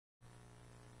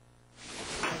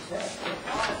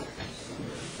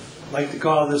I'd like to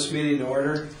call this meeting to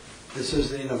order. This is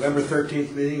the November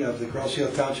 13th meeting of the Grosse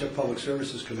Ile Township Public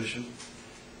Services Commission,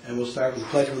 and we'll start with the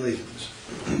Pledge of Allegiance.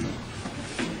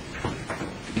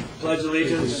 Pledge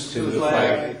allegiance to the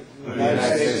flag of the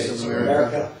United States of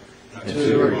America, and to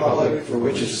the republic for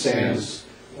which it stands,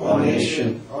 one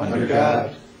nation, under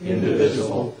God,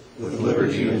 indivisible, with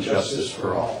liberty and justice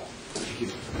for all. Thank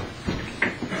you.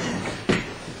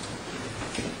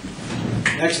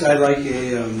 Next, I'd like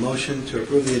a motion to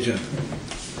approve the agenda.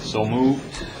 So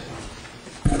moved.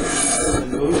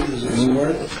 Moved. Is it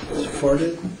supported?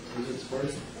 Supported? Is it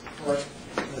supported?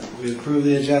 We approve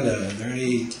the agenda. Are there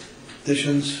any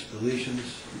additions,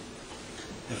 deletions?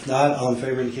 If not, all in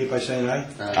favor indicate by saying aye.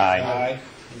 Aye.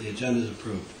 The agenda is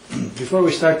approved. Before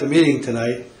we start the meeting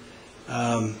tonight,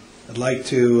 I'd like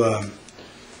to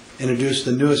introduce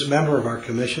the newest member of our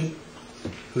commission,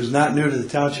 who's not new to the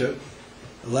township,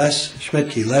 Les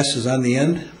Schmidtke. Les is on the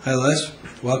end. Hi, Les.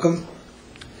 Welcome.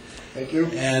 Thank you.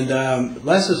 And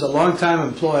Les is a longtime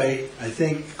employee, I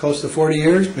think close to 40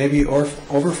 years, maybe or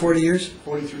over 40 years?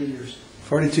 43 years.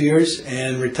 42 years,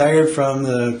 and retired from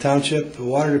the township, the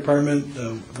water department,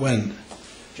 when?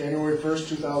 January 1st,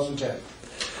 2010.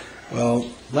 Well,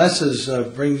 Les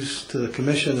brings to the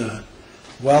commission a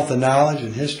wealth of knowledge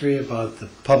and history about the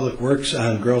public works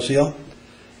on Grosse Ile.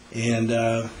 And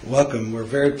welcome. We're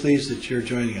very pleased that you're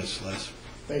joining us, Les.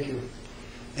 Thank you.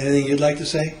 Anything you'd like to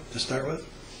say to start with?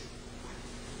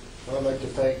 Well, I'd like to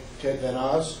thank Ted Van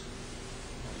Oz.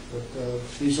 But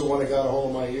he's the one that got a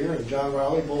hold of my ear, and John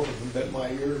Rowley, both of them bent my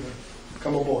ear to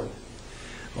come aboard.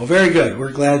 Well, very good.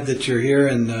 We're glad that you're here,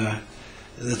 and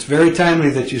it's very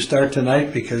timely that you start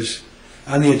tonight, because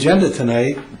on the agenda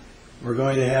tonight, we're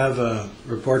going to have a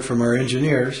report from our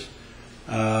engineers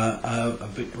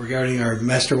regarding our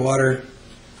master water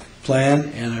plan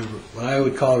and what I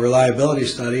would call a reliability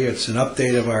study. It's an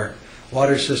update of our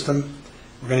water system.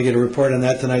 We're going to get a report on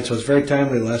that tonight, so it's very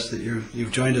timely, Les, that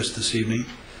you've joined us this evening.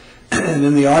 And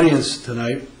in the audience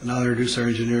tonight, and I'll introduce our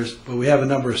engineers, but we have a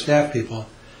number of staff people.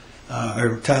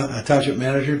 Our township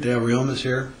manager, Dale Realm, is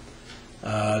here.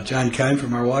 John Kime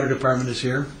from our water department is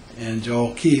here, and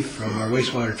Joel Keefe from our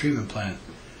wastewater treatment plant,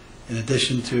 in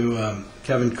addition to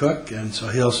Kevin Cook and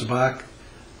Sohail Sabak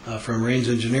from Rains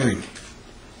Engineering.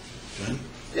 John?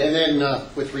 And then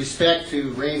with respect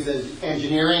to Rains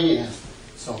Engineering and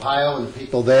Ohio and the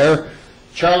people there,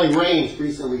 Charlie Rains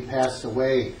recently passed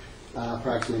away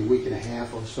approximately a week and a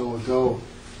half or so ago.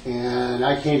 And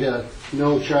I came to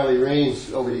know Charlie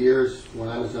Rains over the years when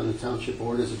I was on the township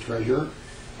board as a treasurer.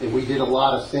 And we did a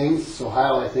lot of things.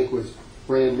 Ohio, I think, was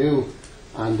brand new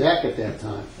on deck at that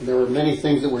time. And there were many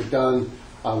things that were done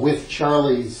with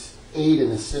Charlie's aid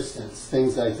and assistance.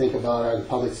 Things I think about are the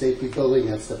public safety building,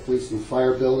 that's the police and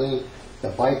fire building, the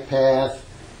bike path,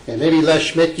 and maybe Les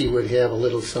Schmidtke would have a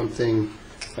little something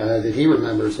that he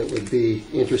remembers that would be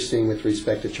interesting with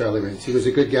respect to Charlie Rains. He was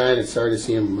a good guy, and it's sorry to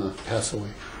see him pass away.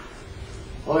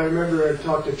 Well, I remember I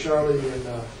talked to Charlie, and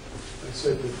I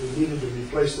said that we needed to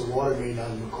replace the water main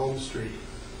on Macomb Street,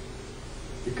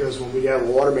 because when we had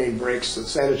water main breaks, the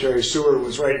sanitary sewer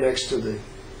was right next to the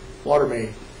water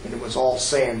main, and it was all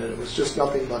sand, and it was just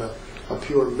nothing but a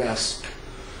pure mess.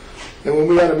 And when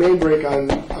we had a main break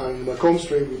on Macomb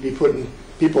Street, we'd be putting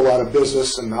people out of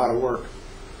business and out of work.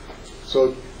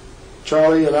 So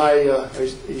Charlie and I,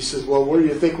 he says, well, where do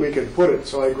you think we can put it?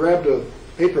 So I grabbed a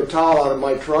paper towel out of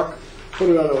my truck, put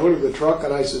it on the hood of the truck,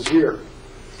 and I says, here.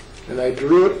 And I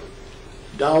drew it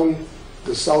down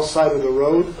the south side of the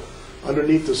road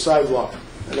underneath the sidewalk.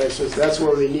 And I says, that's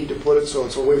where they need to put it, so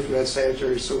it's away from that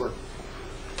sanitary sewer.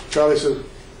 Charlie said,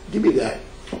 give me that.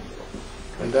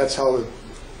 And that's how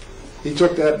he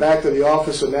took that back to the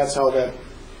office, and that's how that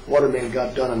water main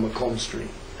got done on Macomb Street.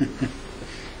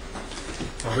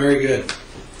 Well, very good.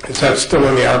 Is that still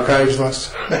in the archives,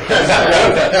 Les? I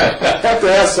have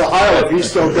to ask Sohail if he's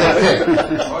still got it.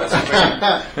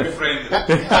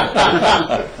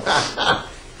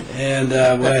 And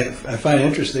what I find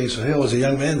interesting, Sohail was a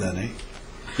young man then, eh?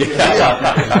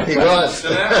 Yeah, he was.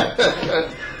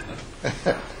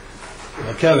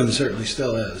 Well, Kevin certainly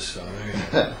still is. So there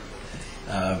you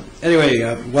go. Anyway,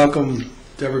 welcome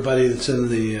to everybody that's in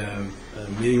the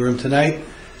meeting room tonight.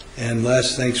 And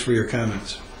Les, thanks for your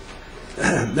comments.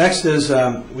 Next is,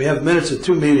 we have minutes of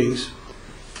two meetings.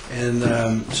 And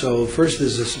so first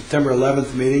is the September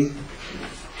 11th meeting.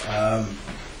 I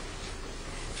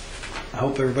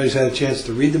hope everybody's had a chance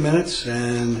to read the minutes,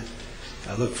 and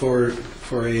I look forward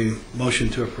for a motion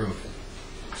to approve.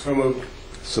 So moved.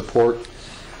 Support.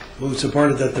 Moved and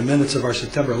supported that the minutes of our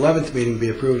September 11th meeting be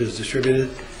approved as distributed.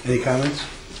 Any comments?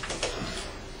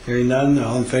 Hearing none,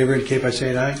 all in favor indicate by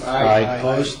saying aye. Aye.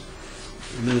 Opposed?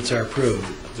 The minutes are approved.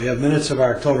 We have minutes of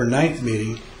our October 9th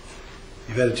meeting.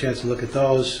 You've had a chance to look at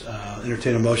those.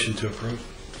 Entertain a motion to approve.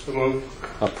 So move.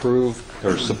 Approve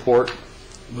or support?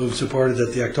 Moved, supported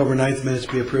that the October 9th minutes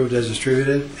be approved as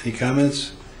distributed. Any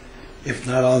comments? If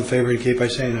not, all in favor indicate by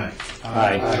saying aye.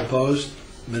 Aye. Opposed?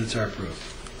 Minutes are approved.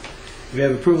 We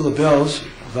have approval of bills,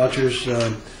 vouchers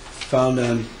found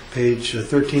on page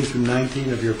 13 through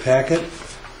 19 of your packet.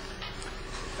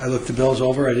 I looked the bills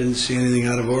over. I didn't see anything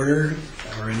out of order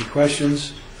or any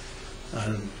questions.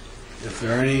 If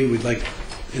there are any, we'd like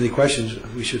any questions,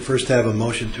 we should first have a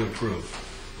motion to approve.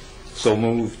 So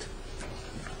moved.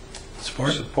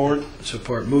 Support? Support.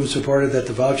 Support. Moved and supported that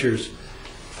the vouchers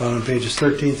found on pages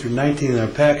 13 through 19 in our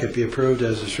packet be approved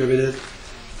as distributed.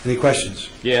 Any questions?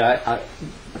 Yeah,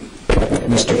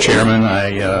 Mr. Chairman, I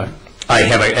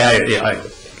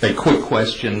have a quick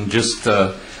question, just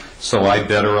so I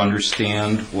better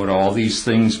understand what all these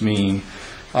things mean.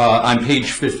 On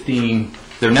page 15,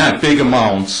 they're not big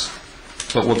amounts,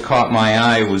 but what caught my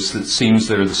eye was that it seems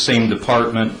they're the same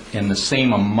department and the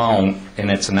same amount,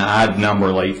 and it's an odd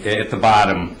number, like at the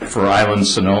bottom for island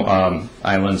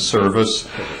service.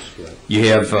 You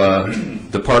have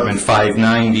Department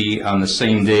 590 on the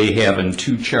same day having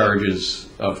two charges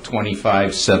of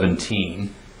 $25.17.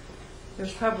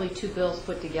 There's probably two bills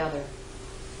put together.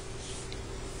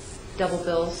 Double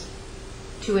bills,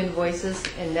 two invoices,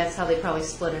 and that's how they probably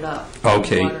split it up.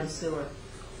 Okay. Water and sewer.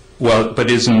 Well, but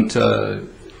isn't,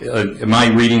 am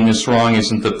I reading this wrong?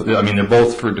 They're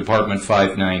both for Department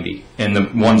 590, and the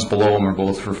ones below them are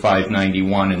both for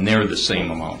 591, and they're the same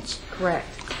amounts. Correct.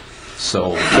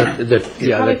 So,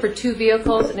 Probably for two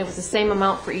vehicles, and it was the same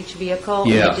amount for each vehicle.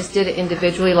 Yeah. They just did it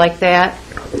individually like that.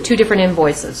 Two different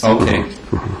invoices. okay,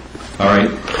 all right.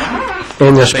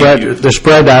 And the Thank you.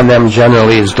 spread on them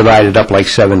generally is divided up like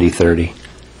 70-30.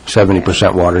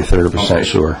 70% water, 30% Okay.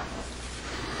 sewer.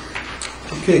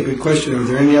 Okay, good question. Are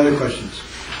there any other questions?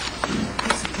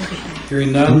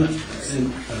 Hearing none,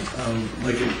 and,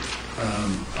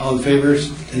 all in favor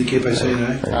indicate by saying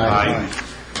aye. Aye.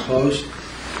 Opposed?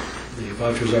 The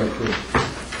vouchers are approved.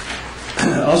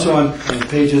 Also on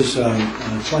pages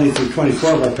 20 through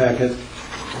 24 of our packet,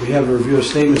 we have a review of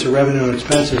statements of revenue and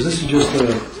expenses. This is just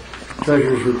the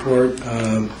treasurer's report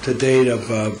to date of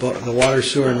the water,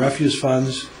 sewer, and refuse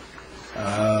funds.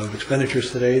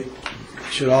 Expenditures to date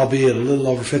should all be at a little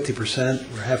over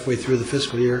 50%. We're halfway through the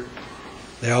fiscal year.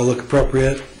 They all look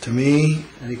appropriate to me.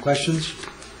 Any questions?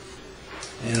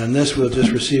 And on this, we'll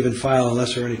just receive and file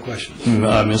unless there are any questions.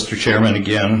 Mr. Chairman,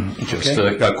 again, just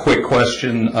Okay. a quick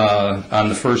question. On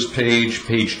the first page,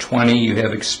 page 20, you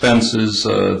have expenses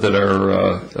that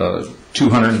are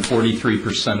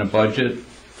 243% of budget,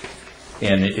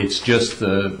 and it's just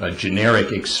the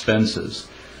generic expenses.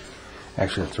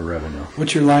 Actually, it's a revenue,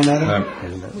 What's your line item?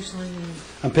 isn't it? Which line are you in?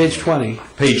 On page 20.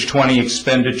 Page 20,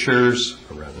 expenditures.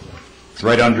 A revenue.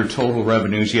 Right under total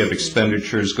revenues, you have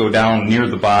expenditures. Go down near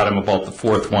the bottom, about the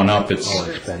fourth one up. It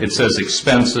says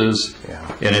expenses, Yeah.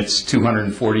 and it's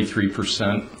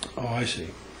 243%. Oh, I see.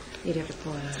 You'd have to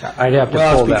pull it out. I'd have to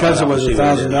Well, pull it's that because it one out was and see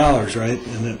what it is. $1,000, right?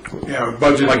 And it, Yeah,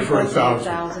 budgeting for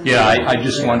 1,000. 1,000. Yeah, I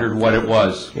just wondered what it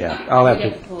was. Yeah, I'll have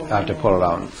to pull it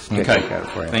out and take a Okay, look at it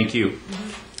for you. thank you.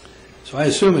 so I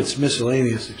assume it's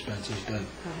miscellaneous expenses, but,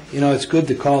 it's good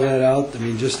to call that out. I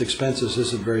mean, just expenses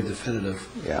isn't very definitive.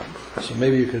 Yeah, So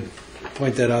maybe you could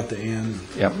point that out to Ann,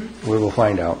 yep, we will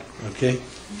find out. okay?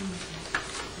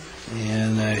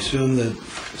 And I assume that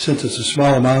since it's a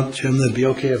small amount, Jim, that'd be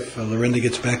okay if Lorinda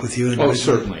gets back with you? Oh,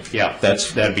 certainly, yeah,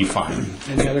 that'd be fine.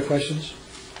 Any other questions?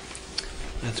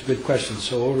 That's a good question,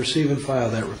 so we'll receive and file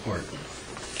that report.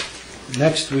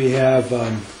 Next, we have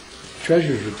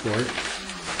Treasurer's Report,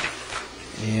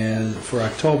 and for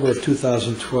October of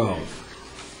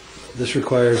 2012. This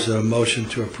requires a motion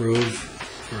to approve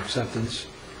for acceptance.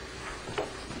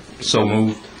 So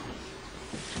moved.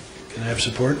 Can I have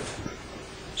support?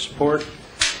 Support.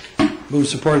 Move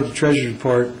support of the Treasurer's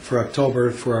Report for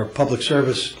October for our public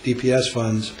service DPS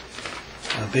funds,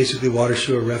 basically water,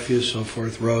 sewer, refuse, so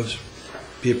forth, roads,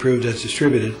 be approved as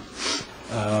distributed.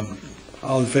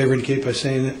 All in favor indicate by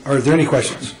saying, are there any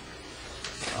questions?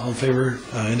 All in favor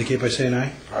indicate by saying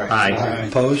aye. Aye.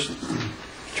 Opposed?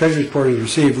 Treasurer's Report is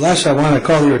received. Last, I want to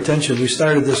call your attention, we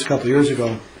started this a couple years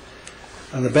ago.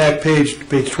 On the back page,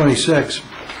 page 26,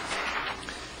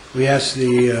 we asked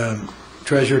the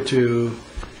treasurer to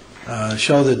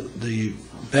show that the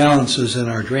balances in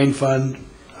our drain fund,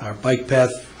 our bike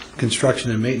path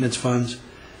construction and maintenance funds,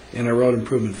 and our road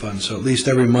improvement fund. So at least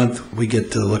every month, we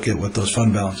get to look at what those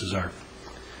fund balances are.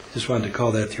 Just wanted to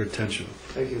call that to your attention.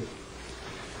 Thank you.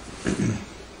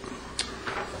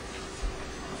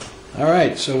 All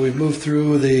right, so we've moved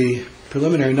through the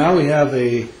preliminary. Now we have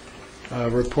a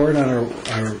report on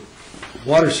our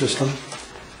water system.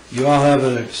 You all have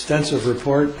an extensive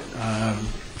report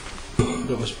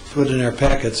that was put in our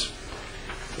packets.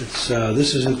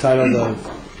 This is entitled,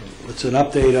 it's an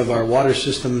update of our water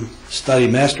system study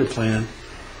master plan.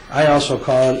 I also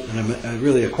call it, and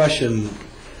really a question,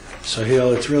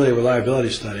 Sahil, it's really a reliability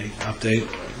study update,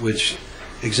 which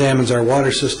examines our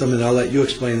water system, and I'll let you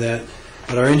explain that.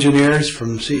 But our engineers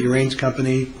from C.E. Raines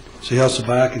Company, Sahil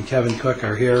Sabak and Kevin Cook,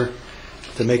 are here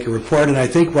to make a report. And I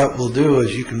think what we'll do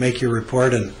is you can make your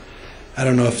report, and I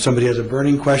don't know if somebody has a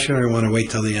burning question or want to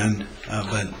wait till the end,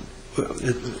 and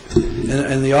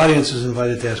the audience is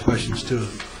invited to ask questions too,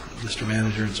 Mr.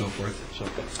 Manager and so forth. So.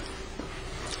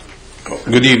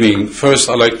 Good evening. First,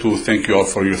 I'd like to thank you all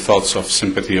for your thoughts of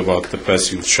sympathy about the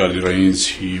passing of Charlie Raines.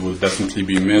 He will definitely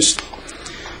be missed.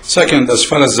 Second, as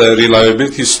far as the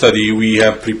reliability study, we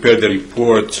have prepared a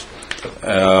report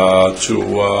to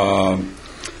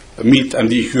meet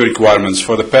MDEQ requirements.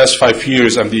 For the past 5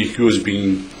 years, MDEQ has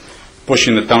been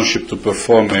pushing the township to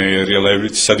perform a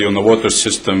reliability study on the water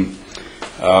system.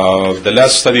 The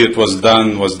last study that was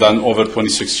done over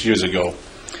 26 years ago.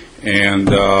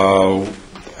 And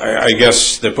I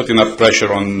guess they're putting up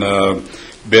pressure on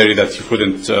Barry that he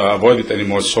couldn't avoid it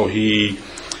anymore, so he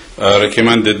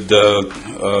recommended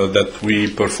that we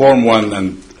perform one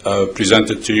and present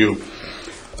it to you.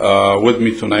 With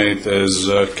me tonight is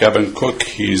Kevin Cook.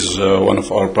 He's one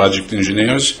of our project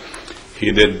engineers.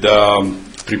 He did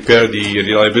prepare the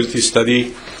reliability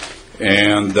study,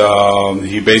 and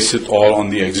he based it all on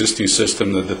the existing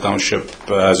system that the township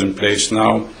has in place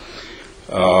now.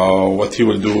 What he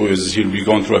will do is he'll be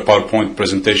going through a PowerPoint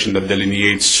presentation that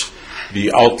delineates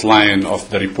the outline of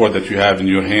the report that you have in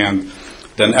your hand.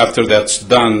 Then after that's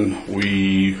done,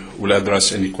 we will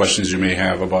address any questions you may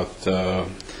have about the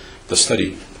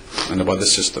study and about the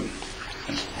system.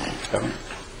 Kevin?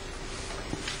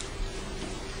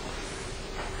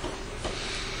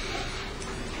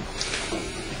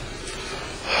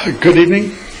 Good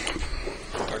evening.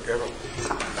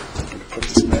 Put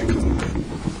this back on.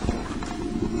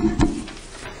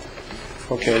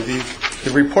 Okay,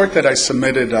 the report that I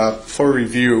submitted for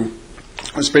review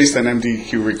was based on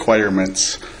MDEQ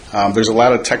requirements. There's a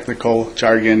lot of technical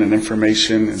jargon and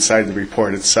information inside the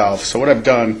report itself. So what I've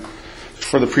done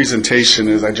for the presentation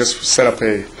is I just set up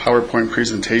a PowerPoint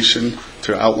presentation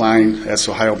to outline, as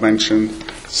Ohio mentioned,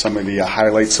 some of the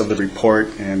highlights of the report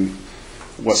and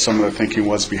what some of the thinking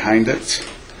was behind it.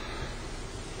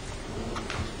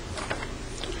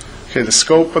 Okay, the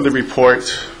scope of the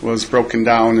report was broken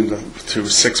down into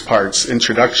 6 parts: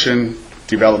 introduction,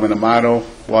 development of model,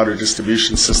 water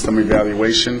distribution system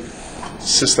evaluation,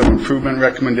 system improvement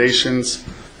recommendations,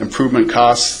 improvement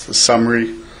costs, a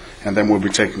summary, and then we'll be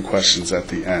taking questions at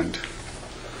the end.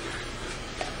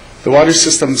 The water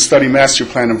system study master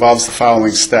plan involves the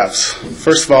following steps.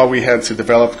 First of all, we had to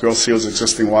develop Girl Seal's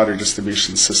existing water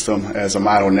distribution system as a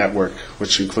model network,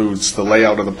 which includes the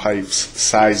layout of the pipes,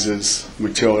 sizes,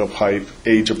 material pipe,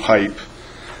 age of pipe,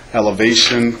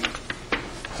 elevation,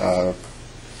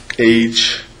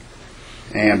 age,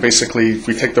 and basically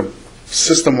we take the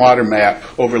system water map,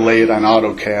 overlay it on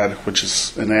AutoCAD,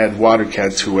 and add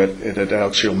WaterCAD to it. It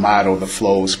actually model the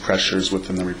flows, pressures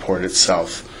within the report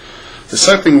itself. The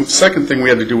second thing we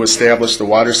had to do was establish the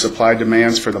water supply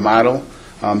demands for the model.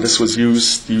 This was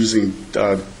used using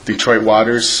Detroit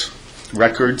Water's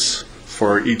records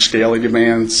for each daily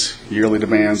demands, yearly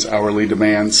demands, hourly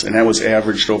demands, and that was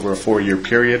averaged over a 4-year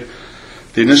period.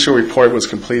 The initial report was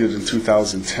completed in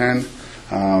 2010.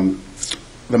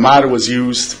 The model was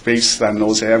used based on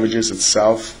those averages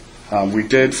itself. We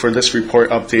did, for this report,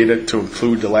 update it to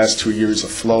include the last 2 years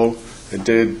of flow. It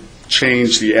did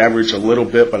change the average a little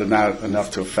bit, but not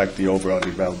enough to affect the overall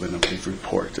development of the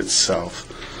report itself.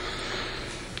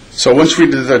 So once we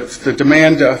did the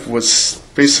demand was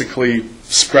basically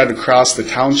spread across the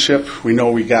township. We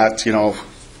know we got, an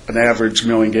average 1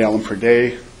 million gallon per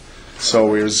day.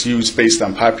 So it was used based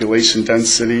on population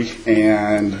density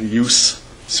and use.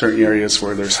 Certain areas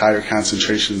where there's higher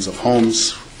concentrations of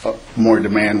homes, more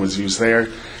demand was used there.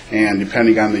 And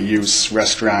depending on the use,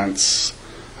 restaurants,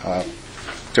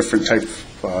 different type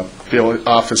of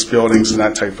office buildings and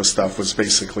that type of stuff was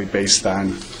basically based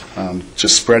on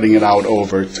just spreading it out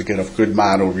over to get a good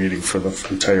model reading for the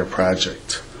entire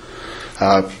project.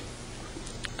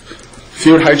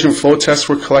 Field hydrant flow tests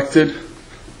were collected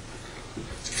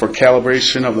for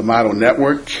calibration of the model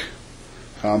network.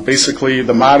 Basically,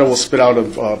 the model will spit out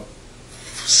a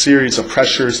series of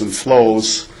pressures and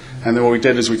flows, and then what we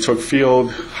did is we took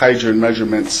field hydrant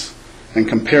measurements and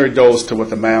compared those to what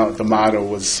the model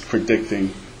was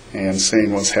predicting and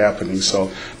saying was happening.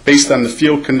 So based on the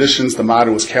field conditions, the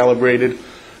model was calibrated.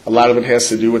 A lot of it has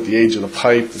to do with the age of the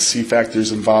pipe, the C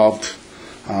factors involved.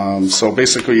 So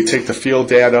basically you take the field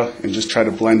data and just try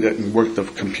to blend it and work the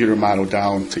computer model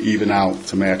down to even out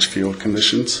to match field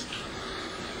conditions.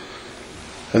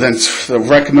 And then the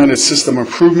recommended system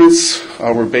improvements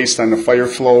were based on the fire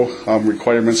flow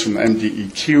requirements from the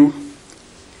MDEQ.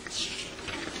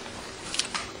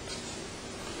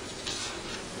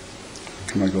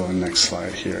 I'm going to go to the next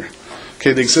slide here.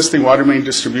 Okay, the existing water main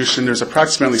distribution, there's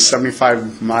approximately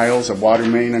 75 miles of water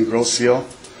main on Grosse Ile.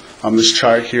 This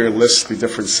chart here lists the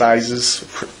different sizes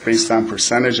based on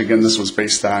percentage. Again, this was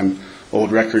based on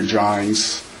old record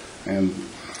drawings. And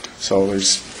so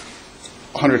there's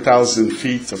 100,000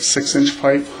 feet of 6-inch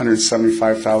pipe,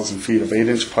 175,000 feet of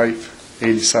 8-inch pipe,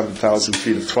 87,000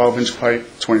 feet of 12-inch pipe,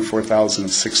 24,000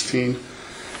 of 16,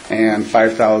 and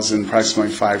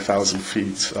approximately 5,000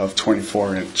 feet of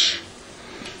 24-inch.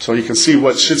 So you can see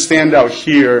what should stand out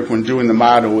here when doing the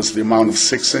model was the amount of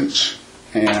 6-inch.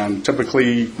 And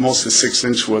typically, most of the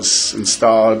 6-inch was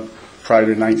installed prior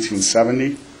to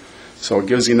 1970. So it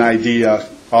gives you an idea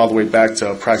all the way back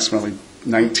to approximately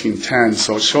 1910.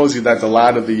 So it shows you that a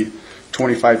lot of the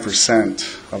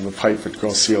 25% of the pipe at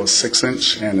Grosse Ile is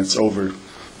 6-inch, and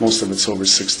most of it's over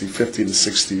 50 to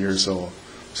 60 years old.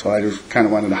 So I just kind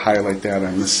of wanted to highlight that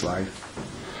on this slide.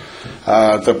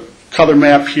 The color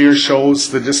map here shows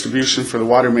the distribution for the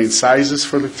water main sizes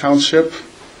for the township.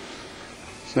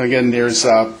 So again, there's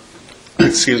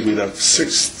there's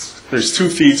 2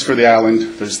 feeds for the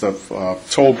island. There's the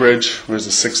toll bridge. There's a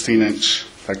 16-inch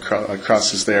that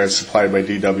crosses there, supplied by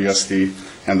DWSD,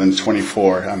 and then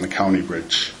 24 on the county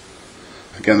bridge.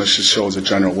 Again, this just shows a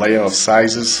general layout of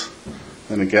sizes.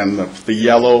 And again, the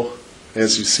yellow,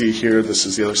 as you see here, this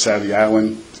is the other side of the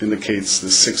island, indicates the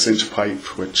 6-inch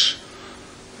pipe, which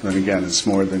then again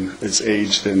it's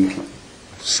aged, and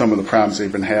some of the problems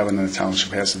they've been having in the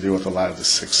township has to do with a lot of the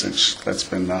 6-inch that's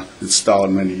been installed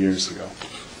many years ago.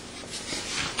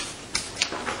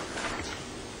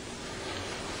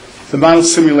 The model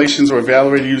simulations were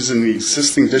evaluated using the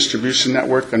existing distribution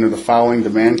network under the following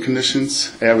demand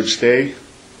conditions: average day,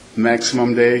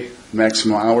 maximum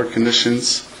hour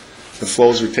conditions. The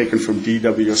flows were taken from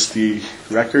DWSD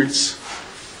records.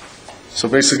 So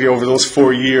basically over those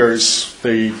 4 years,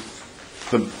 the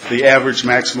average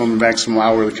maximum and maximum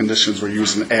hourly conditions were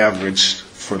used and averaged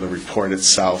for the report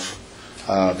itself.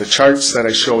 The charts that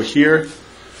I show here,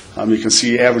 you can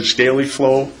see average daily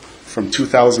flow from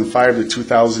 2005 to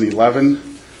 2011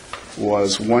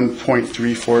 was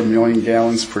 1.34 million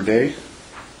gallons per day.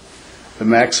 The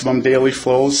maximum daily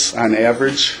flows on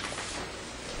average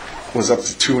was up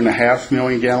to 2.5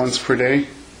 million gallons per day,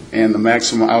 and the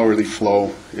maximum hourly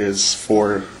flow is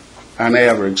on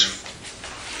average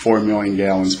 4 million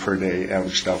gallons per day,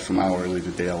 averaged out from hourly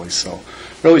to daily. So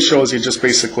it really shows you just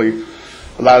basically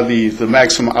a lot of the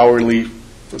maximum hourly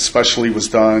especially was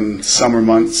done summer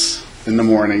months in the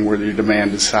morning where the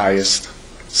demand is highest.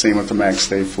 Same with the max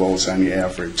day flows on the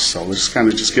average. So this kind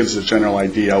of just gives a general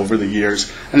idea over the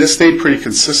years. And it stayed pretty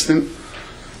consistent.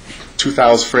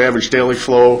 2000 for average daily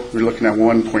flow, we're looking at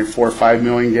 1.45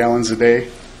 million gallons a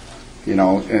day.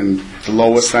 And the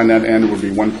lowest on that end would be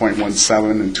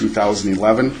 1.17 in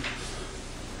 2011.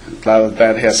 A lot of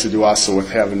that has to do also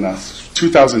with having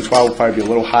 2012 will probably be a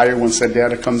little higher once that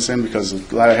data comes in, because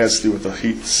a lot of it has to do with the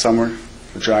heat of summer,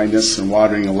 the dryness, and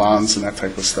watering the lawns and that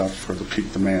type of stuff for the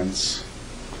peak demands.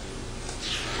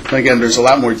 And again, there's a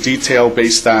lot more detail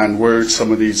based on where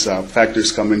some of these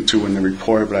factors come into in the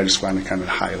report, but I just want to kind of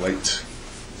highlight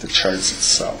the charts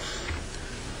itself.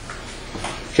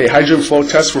 Okay, hydrogen flow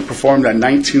tests were performed at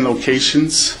 19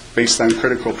 locations based on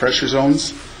critical pressure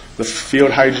zones. The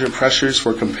field hydrogen pressures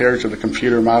were compared to the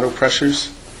computer model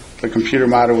pressures. The computer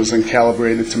model was then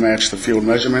calibrated to match the field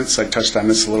measurements. I touched on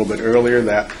this a little bit earlier,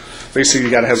 that basically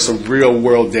you got to have some real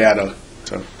world data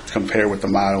to compare with the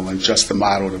model, and just the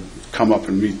model to come up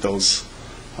and meet those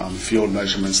field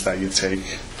measurements that you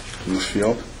take in the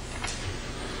field.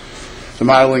 The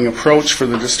modeling approach for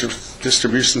the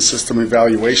distribution system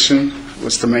evaluation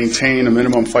was to maintain a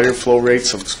minimum fire flow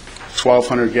rates of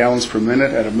 1,200 gallons per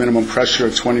minute at a minimum pressure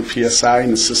of 20 psi in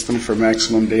the system for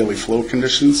maximum daily flow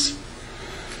conditions.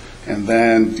 And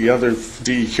then the other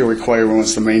DEQ requirement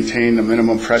was to maintain a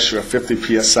minimum pressure of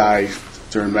 50 psi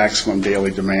during maximum daily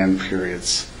demand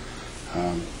periods.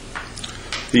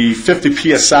 The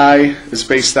 50 psi is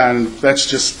based on, that's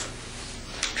just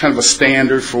kind of a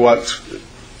standard for what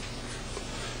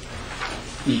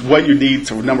you need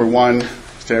to, number one,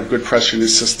 to have good pressure in the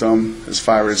system as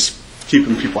far as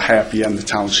keeping people happy in the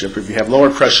township. If you have lower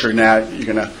pressure than that,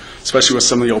 you're going to, especially with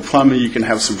some of the old plumbing, you can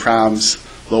have some problems,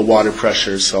 low water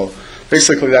pressure. So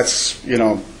basically that's,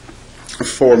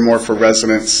 more for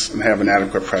residents and having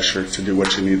adequate pressure to do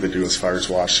what you need to do as far as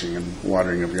washing and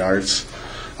watering of yards.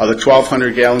 The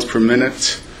 1,200 gallons per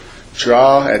minute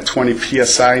draw at 20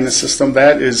 psi in the system,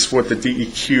 that is what the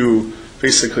DEQ,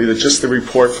 basically just the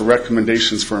report for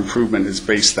recommendations for improvement is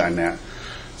based on that.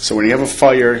 So when you have a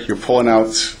fire, you're pulling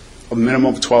out a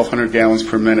minimum of 1,200 gallons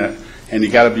per minute, and you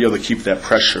got to be able to keep that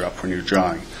pressure up when you're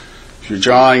drawing. If you're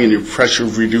drawing and your pressure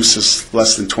reduces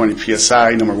less than 20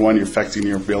 psi, number one, you're affecting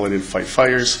your ability to fight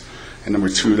fires, and number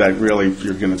two, that really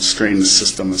you're going to strain the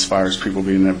system as far as people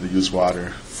being able to use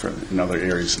water in other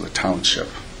areas of the township.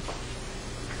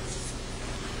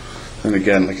 And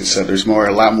again, like I said, there's a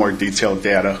lot more detailed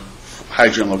data,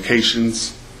 hydrant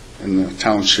locations in the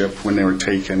township when they were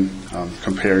taken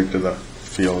compared to the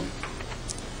field.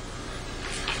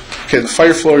 Okay, the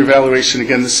fire flow evaluation,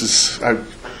 again, this is, I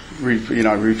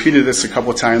repeated this a couple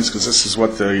of times because this is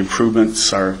what the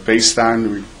improvements are based on.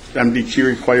 The MDQ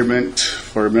requirement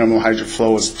for minimum hydrant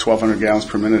flow is 1,200 gallons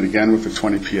per minute, again with the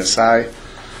 20 psi.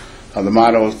 The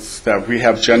model that we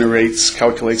have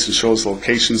calculates and shows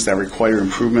locations that require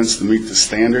improvements to meet the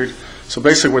standard. So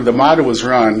basically when the model was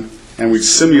run and we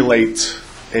simulate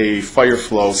a fire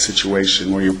flow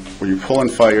situation where you're pulling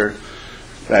fire,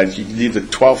 that you need the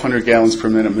 1,200 gallons per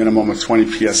minute minimum of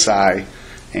 20 psi,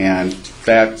 and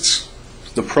that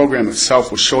the program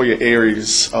itself will show you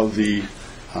areas of the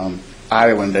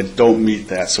island that don't meet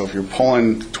that. So if you're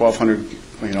pulling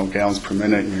 1,200 gallons per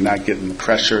minute and you're not getting the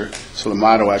pressure, so the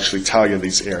model will actually tell you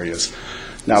these areas.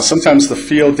 Now sometimes the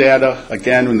field data,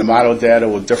 again, when the model data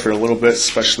will differ a little bit,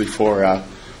 especially for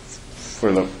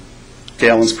the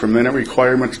gallons per minute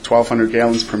requirement, 1,200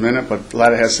 gallons per minute, but a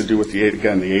lot of it has to do with the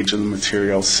age of the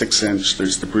material, 6-inch,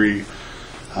 there's debris,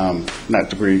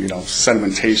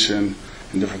 sedimentation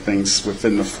and different things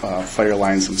within the fire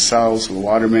lines themselves, the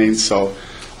water mains. So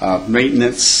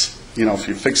maintenance, if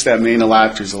you fix that main a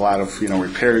lot, there's a lot of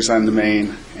repairs on the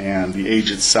main, and the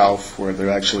age itself, where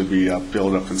there'll actually be a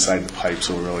buildup inside the pipes,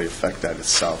 will really affect that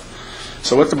itself.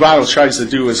 So what the model tries to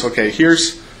do is, okay,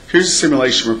 here's a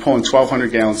simulation. We're pulling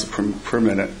 1,200 gallons per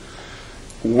minute.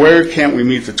 Where can't we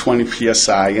meet the 20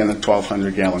 psi and the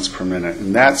 1,200 gallons per minute?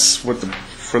 And that's what the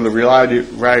reliability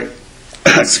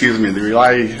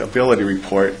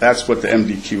report, that's what the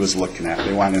MDQ was looking at.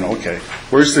 They want to know, okay,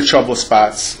 where's the trouble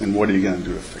spots and what are you going to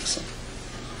do to fix them?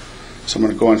 So I'm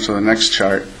going to go into the next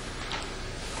chart.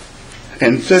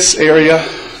 And this area,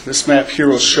 this map here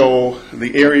will show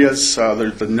the areas,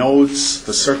 the nodes,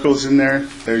 the circles in there.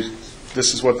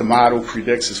 This is what the model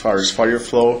predicts as far as fire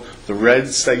flow. The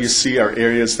reds that you see are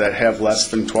areas that have less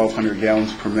than 1,200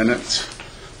 gallons per minute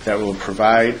that will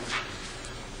provide.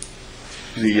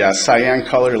 The cyan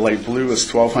color, light blue, is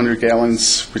 1,200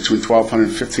 gallons, between 1,200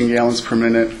 and 15 gallons per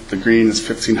minute. The green is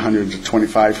 1,500 to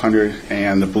 2,500,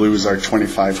 and the blues are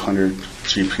 2,500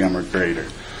 GPM or greater.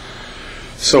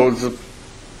 So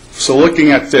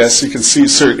looking at this, you can see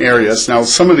certain areas. Now,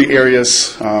 some of the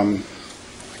areas, I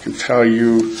can tell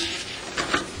you,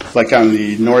 like on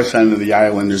the north end of the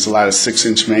island, there's a lot of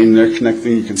 6-inch main they're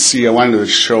connecting. You can see, I wanted to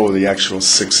show the actual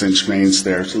 6-inch mains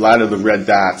there. A lot of the red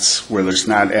dots where there's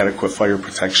not adequate fire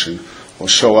protection will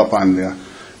show up on the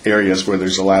areas where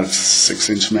there's a lot of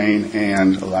 6-inch main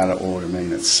and a lot of older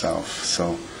main itself.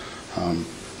 So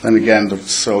then again,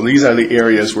 so these are the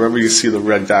areas, wherever you see the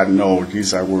red dot node,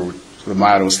 these are where the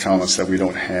model is telling us that we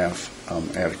don't have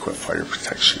adequate fire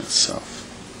protection itself.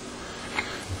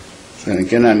 And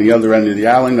again, on the other end of the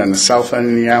island, on the south end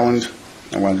of the island,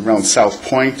 around South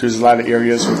Point, there's a lot of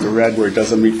areas with the red where it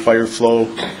doesn't meet fire flow.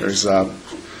 There's,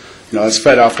 it's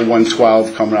fed off of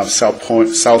 112 coming off South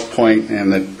Point,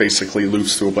 and it basically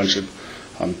loops through a bunch of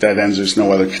dead ends. There's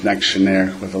no other connection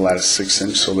there with a lot of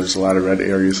 6-inch, so there's a lot of red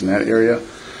areas in that area.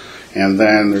 And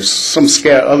then there's some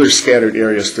other scattered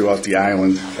areas throughout the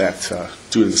island that,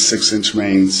 due to the 6-inch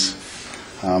mains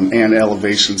and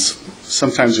elevations,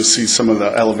 sometimes you'll see some of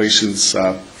the elevations,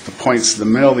 the points in the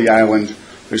middle of the island,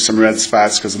 there's some red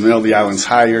spots because the middle of the island's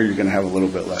higher, you're going to have a little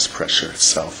bit less pressure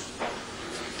itself.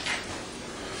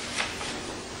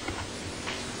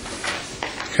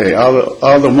 Okay,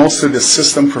 although most of the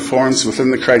system performs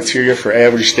within the criteria for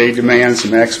average day demands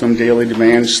and maximum daily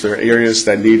demands, there are areas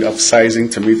that need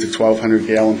upsizing to meet the 1,200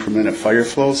 gallon per minute fire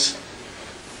flows.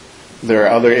 There are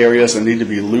other areas that need to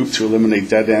be looped to eliminate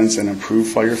dead ends and improve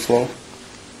fire flow.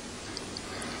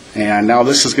 And now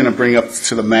this is going to bring up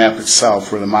to the map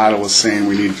itself where the model was saying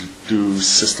we need to do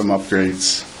system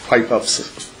upgrades,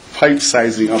 pipe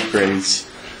sizing upgrades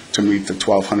to meet the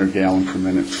 1,200 gallon per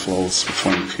minute flows with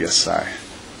 20 PSI.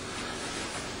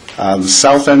 The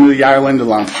south end of the island,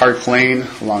 along Park Lane,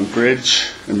 along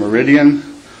Bridge and Meridian,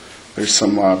 there's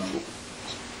some,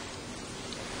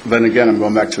 then again, I'm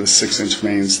going back to the 6-inch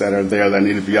mains that are there that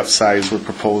need to be upsized. We're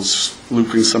proposed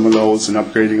looping some of those and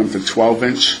upgrading them to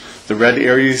 12-inch. The red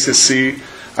areas you see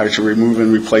are to remove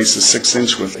and replace the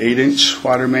 6-inch with 8-inch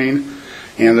water main.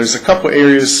 And there's a couple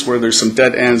areas where there's some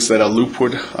dead ends that a loop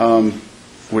would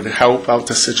help out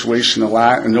the situation a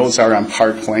lot, and those are on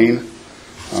Park Lane.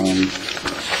 Apologize.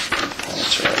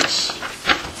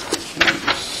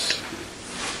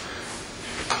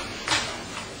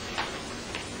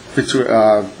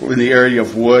 In the area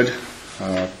of Wood,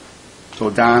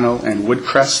 O'Donnell, and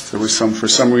Woodcrest, there was some, for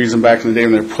some reason back in the day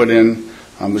when they were put in,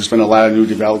 there's been a lot of new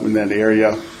development in that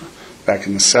area back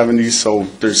in the 70s, so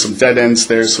there's some dead ends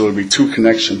there, so there'll be 2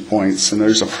 connection points, and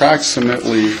there's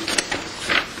approximately,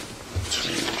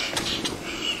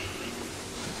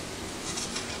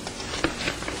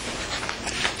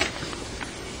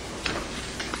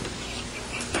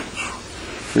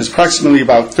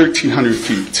 about 1,300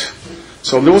 feet.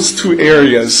 So those 2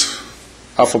 areas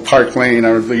off of Park Lane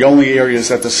are the only areas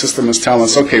that the system is telling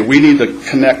us, okay, we need to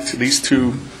connect these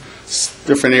 2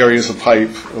 different areas of pipe,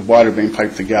 of water main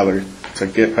pipe together to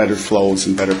get better flows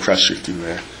and better pressure through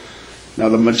there. Now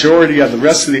the majority of the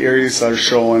rest of the areas that are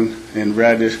shown in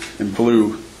red and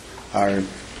blue are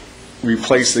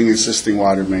replacing existing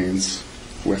water mains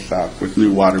with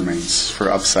new water mains for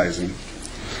upsizing.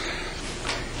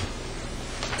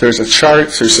 There's a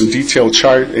chart, there's some detailed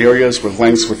chart areas with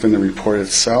lengths within the report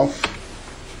itself.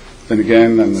 Then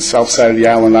again, on the south side of the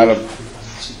island,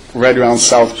 right around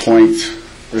South Point,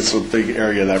 there's a big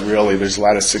area that really, there's a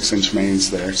lot of 6-inch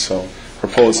mains there, so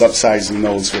propose upsizing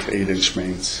those with 8-inch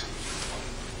mains.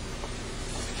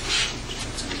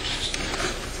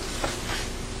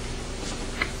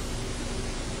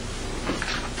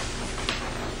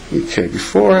 Okay,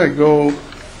 before I go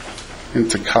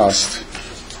into cost,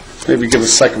 maybe give a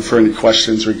second for any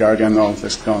questions regarding, I know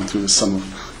I've gone through this some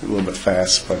a little bit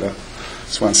fast, but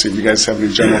just want to see if you guys have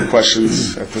any general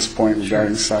questions at this point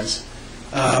regarding size.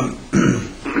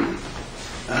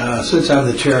 Since I'm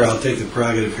the chair, I'll take the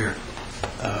prerogative here.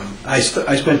 I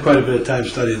spent quite a bit of time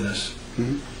studying this,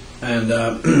 and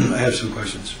I have some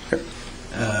questions. Okay.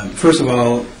 First of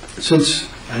all, since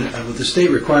with the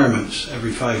state requirements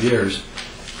every 5 years,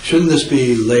 shouldn't this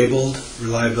be labeled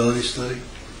reliability study?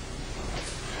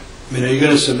 I mean, are you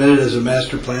going to submit it as a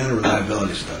master plan or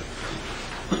reliability study?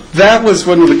 That was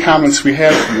one of the comments we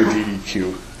had from the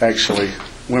DEQ, actually.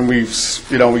 When we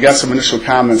got some initial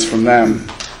comments from them,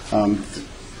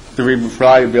 the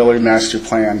reliability master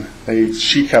plan,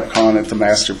 she kept calling it the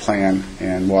master plan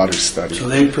and water study. So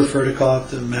they prefer to call it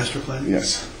the master plan?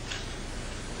 Yes.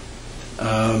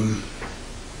 All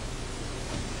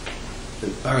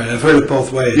right, I've heard it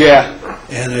both ways. Yeah.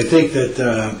 And I think that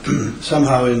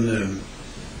somehow in the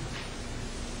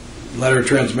letter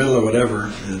transmittal or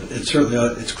whatever, it's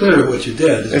clear what you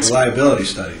did is a reliability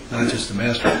study, not just a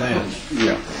master plan.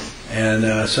 Yeah.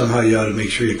 And somehow you ought to make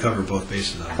sure you cover both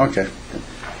bases on it. Okay.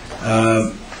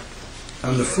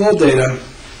 On the flow data,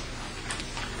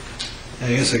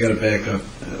 I guess I got to back up.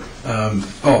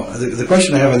 The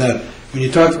question I have on that, when you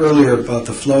talked earlier about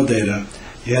the flow data,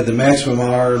 you had the maximum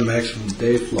hour and maximum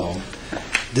day flow.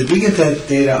 Did we get that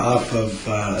data off of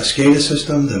a SCADA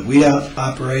system that we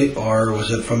operate, or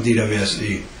was it from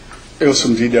DWSD? It was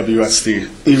from DWSD,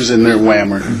 using their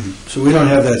WAMR. So we don't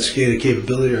have that SCADA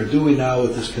capability, or do we now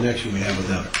with this connection we have with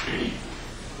them?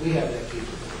 We have that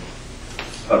capability.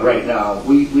 But right now,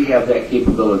 we have that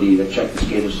capability to check the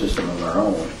SCADA system on our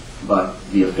own, but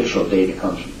the official data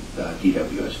comes from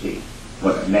DWSD.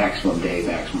 What maximum day,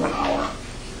 maximum hour,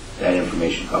 that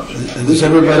information comes from them. And does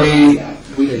everybody...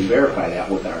 We can verify that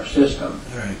with our system,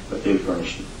 right, but they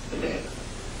furnish the data.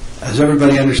 Does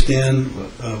everybody understand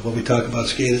what we talk about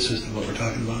SCADA system, what we're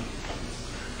talking about?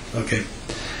 Okay.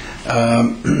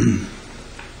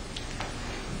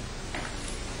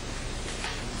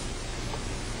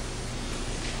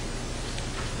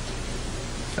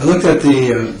 I looked at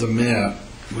the map,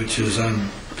 which is on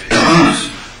page,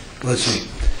 let's see,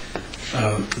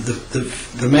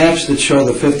 the maps that show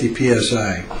the 50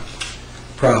 PSI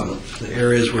problems, the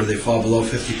areas where they fall below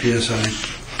 50 PSI.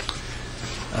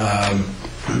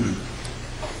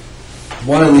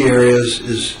 One of the areas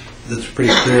that's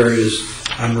pretty clear is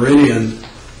on Meridian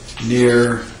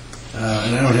near,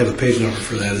 and I don't have a page number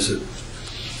for that. Is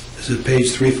it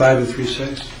page 35 and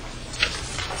 36?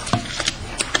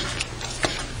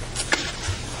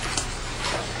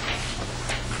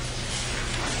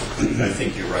 I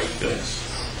think you're right, Vince.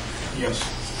 Yes.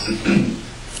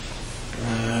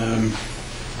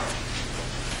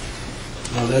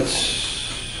 No, that's...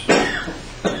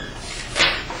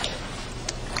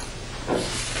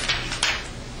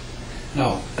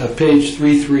 No, page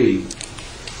 3.3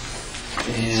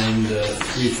 and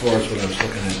 3.4 is what I was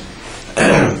looking at.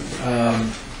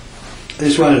 I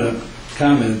just wanted to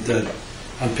comment that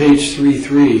on page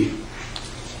 3.3,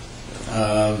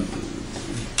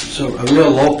 so a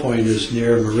real low point is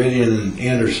near Meridian and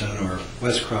Anderson, or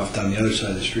Westcroft on the other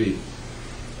side of the street.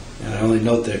 And I only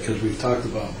note that because we've talked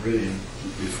about Meridian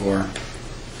before.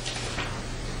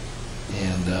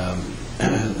 And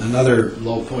another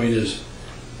low point is,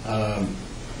 it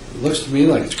looks to me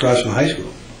like it's across from high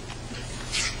school.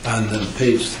 On the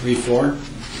page 3.4,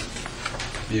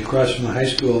 be across from the high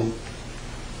school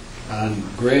on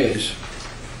Grays.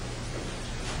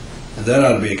 And that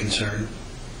ought to be a concern,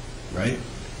 right?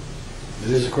 It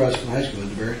is across from high school,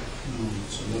 isn't it, Barry?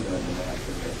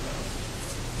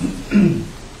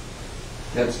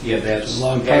 That's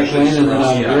Along Park Lane and then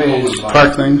on Grays.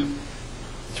 Park Lane?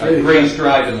 Grays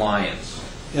Drive and Lions.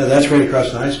 Yeah, that's right across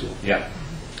from high school. Yeah.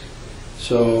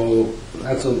 So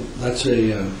that's a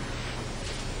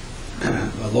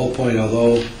low point,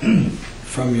 although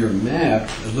from your map,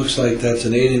 it looks like that's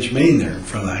an 8-inch main there in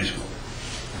front of the high school.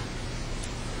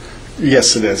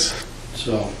 Yes, it is.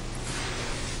 So,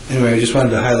 anyway, I just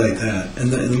wanted to highlight that.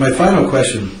 And my final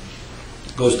question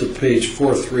goes to page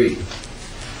 4.3,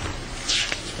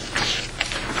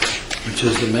 which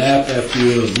is the map after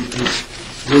you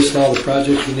list all the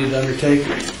projects you need to undertake.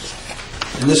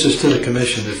 And this is to the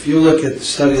commission. If you look at,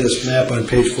 study this map on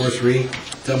page 4.3,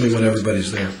 tell me when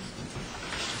everybody's there.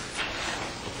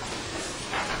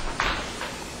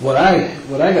 What I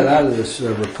got out of this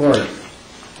report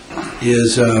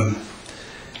is, over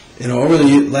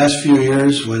the last few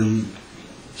years, when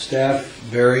staff,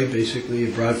 Barry, basically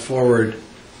brought forward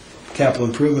capital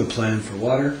improvement plan for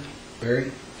water,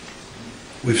 Barry,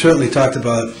 we've certainly talked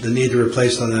about the need to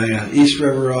replace the line on East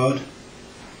River Road,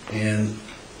 and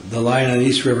the line on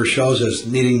East River shows as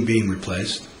needing being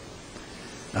replaced.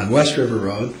 On West River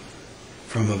Road,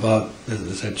 from about,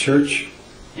 is that Church?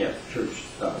 Yeah, Church.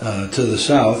 To the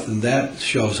south, and that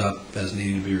shows up as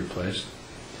needing to be replaced.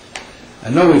 I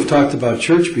know we've talked about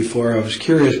Church before. I was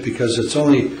curious because it's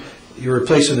only, you're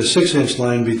replacing a 6-inch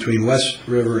line between West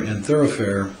River and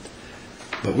Thoroughfare,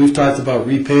 but we've talked about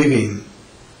repaving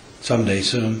someday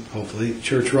soon, hopefully,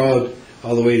 Church Road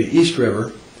all the way to East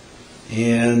River,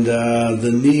 and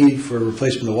the need for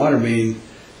replacement of the water main,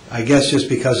 I guess just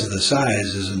because of the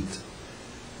size, isn't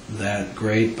that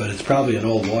great, but it's probably an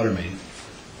old water main.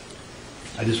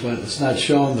 It's not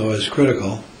shown, though, as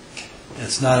critical.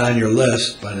 It's not on your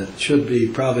list, but it should be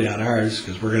probably on ours,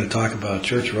 because we're going to talk about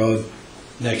Church Road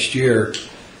next year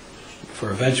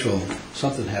for eventual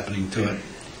something happening to it.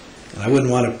 And I wouldn't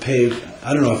want to pave,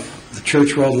 I don't know if the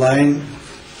Church Road line,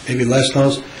 maybe Les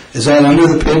knows, is that under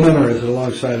the pavement or is it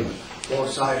alongside of it?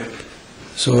 Alongside of it.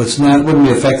 So it's not, wouldn't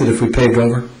be affected if we paved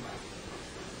over?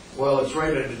 Well, it's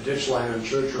right at the ditch line on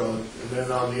Church Road, and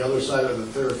then on the other side of the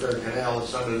Thoroughfare Canal,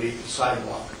 it's underneath the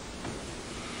sidewalk.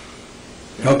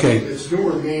 Okay. It's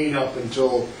newer main up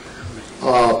until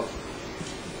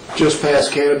just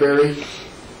past Canterbury,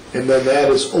 and then that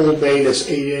is old main, is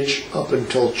 8-inch up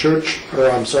until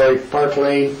Park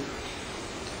Lane,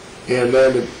 and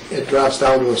then it drops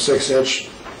down to a 6-inch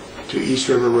to East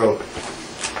River Road.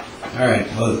 All right.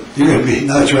 Well, you're going to be,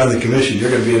 now that you're on the commission,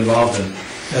 you're going to be involved in,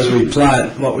 as we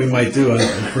plot what we might do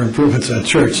for improvements on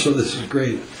Church, so this is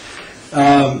great.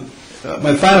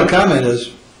 My final comment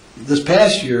is, this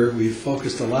past year, we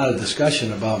focused a lot of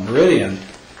discussion about Meridian,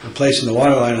 replacing the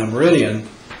water line on Meridian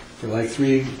for like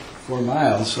 3-4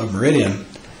 miles of Meridian,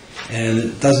 and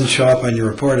it doesn't show up on your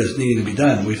report as needing to be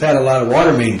done. We've had a lot of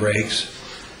water main breaks,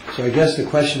 so I guess the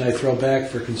question I throw back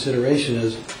for consideration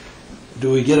is,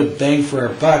 do we get a bang for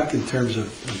our buck in terms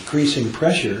of increasing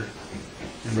pressure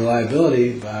and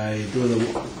reliability by doing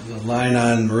the line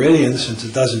on Meridian, since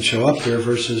it doesn't show up there,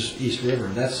 versus East River?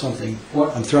 That's something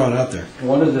I'm throwing out there.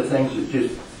 One of the things that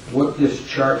what this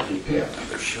chart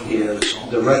depicts is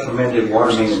the recommended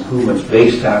water main improvements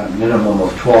based on a minimum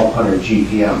of 1,200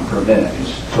 GPM per minute.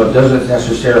 So it doesn't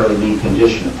necessarily mean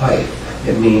condition of pipe.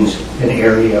 It means an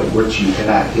area which you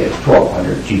cannot hit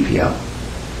 1,200 GPM.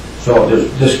 So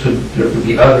there could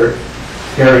be other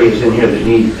areas in here that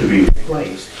need to be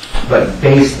replaced. But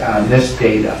based on this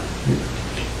data,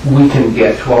 we can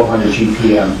get 1,200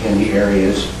 GPM in the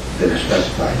areas that are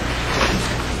specified.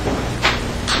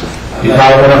 I'm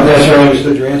not necessarily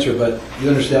understood your answer, but you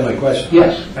understand my question.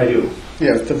 Yes, I do.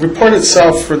 Yeah, the report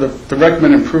itself for the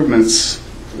recommended improvements,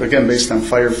 again, based on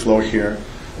fire flow here,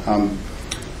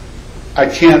 I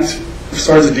can't As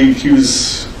far as the DEQ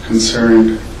is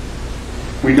concerned,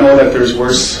 we know that there's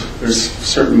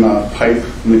certain pipe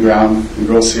in the ground in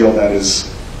Grow Seal that's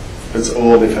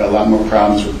old. They've had a lot more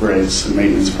problems with breaks and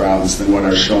maintenance problems than what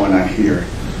are shown on here.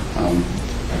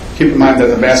 Keep in mind that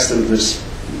the master of this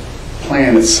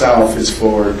plan itself is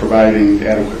for providing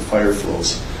adequate fire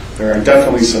flows. There are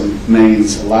definitely some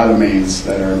mains, a lot of mains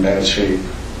that are in bad shape,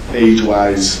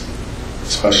 age-wise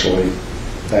especially,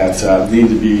 that need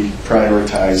to be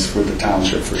prioritized for the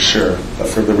township for sure. But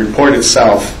for the report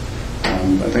itself,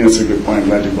 I think it's a good point. I'm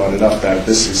glad you brought it up, that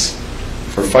this is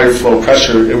for fire flow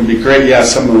pressure. It would be great, yeah,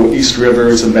 some of the east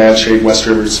rivers in bad shape, west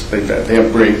rivers, they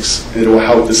have breaks. It will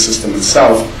help the system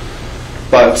itself.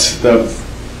 But the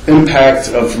impact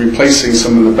of replacing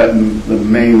some of the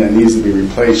main that needs to be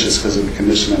replaced just because of the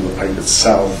condition of the pipe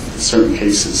itself, in certain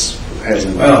cases, has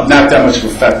not that much of an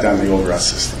effect on the overall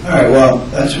system. All right, well,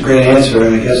 that's a great answer,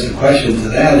 and I guess the question to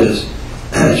that is,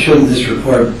 shouldn't this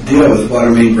report deal with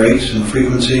water main breaks and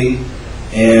frequency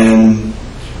and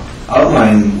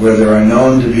outline where there are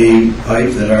known to be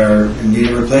pipe that are in need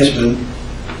of replacement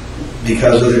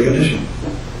because of their condition?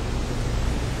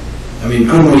 I mean,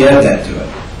 couldn't we add that to it?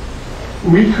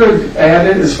 We could add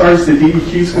it as far as the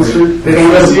DEQ is concerned. They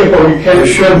don't let us get, but we can. Or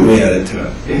shouldn't we add it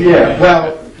to it? Yeah,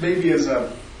 well, maybe as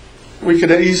a, we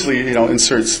could easily,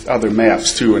 insert other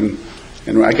maps too.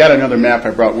 And I got another map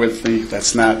I brought with me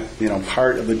that's not,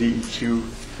 part of the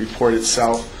DEQ report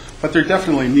itself. But there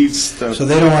definitely needs to. So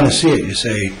they don't want to see it, you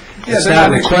say. Yeah, it's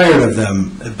not required of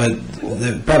them, but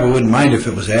they probably wouldn't mind if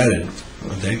it was added,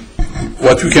 would they?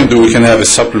 What we can do, we can have a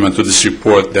supplement to this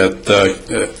report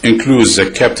that includes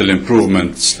the capital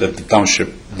improvements that the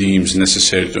township deems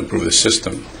necessary to improve the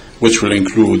system, which will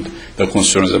include the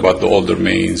concerns about the older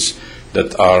mains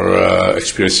that are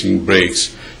experiencing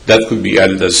breaks. That could be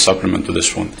added as a supplement to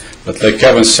this one. But like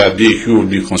Kevin said, DEQ will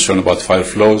be concerned about fire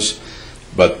flows,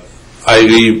 but I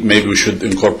agree maybe we should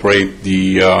incorporate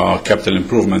the capital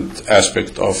improvement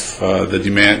aspect of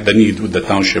the need with the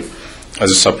township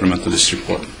as a supplement to this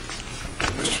report.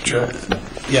 Mr. Chair.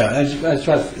 Yeah, I just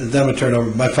want them to turn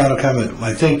over. My final comment,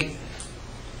 I think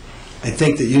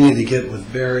that you need to get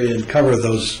with Barry and cover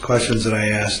those questions that I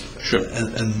asked. Sure.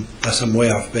 And unless I'm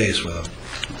way off base with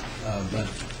them. But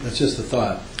that's just a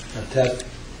thought. Ted?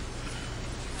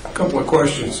 A couple of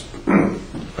questions.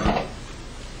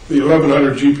 The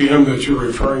 1100 GPM that you're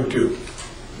referring to,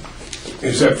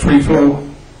 is that free flow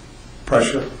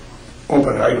pressure,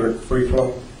 open hydrant free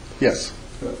flow? Yes.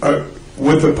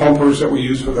 With the pumpers that we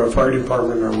use with our fire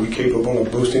department, are we capable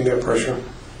of boosting that pressure?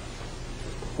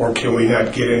 Or can we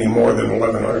not get any more than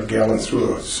 1,100 gallons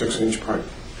through a 6-inch pipe?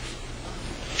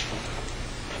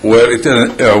 Where it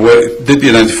did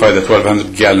identify the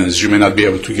 1,200 gallons, you may not be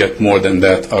able to get more than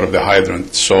that out of the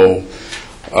hydrant. So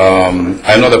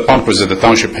I know the pumpers that the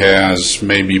township has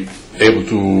may be able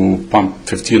to pump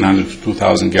 1,500 to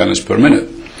 2,000 gallons per minute,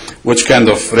 which kind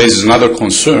of raises another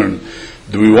concern.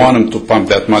 Do we want them to pump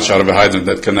that much out of a hydrant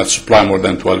that cannot supply more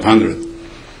than 1,200?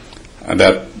 And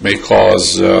that may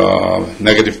cause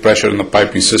negative pressure in the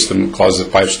piping system, cause the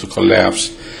pipes to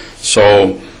collapse.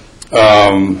 So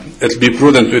it'll be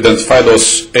prudent to identify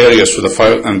those areas to the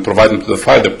fire and provide them to the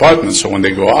fire department, so when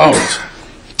they go out,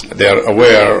 they are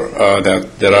aware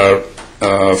that there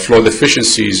are flow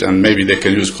deficiencies and maybe they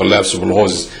can use collapsible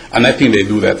hoses. And I think they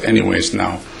do that anyways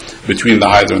now between the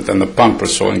hydrant and the pumper.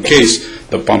 So in case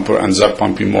the pumper ends up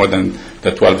pumping more than the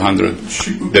 1,200,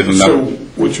 they do not. So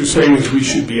what you're saying is we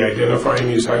should be identifying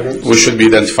these hydrants? We should be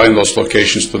identifying those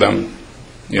locations to them,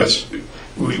 yes.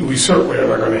 We certainly are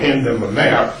not going to hand them a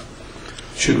map.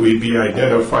 Should we be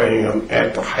identifying them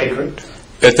at the hydrant?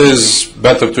 It is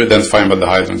better to identify them at the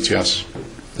hydrant, yes.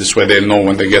 This way they'll know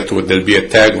when they get to it. There'll be a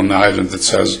tag on the hydrant that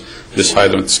says this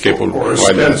hydrant is capable or of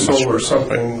providing that much. Or a stencil or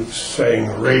something saying,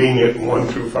 rating it 1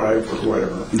 through 5 or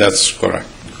whatever. That's correct.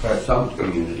 Some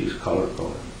communities color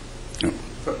code.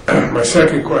 My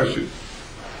second question.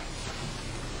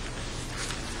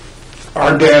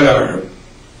 Our data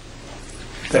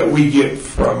that we get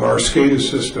from our SCADA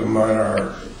system on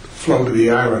our flow to the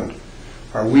island,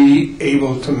 are we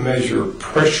able to measure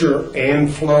pressure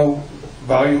and flow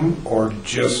volume or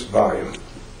just volume?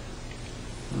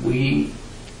 We,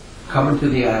 coming to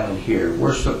the island here,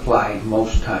 we're supplied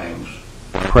most times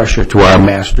pressure to our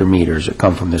master meters that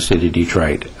come from the city of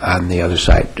Detroit on the other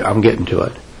side. I'm getting to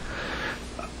it.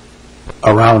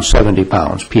 Around 70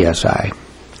 pounds PSI.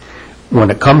 When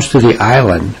it comes to the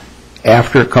island,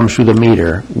 after it comes through the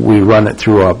meter, we run it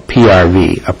through a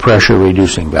PRV, a pressure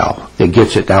reducing valve, that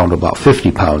gets it down to about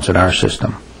 50 pounds in our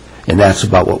system. And that's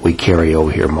about what we carry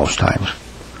over here most times.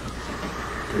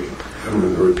 I'm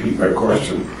going to repeat my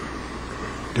question.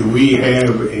 do we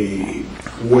have a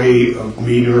way of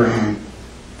metering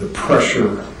the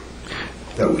pressure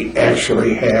that we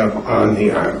actually have on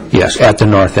the island? Yes, at the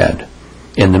north end,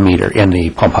 in the meter, in the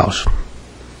pump house.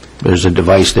 There's a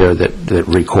device there that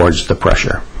records the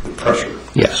pressure. The pressure?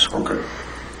 Yes. Okay.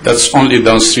 That's only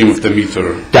downstream of the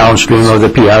meter. Downstream of the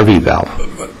PRV valve.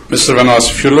 Mr. Vanos,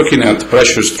 if you're looking at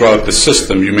pressures throughout the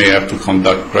system, you may have to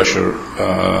conduct pressure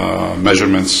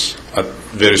measurements at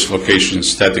various locations,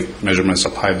 static measurements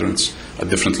at hydrants at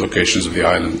different locations of the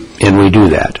island. And we do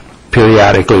that.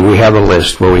 Periodically, we have a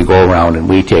list where we go around and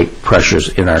we take pressures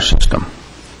in our system.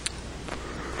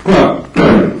 Well,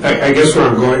 I guess where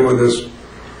I'm going with this,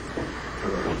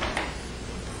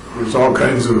 there's all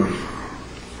kinds of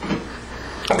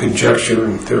conjecture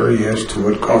and theory as to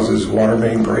what causes water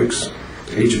main breaks,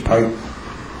 age of pipe,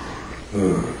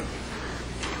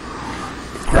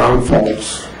 ground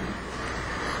faults.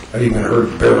 I even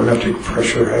heard barometric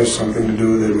pressure has something to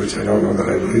do with it, which I don't know that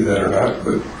I believe that or not,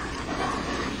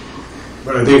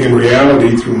 but I think in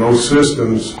reality, through most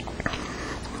systems,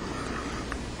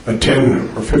 a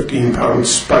 10 or 15 pound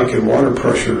spike in water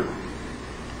pressure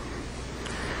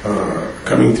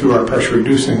coming through our pressure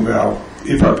reducing valve,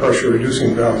 if our pressure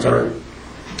reducing valves aren't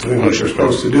doing what they're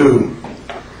supposed to do,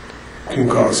 can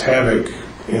cause havoc,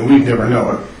 and we'd never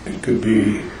know it. It could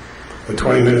be a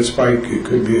 20-minute spike, it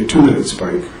could be a 2-minute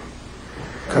spike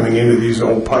coming into these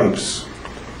old pipes.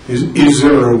 Is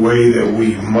there a way that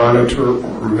we monitor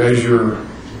or measure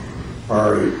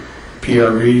our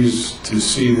PRVs to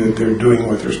see that they're doing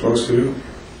what they're supposed to do?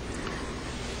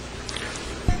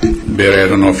 Barry, I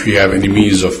don't know if you have any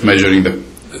means of measuring the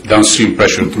downstream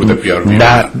pressure through the PRV.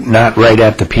 Not right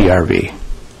at the PRV.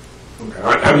 Okay.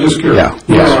 I'm just curious.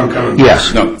 Yeah. Where I'm coming from.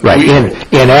 Yes. No, right.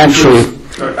 And actually,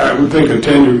 I would think a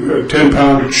 10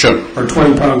 pound Sure. or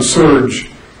 20 pound surge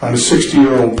on a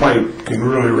 60-year-old pipe can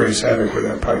really raise havoc with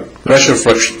that pipe. Pressure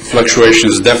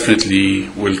fluctuations definitely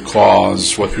will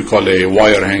cause what we call a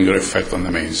wire hanger effect on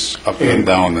the mains, up and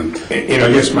down. And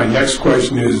I guess my next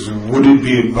question is, would it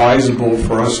be advisable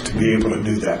for us to be able to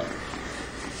do that?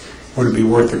 Would it be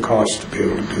worth the cost to be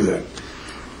able to do that?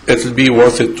 it will be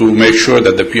worth it to make sure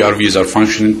that the PRVs are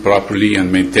functioning properly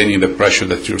and maintaining the pressure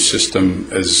that your system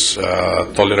is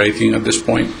tolerating at this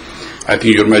point. I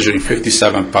think you're measuring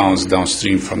 57 pounds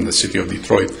downstream from the city of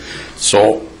Detroit.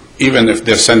 So even if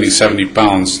they're sending 70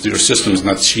 pounds, your system is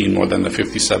not seeing more than the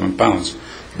 57 pounds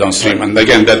downstream. Right. And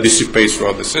again, that dissipates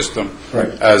throughout the system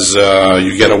as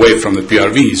you get away from the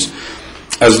PRVs.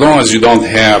 As long as you don't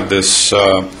have this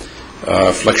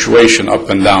fluctuation up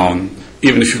and down,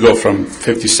 even if you go from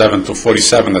 57 to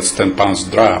 47, that's 10 pounds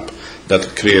drop,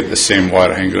 that create the same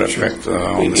water hanger effect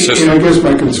on the system. And I guess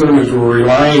my concern is we're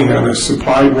relying on a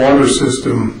supplied water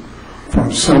system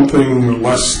from something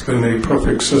less than a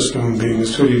perfect system, being the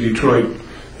city of Detroit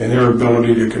and their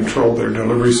ability to control their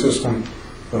delivery system.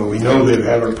 We know they've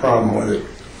had a problem with it.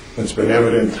 It's been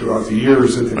evident throughout the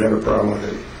years that they've had a problem with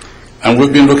it. And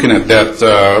we've been looking at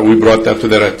that. We brought that to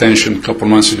their attention a couple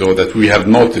months ago, that we have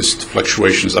noticed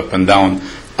fluctuations up and down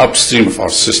upstream of our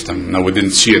system. Now, we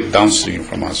didn't see it downstream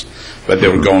from us, but they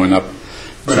were going up.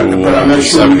 But I'm not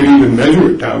sure we can even measure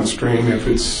it downstream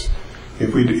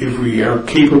if we are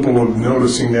capable of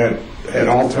noticing that at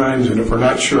all times, and if we're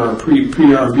not sure our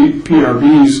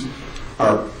PRVs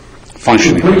are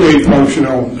completely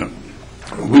functional,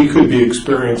 we could be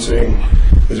experiencing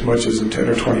as much as a 10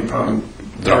 or 20 pound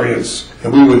variance,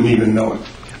 and we wouldn't even know it.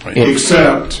 Right.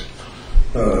 Except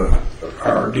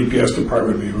our DPS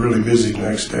department would be really busy the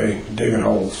next day digging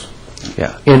holes.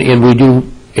 Yeah, and we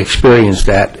do experience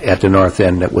that at the north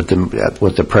end with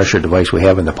the pressure device we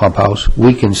have in the pump house.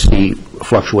 We can see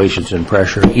fluctuations in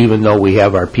pressure. Even though we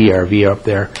have our PRV up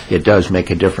there, it does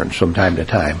make a difference from time to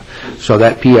time. So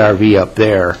that PRV up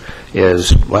there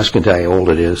is, Les can tell you how old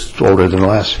it is. It's older than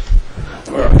Les.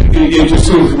 Well, it just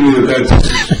seems to me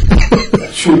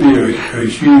that should be a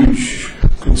huge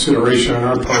consideration on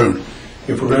our part.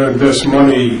 If we're going to invest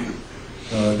money,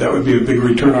 that would be a big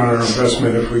return on our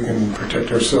investment if we can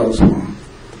protect ourselves from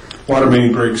water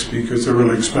main breaks, because they're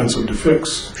really expensive to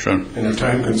fix and they're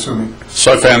time consuming.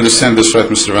 So if I understand this right,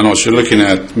 Mr. Vanos, you're looking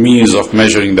at means of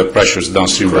measuring the pressures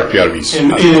downstream of PRVs.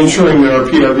 And ensuring that our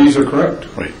PRVs are correct.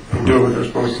 Right. And do what they're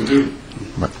supposed to do.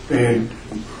 Right. And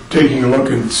taking a look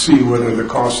and see whether the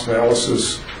cost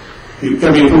analysis, I mean,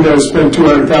 if we're going to spend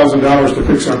 $200,000 to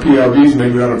fix our PRVs,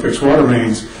 maybe we ought to fix water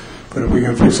mains. But if we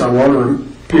can fix our water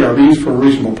PRVs for a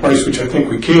reasonable price, which I think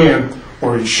we can,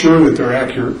 or ensure that they're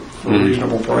accurate for a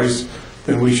reasonable price,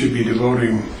 then we should be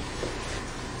devoting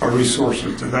our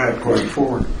resources to that going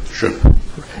forward. Sure.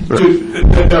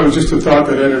 That was just a thought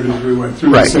that entered as we went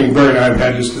through this thing. Barry and I have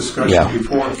had this discussion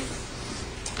before.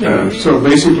 So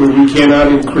basically, we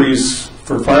cannot increase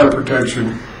for fire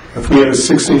protection. If we had a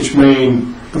 6-inch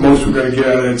main, the most we're going to get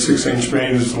out of that 6-inch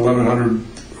main is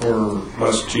 1,100 or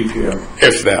less GPM.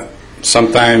 If that.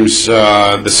 Sometimes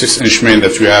the 6-inch main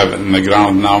that we have in the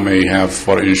ground now may have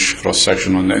 4-inch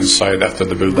cross-section on the inside after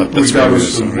the build-up. That's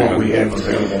Regardless of what we have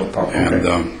available to pump.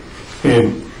 And,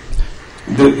 And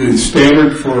the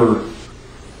standard for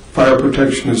fire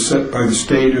protection is set by the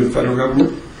state or the federal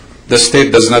government? the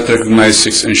state does not recognize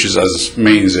 6 inches as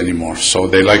mains anymore, so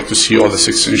they like to see all the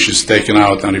 6 inches taken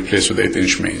out and replaced with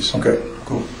 8-inch mains. Okay,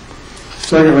 cool.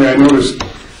 Secondly, I noticed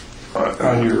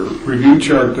on your review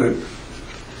chart that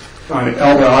on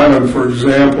Elba Island, for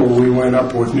example, we went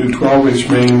up with new 12-inch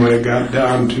main. When it got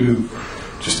down to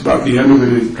just about the end of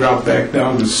it, it dropped back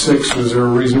down to 6. Was there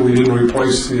a reason we didn't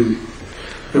replace the,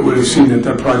 that would have seen that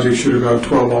that project should have gone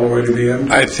 12 all the way to the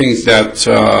end? I think that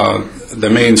the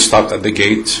main stopped at the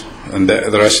gate, and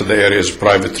the rest of the area is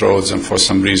private roads, and for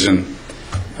some reason,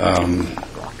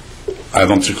 I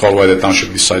don't recall why the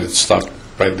township decided to stop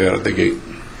right there at the gate.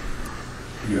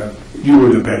 Yeah, you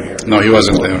would have been here. No, he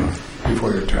wasn't there.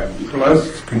 Before your time.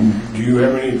 Les, do you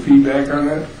have any feedback on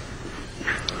that?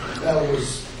 That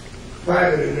was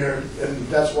private in there, and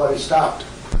that's why they stopped.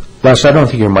 Les, I don't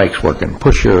think your mic's working.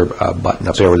 Push your button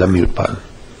up there with the mute button.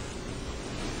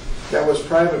 That was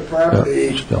private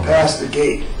property past the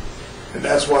gate, and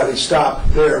that's why they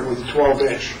stopped there with the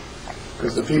 12-inch,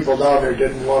 because the people down there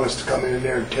didn't want us to come in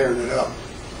there and tear it up.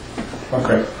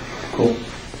 Okay, cool.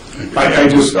 I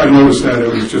noticed that.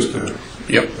 It was just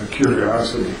a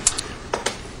curiosity.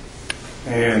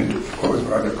 And what was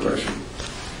my other question?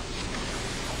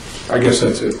 I guess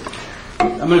that's it.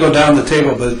 I'm going to go down the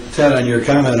table, but Ted, on your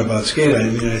comment about SCADA, I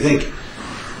mean, I think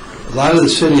a lot of the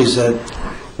cities that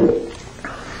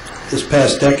this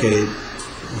past decade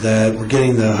that were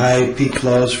getting the high peak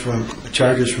flows from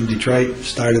charges from Detroit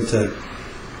started to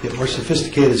get more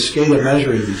sophisticated SCADA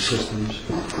measuring systems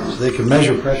so they can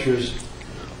measure pressures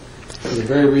for the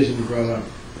very reason you brought up.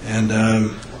 And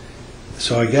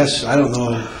so I guess, I don't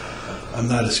know, I'm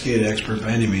not a SCADA expert by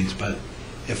any means, but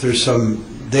if there's some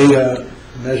data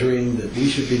measuring that we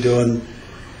should be doing,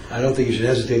 I don't think you should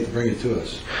hesitate to bring it to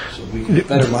us so we can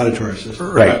better monitor our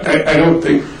system. Right. I don't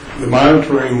think the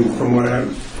monitoring, from what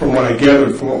I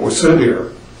gathered from what was said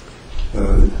here,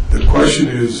 the question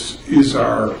is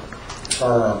our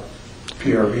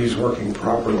PRVs working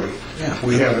properly? Yeah.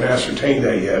 We haven't ascertained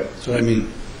that yet. So I mean,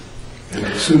 and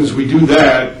as soon as we do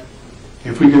that,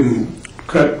 if we can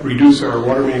reduce our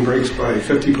water main breaks by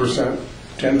 50%,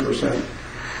 10%,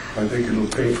 I think it'll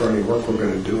pay for any work we're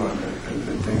going to do on it. And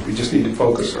I think we just need to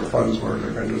focus our funds where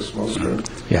they're going to do us most good.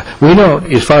 Yeah, we know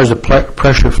as far as the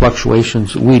pressure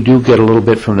fluctuations, we do get a little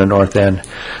bit from the north end.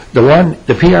 The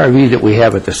PRV that we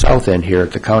have at the south end here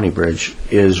at the county bridge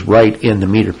is right in the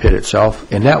meter pit itself,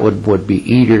 and that would be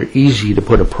easy to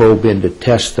put a probe in to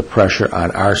test the pressure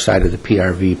on our side of the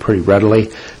PRV pretty readily.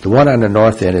 The one on the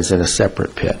north end is in a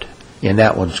separate pit, and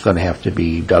that one's going to have to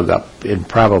be dug up and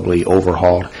probably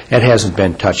overhauled. It hasn't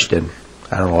been touched in,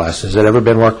 I don't know, Les, has it ever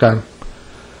been worked on?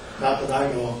 Not that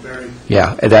I know of, Barry.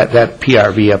 Yeah, that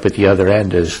PRV up at the other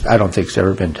end is, I don't think it's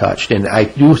ever been touched. And I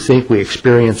do think we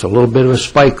experience a little bit of a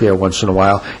spike there once in a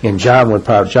while, and John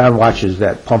watches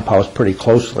that pump house pretty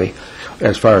closely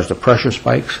as far as the pressure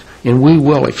spikes, and we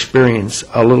will experience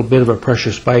a little bit of a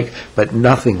pressure spike, but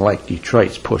nothing like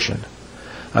Detroit's pushing.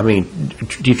 I mean,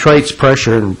 Detroit's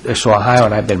pressure, and so Ohio,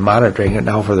 and I've been monitoring it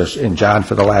now for this, and John,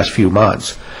 for the last few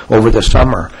months. Over the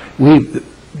summer,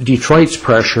 Detroit's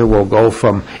pressure will go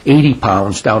from 80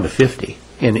 pounds down to 50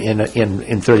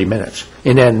 in 30 minutes,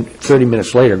 and then 30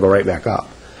 minutes later go right back up.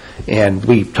 And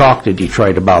we talked to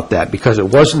Detroit about that because it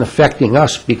wasn't affecting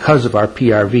us because of our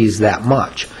PRVs that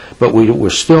much, but we were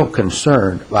still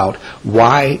concerned about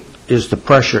why is the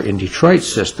pressure in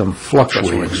Detroit's system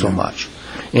fluctuating so much.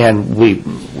 And we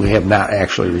have not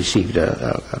actually received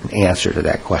an answer to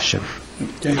that question.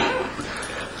 Okay.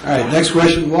 All right, next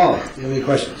question, Wall. Do you have any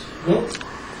questions? Nope.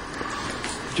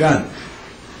 John.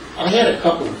 I had a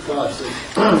couple of thoughts.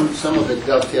 Some of it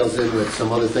dovetails in with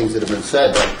some other things that have been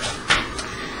said. But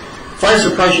fire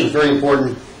suppression is very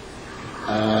important.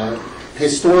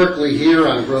 Historically here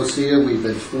on Grocia, we've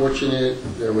been fortunate.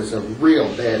 There was a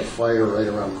real bad fire right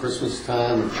around Christmas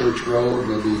time on Church Road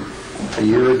maybe a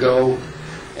year ago.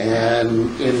 And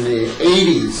in the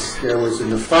 80s, there was a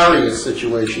nefarious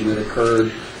situation that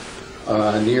occurred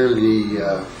near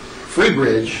the Free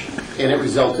Bridge, and it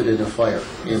resulted in a fire.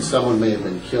 And someone may have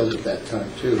been killed at that time,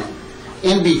 too.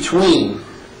 In between,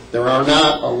 there are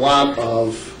not a lot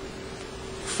of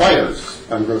fires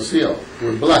on Grocio.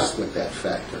 We're blessed with that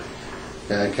factor.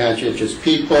 conscientious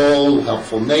people,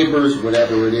 helpful neighbors,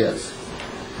 whatever it is.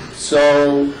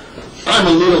 So I'm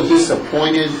a little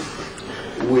disappointed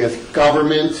with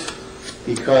government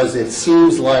because it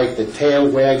seems like the tail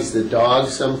wags the dog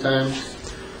sometimes,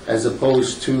 as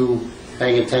opposed to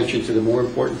paying attention to the more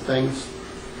important things.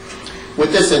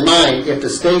 With this in mind, if the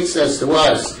state says to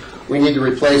us, we need to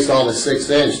replace all the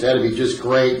 6-inch, that'd be just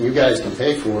great, and you guys can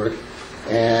pay for it,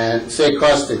 and say it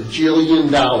costs $1 jillion.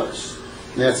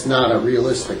 That's not a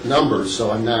realistic number,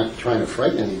 so I'm not trying to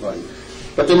frighten anybody.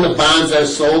 But then the bonds are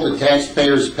sold, the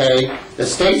taxpayers pay, the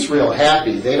state's real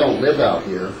happy, they don't live out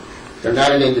here, they're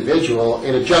not an individual,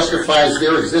 and it justifies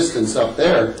their existence up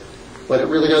there, but it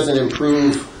really doesn't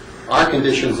improve our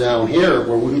conditions down here,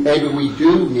 where maybe we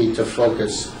do need to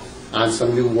focus on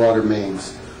some new water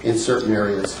mains in certain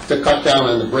areas to cut down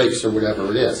on the breaks or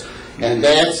whatever it is. And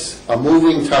that's a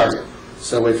moving target.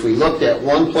 So if we looked at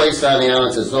one place on the island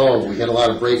and says, oh, we get a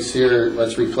lot of breaks here,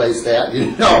 let's replace that,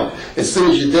 you know, as soon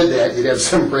as you did that, you'd have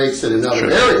some breaks in another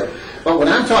area. But what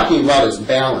I'm talking about is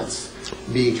balance,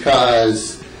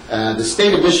 because the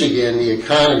state of Michigan, the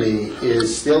economy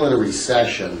is still in a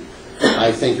recession.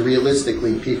 I think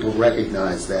realistically people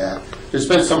recognize that. There's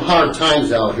been some hard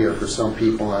times out here for some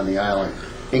people on the island,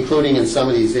 including in some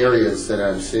of these areas that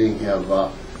I'm seeing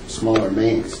have smaller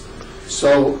mains.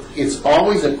 So it's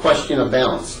always a question of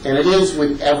balance, and it is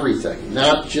with everything,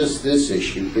 not just this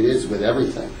issue, it is with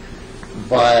everything.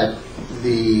 But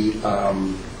the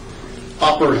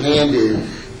upper-handed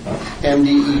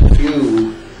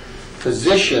MDEQ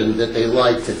position that they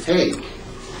like to take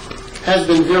has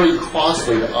been very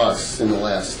costly to us in the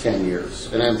last 10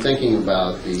 years. And I'm thinking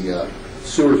about the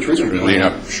sewer treatment plant.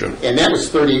 Yeah, sure. And that was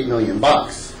 $38 million.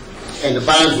 And the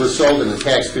bonds were sold and the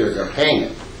taxpayers are paying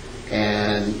it.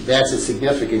 And that's a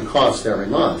significant cost every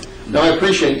month. Now, I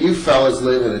appreciate you fellas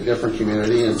live in a different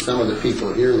community, and some of the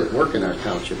people here that work in our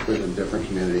township live in different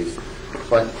communities.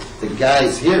 But the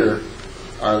guys here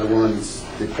are the ones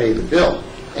that pay the bill.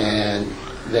 And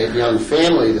that young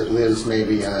family that lives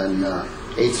maybe on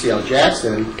HCL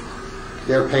Jackson,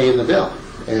 they're paying the bill.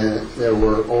 And there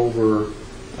were over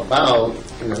about,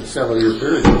 in a several-year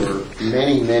period, there were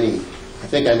many, many, I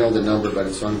think I know the number, but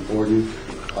it's unimportant,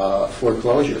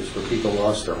 foreclosures where people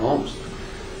lost their homes.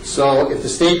 So if the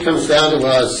state comes down to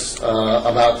us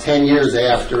about 10 years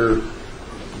after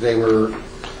they were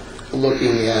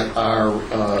looking at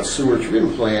our sewer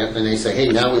treatment plant, and they say, hey,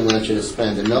 now we want you to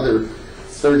spend another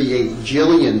 $38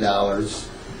 jillion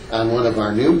on one of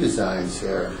our new designs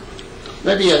here,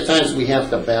 maybe at times we have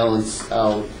to balance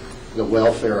out the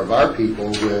welfare of our people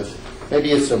with,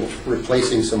 maybe it's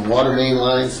replacing some water main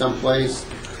lines someplace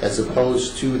as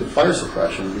opposed to the fire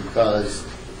suppression, because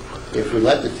if we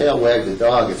let the tail wag the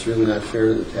dog, it's really not fair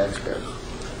to the taxpayers.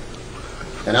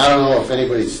 And I don't know if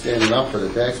anybody's standing up for the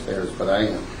taxpayers, but I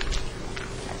am.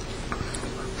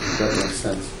 That makes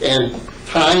sense. And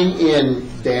tying in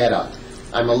data.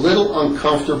 I'm a little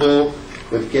uncomfortable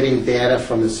with getting data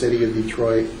from the City of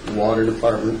Detroit Water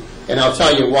Department, and I'll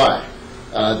tell you why.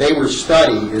 They were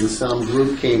studied, and some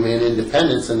group came in,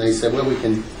 independents, and they said, well, we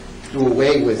can do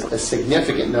away with a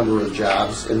significant number of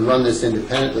jobs and run this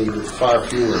independently with far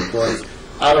fewer employees.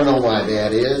 I don't know why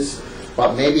that is,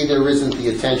 but maybe there isn't the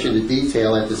attention to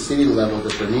detail at the city level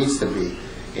that there needs to be.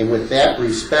 And with that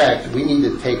respect, we need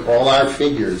to take all our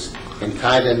figures and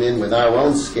tie them in with our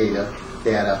own SCADA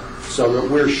data so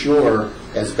that we're sure,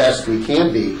 as best we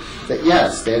can be, that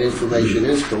yes, that information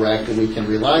is correct and we can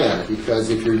rely on it. Because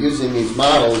if you're using these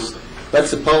models, let's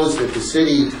suppose that the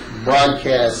city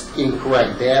broadcasts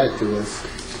incorrect data to us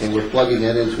and we're plugging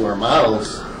that into our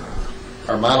models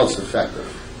effective.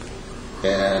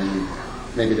 And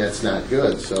maybe that's not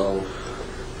good. So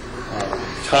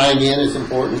tying in is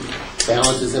important.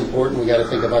 Balance is important. We got to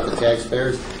think about the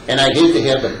taxpayers. And I hate to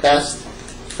have the best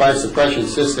fire suppression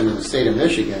system in the state of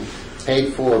Michigan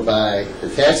paid for by the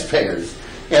taxpayers,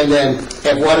 and then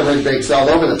have water main breaks all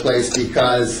over the place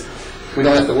because we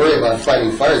don't have to worry about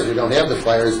fighting fires. We don't have the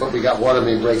fires, but we got water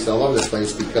main breaks all over the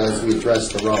place because we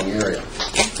addressed the wrong area.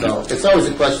 So it's always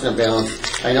a question of balance.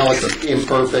 I know it's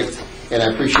imperfect, and I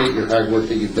appreciate your hard work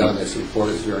that you've done. This report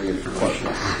is very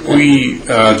informational. We,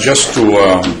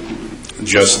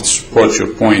 just support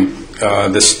your point,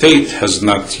 the state has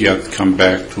not yet come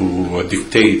back to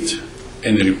dictate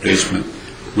any replacement.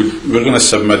 We're going to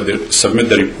submit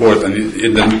the report and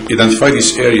identify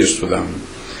these areas to them,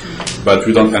 but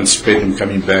we don't anticipate them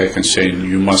coming back and saying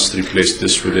you must replace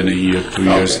this within a year, 2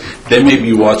 years. They may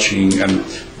be watching and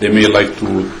they may like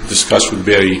to discuss with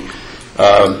Barry.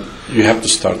 You have to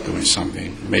start doing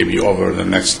something, maybe over the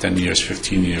next 10 years,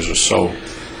 15 years or so.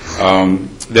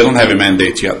 They don't have a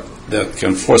mandate yet that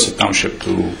can force a township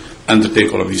to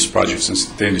undertake all of these projects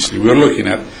instantaneously. We're looking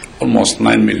at almost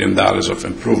 $9 million of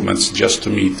improvements just to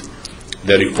meet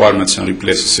the requirements and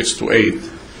replace 6 to 8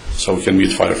 so we can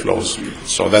meet fire flows.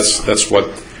 So that's what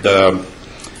the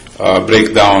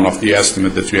breakdown of the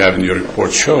estimate that you have in your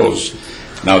report shows.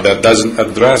 Now, that doesn't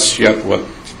address yet what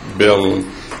Bill,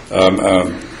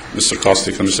 Mr.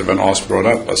 Kostick and Mr. Van Oss brought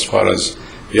up as far as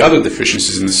the other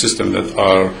deficiencies in the system that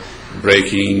are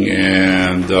breaking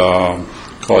and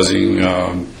causing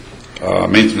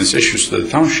maintenance issues to the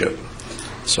township.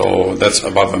 So that's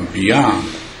above and beyond.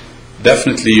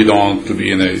 Definitely you don't want to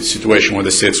be in a situation where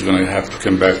the state's going to have to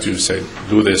come back to you and say,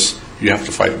 do this, you have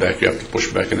to fight back, you have to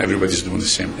push back, and everybody's doing the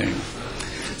same thing.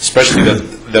 Especially that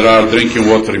there are drinking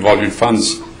water revolving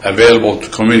funds available to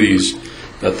communities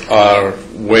that are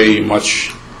way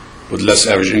much with less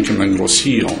average income than Grosse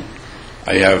Ile.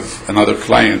 I have another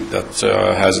client that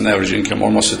has an average income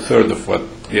almost a third of what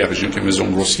the average income is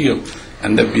on Grosse Ile,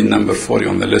 and they've been number 40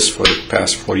 on the list for the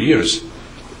past 4 years,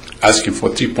 asking for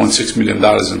 $3.6 million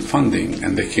in funding,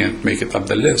 and they can't make it up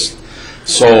the list.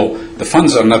 So the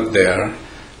funds are not there.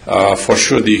 For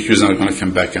sure, the EQ is not going to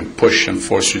come back and push and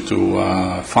force you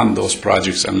to fund those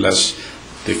projects unless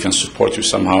they can support you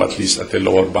somehow, at least at a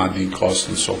lower bonding cost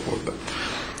and so forth. But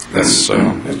that's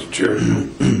Mr. Chair.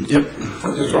 Yep.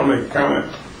 I just want to make a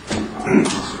comment.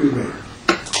 Excuse me.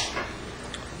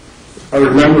 I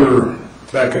remember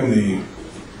back in the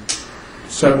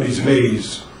 70s and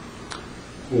 80s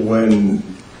when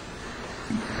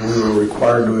we were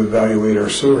required to evaluate our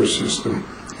sewer system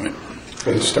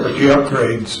and start the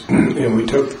upgrades, and we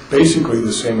took basically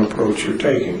the same approach you're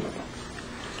taking.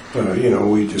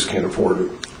 We just can't afford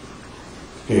it.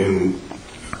 And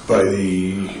by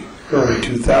the early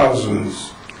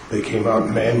 2000s, they came out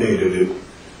and mandated it,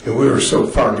 and we were so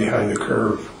far behind the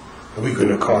curve that we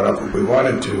couldn't have caught up if we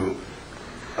wanted to,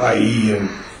 i.e. a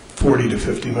 $40 to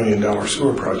 $50 million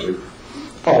sewer project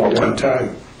all at one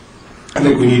time. I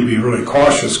think we need to be really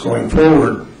cautious going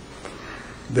forward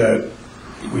that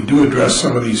we do address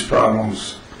some of these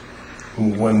problems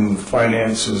when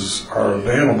finances are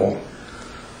available,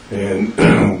 and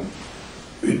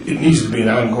it needs to be an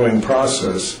ongoing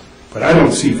process. But I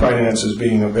don't see finances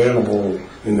being available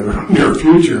in the near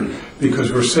future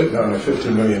because we're sitting on a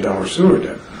 $50 million sewer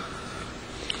debt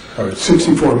or a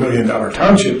 $64 million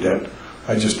township debt.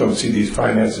 I just don't see these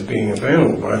finances being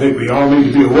available. But I think we all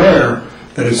need to be aware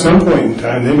that at some point in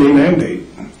time they may mandate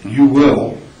you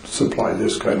will supply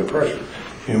this kind of pressure,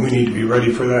 and we need to be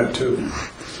ready for that too.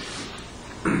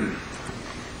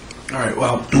 All right,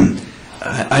 well,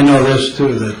 I know this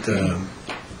too, that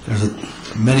there's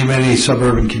many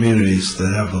suburban communities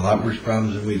that have a lot worse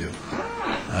problems than we do.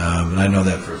 And I know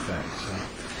that for a fact. So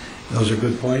those are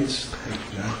good points.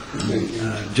 Thank you,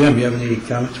 John. Jim, you have any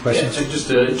comments, questions?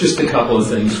 Yeah, just a couple of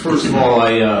things. First of all,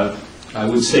 I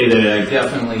would say that I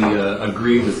definitely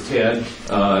agree with Ted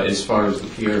as far as the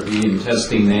PRV and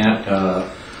testing that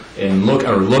and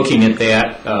looking at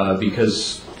that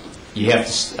because you have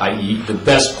to. The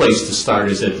best place to start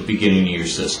is at the beginning of your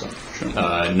system. Sure.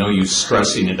 No use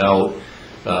stressing it out.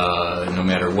 No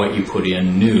matter what you put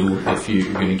in new, if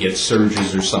you're going to get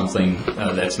surges or something,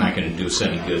 that's not going to do us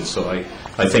any good. So I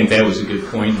think that was a good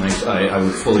point, and I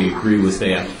would fully agree with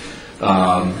that.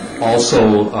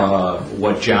 Also,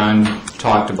 what John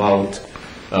talked about,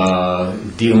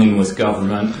 dealing with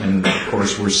government, and of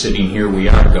course we're sitting here, we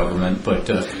are government, but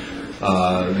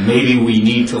maybe we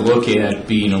need to look at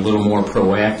being a little more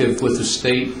proactive with the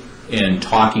state and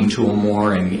talking to them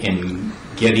more and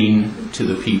getting to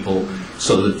the people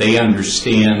so that they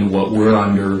understand what we're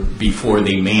under before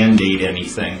they mandate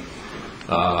anything.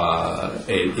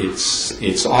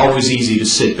 It's always easy to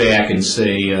sit back and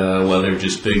say, well, they're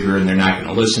just bigger and they're not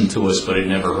going to listen to us, but it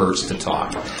never hurts to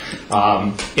talk.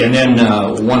 And then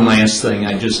one last thing,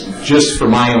 just for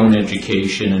my own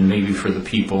education and maybe for the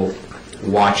people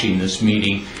watching this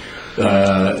meeting,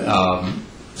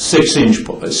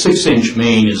 6-inch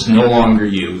main is no longer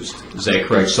used. Is that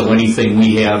correct? So anything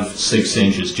we have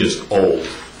 6-inch is just old.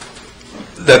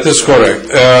 That is correct.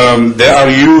 They are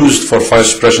used for fire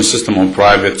suppression system on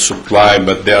private supply,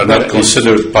 but they are not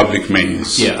considered public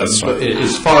mains. Yeah, but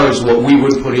as far as what we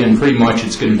would put in, pretty much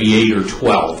it's going to be 8 or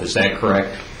 12. Is that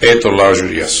correct? 8 or larger,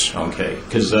 yes. Okay,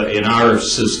 because in our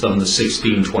system, the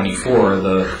 1624,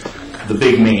 the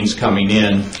big mains coming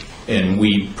in, and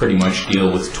we pretty much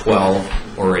deal with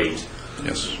 12 or 8.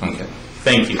 Yes. Okay.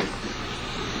 Thank you.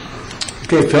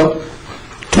 Okay, Phil?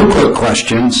 2 quick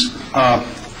questions.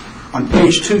 On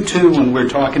page 22, when we're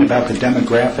talking about the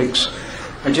demographics,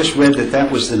 I just read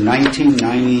that was the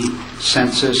 1990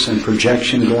 census and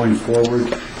projection going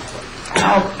forward.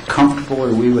 How comfortable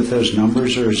are we with those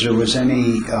numbers, or is there was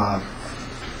any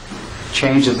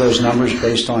change of those numbers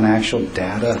based on actual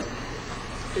data?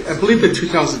 I believe the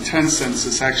 2010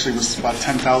 census actually was about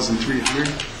 10,300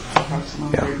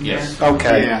 approximately. Yes.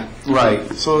 Okay. Yeah.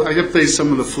 Right. So I updated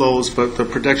some of the flows, but the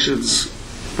predictions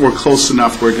were close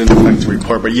enough where it didn't affect the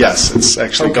report. But yes, it's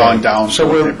actually gone down. So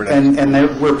we're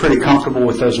we're pretty comfortable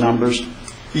with those numbers.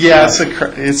 Yeah,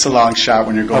 it's a long shot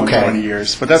when you're going Okay. 20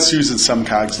 years, but that's using some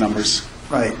COGS numbers.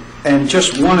 Right. And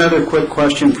just one other quick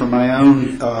question for my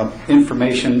own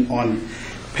information on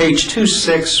page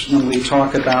 2.6, when we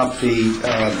talk about the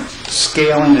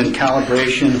scaling and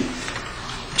calibration,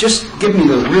 just give me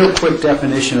the real quick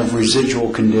definition of residual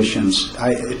conditions.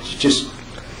 It's just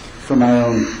for my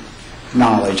own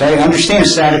knowledge. I understand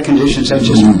static conditions,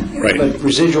 Right. but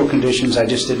residual conditions, I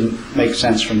just didn't make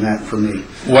sense from that for me.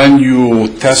 When you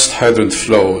test hydrant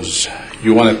flows,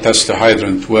 you want to test the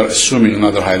hydrant where assuming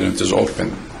another hydrant is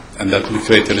open, and that will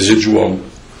create a residual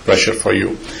pressure for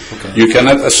you. Okay. You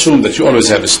cannot assume that you always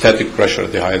have a static pressure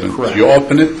at the hydrant. Correct. You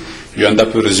open it, you end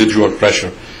up with residual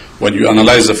pressure. When you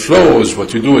analyze the flows,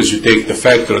 what you do is you take the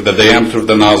factor, the diameter of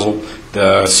the nozzle,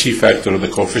 the C factor, the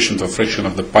coefficient of friction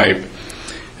of the pipe,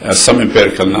 some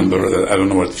empirical number, I don't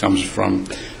know where it comes from.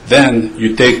 Then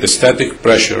you take the static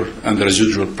pressure and the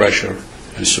residual pressure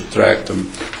and subtract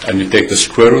them, and you take the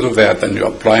square root of that and you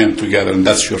apply them together, and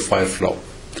that's your fire flow.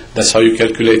 That's how you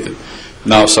calculate it.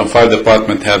 Now, some fire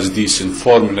department has decent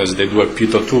formulas. They do a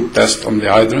pitot tube test on the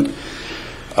hydrant.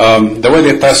 The way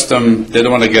they test them, they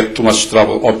don't want to get too much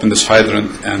trouble, open this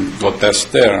hydrant and go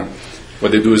test there.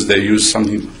 What they do is they use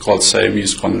something called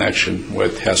Siamese connection, where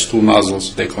it has two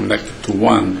nozzles, they connect it to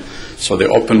one, so they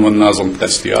open one nozzle and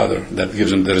test the other. That gives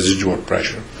them the residual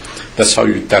pressure. That's how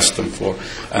you test them for.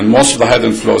 And most of the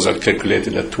hydrant flows are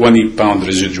calculated at 20-pound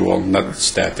residual, not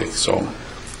static. So,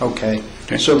 Okay.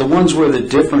 So the ones where the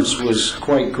difference was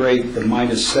quite great, the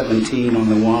minus 17 on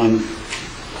the one,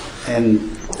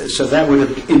 and so that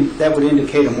would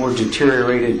indicate a more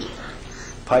deteriorated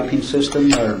piping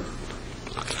system, or?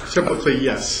 Typically,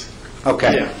 yes.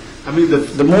 Okay. Yeah. I mean,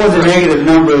 the more the negative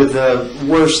number, the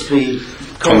worse the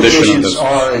coefficients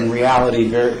are in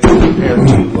reality compared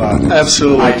to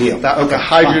Absolutely. ideal. The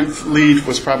hydrant lead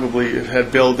was probably, it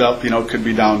had build up, could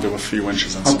be down to a few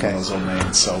inches on some of those old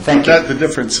mains. So Thank you. the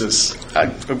difference is,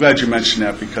 I'm glad you mentioned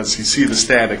that, because you see the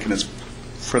static and it's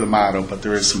for the motto, but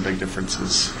there is some big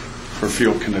differences for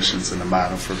field conditions in the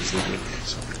motto for residual.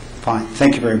 So. Fine.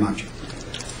 Thank you very much.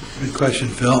 Good question,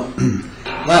 Phil.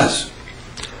 Les?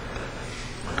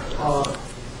 The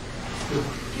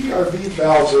PRV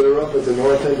valves that are up at the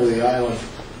north end of the island,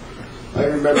 I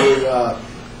remember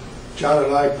John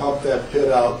and I pumped that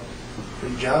pit out,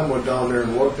 and John went down there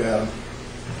and looked at them.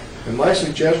 And my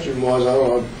suggestion was, I don't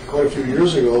know, quite a few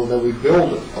years ago, that we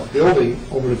build a building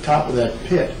over the top of that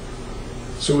pit,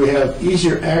 so we have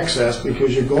easier access,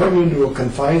 because you're going into a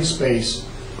confined space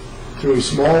through a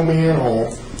small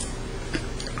manhole.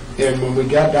 And when we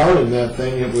got down in that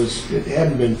thing, it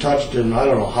hadn't been touched in I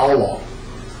don't know how long.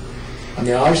 I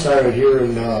mean, I started here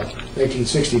in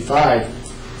 1965,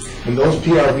 and those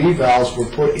PRV valves were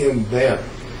put in then.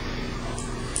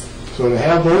 So to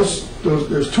have those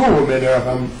there's two of them in there,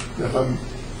 if I'm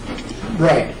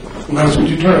right. Les, would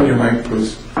you turn on your mic,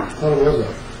 please? How was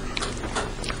that?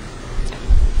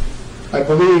 I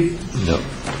believe. No.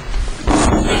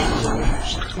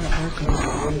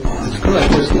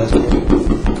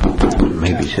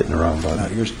 Maybe he's hitting the wrong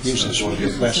button. Use this one.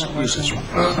 Use this one.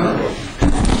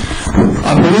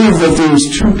 I believe that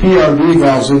there's two PRV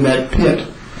valves in that pit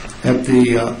at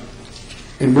the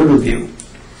in Riverview.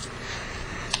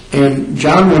 And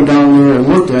John went down there and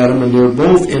looked at them, and they're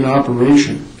both in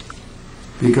operation,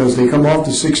 because they come off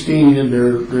the 16 and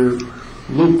they're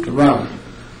looped around.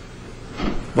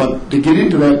 But to get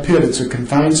into that pit, it's a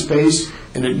confined space,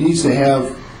 and it needs to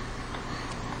have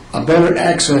a better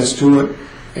access to it.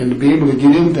 And to be able to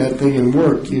get into that thing and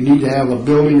work, you need to have a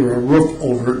building or a roof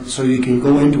over it so you can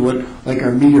go into it, like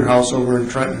our meter house over in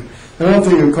Trenton. I don't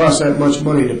think it costs that much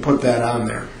money to put that on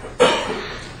there.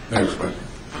 Next question.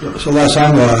 So Les,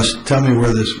 I'm lost. Tell me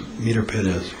where this meter pit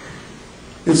is.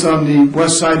 It's on the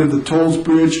west side of the Tolls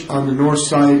Bridge, on the north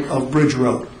side of Bridge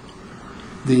Road.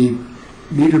 The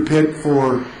meter pit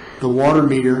for the water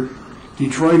meter,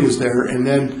 Detroit is there, and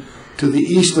then to the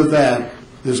east of that,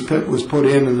 this pit was put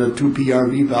in, and the two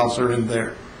PRV valves are in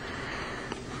there.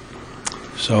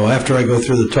 So after I go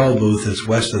through the toll booth, it's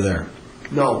west of there.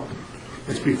 No,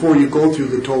 it's before you go through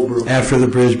the toll booth. After the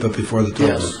bridge, but before the toll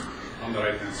Yes. booth. On the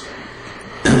right-hand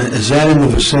side. Is that in the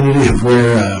vicinity of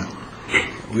where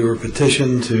we were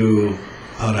petitioned to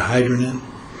put a hydrant in?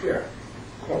 Yeah,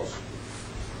 close.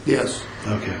 Yes.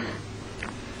 Okay.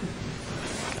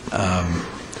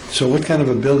 So what kind of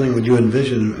a building would you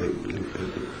envision?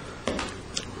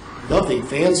 Nothing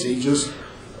fancy, just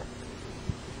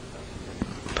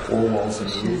 4 walls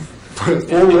and a roof.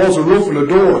 4 walls, a roof, and a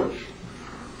door.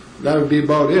 That would be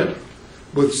about it,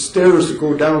 with stairs that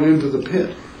go down into the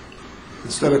pit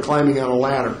instead of climbing on a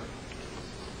ladder.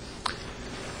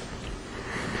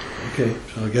 Okay,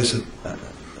 so I guess I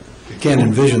can't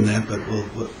envision that, but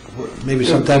maybe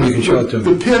sometime you can show it to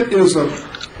me. The pit is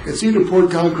it's either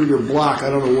poured concrete or block, I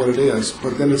don't know what it is,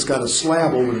 but then it's got a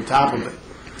slab over the top of it.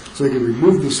 So you can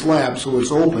remove the slab so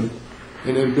it's open,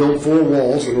 and then build 4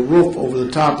 walls and a roof over the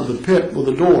top of the pit with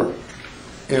a door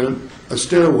and a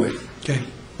stairway. Okay.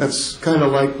 That's kind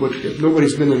of like what, if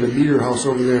nobody's been in the meter house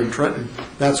over there in Trenton,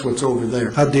 that's what's over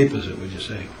there. How deep is it, would you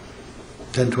say?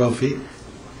 10, 12 feet?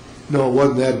 No, it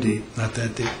wasn't that deep. Not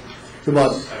that deep?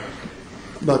 About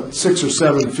 6 or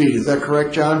 7 feet. Is that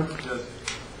correct, John?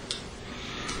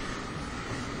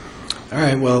 All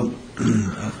right, well,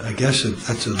 I guess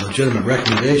that's a legitimate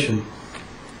recommendation.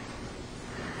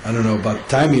 I don't know about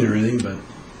timing or anything, but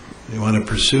you want to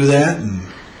pursue that? And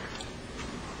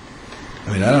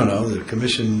I mean, I don't know, the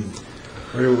commission,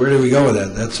 where do we go with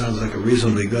that? That sounds like a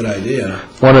reasonably good idea.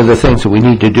 One of the things that we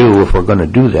need to do, if we're going to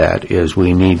do that, is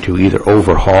we need to either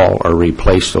overhaul or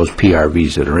replace those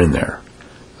PRVs that are in there.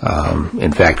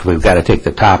 In fact, we've got to take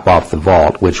the top off the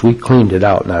vault, which we cleaned it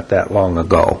out not that long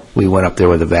ago. We went up there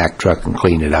with a vac truck and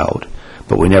cleaned it out.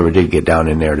 But we never did get down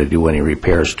in there to do any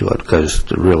repairs to it because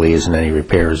there really isn't any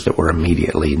repairs that were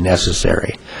immediately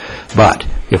necessary. But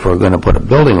if we're going to put a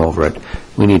building over it,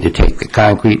 we need to take the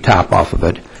concrete top off of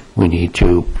it. We need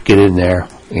to get in there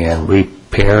and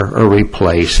repair or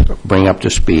replace, bring up to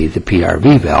speed the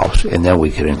PRV valves, and then we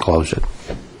can enclose it.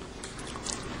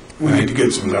 We need to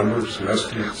get some numbers, some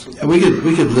estimates. We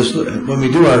could list, when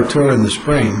we do our tour in the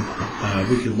spring,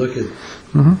 we could look at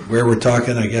where we're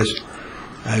talking, I guess.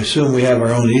 I assume we have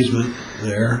our own easement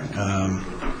there.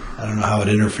 I don't know how it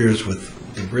interferes with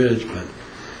the bridge, but,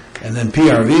 and then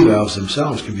PRV valves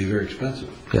themselves can be very expensive.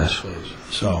 Yes. I suppose.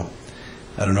 So,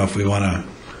 I don't know if we want to,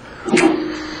 it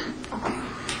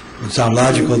would sound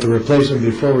logical to replace them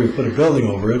before we put a building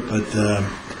over it, but...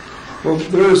 Well,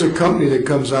 there is a company that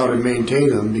comes out and maintain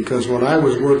them, because when I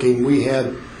was working, we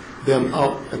had them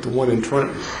out at the one in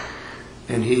Trenton,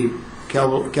 and he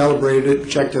calibrated it,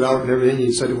 checked it out and everything,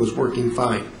 he said it was working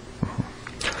fine.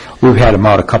 We've had them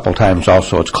out a couple times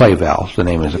also. It's Clay Valves, the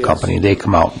name of the company. They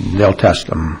come out and they'll test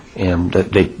them. And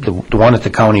the one at the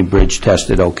county bridge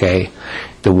tested okay.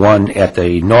 The one at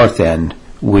the north end,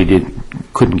 we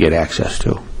couldn't get access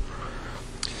to.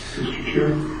 Mr.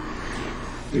 Chairman,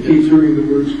 I keep hearing the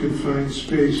words confined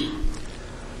space.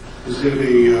 Is that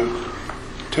a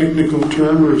technical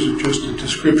term, or is it just a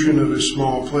description of a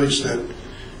small place that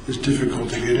is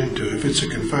difficult to get into? If it's a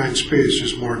confined space,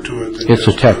 there's more to it than it's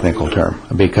a technical term,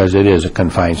 because it is a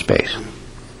confined space.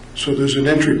 So there's an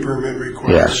entry permit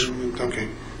required? Yes. Okay.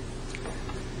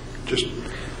 Just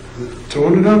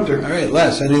throwing it out there. All right,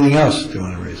 Les, anything else you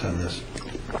want to raise on this?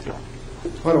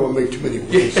 I don't want to make too many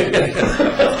words.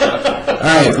 All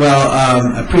right, well,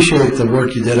 I appreciate the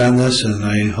work you did on this, and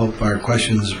I hope our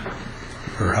questions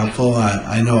were helpful.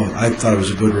 I thought it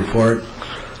was a good report.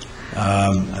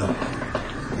 Are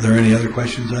there any other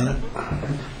questions on it?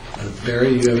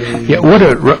 Barry, you have anything? Yeah,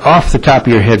 off the top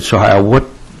of your head, Sohail,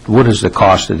 what is the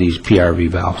cost of these PRV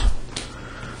valves?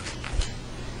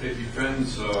 It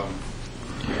depends on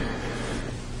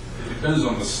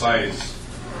the size.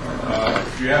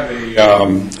 If you have a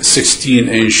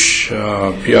 16-inch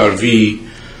PRV,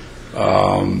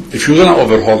 if you're going to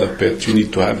overhaul the pit, you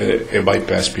need to have a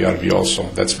bypass PRV also.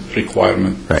 That's a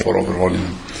requirement for overhauling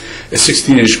them. A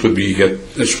 16-inch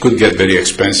could get very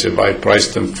expensive. I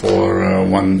priced them for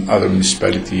one other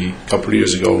municipality a couple of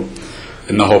years ago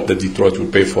in the hope that Detroit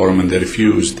would pay for them, and they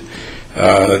refused.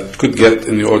 It could get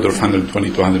in the order of $120,000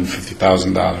 to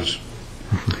 $150,000.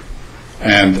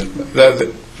 And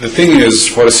the thing is,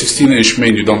 for a 16-inch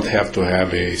main, you don't have to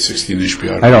have a 16-inch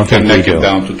PRV. I don't think we do. You can neck it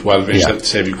down to 12-inch. Yeah. That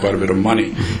save you quite a bit of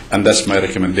money. And that's my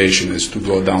recommendation, is to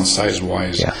go down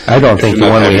size-wise. Yeah, I don't think the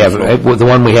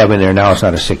one we have in there now is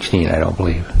not a 16, I don't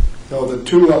believe. No, the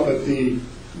two up at the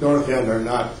north end are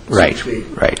not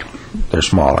 16. Right. They're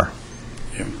smaller.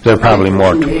 Yeah. They're probably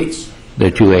more. 2/8.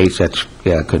 They're 2/8.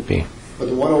 It could be. But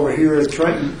the one over here at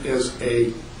Trenton is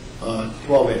a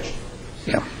 12-inch.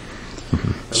 Yeah.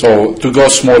 So to go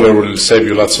smaller will save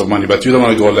you lots of money, but you don't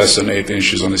want to go less than 8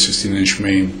 inches on a 16-inch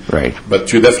main. Right.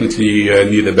 But you definitely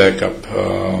need a backup,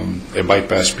 a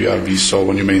bypass PRV, so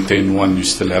when you maintain one, you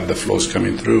still have the flows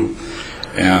coming through.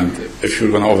 And if you're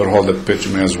going to overhaul the pit,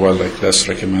 you may as well, like Les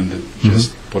recommended,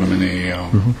 just put them in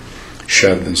a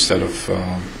shed instead of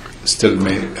still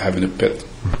having a pit.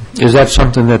 Is that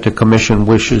something that the commission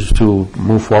wishes to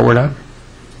move forward on?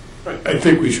 I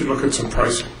think we should look at some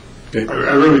pricing.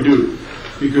 I really do,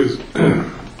 because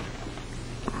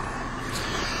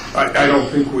I don't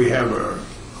think we have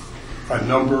a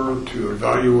number to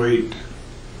evaluate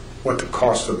what the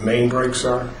cost of main breaks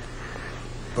are,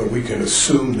 but we can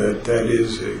assume that that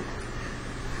is a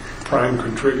prime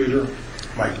contributor.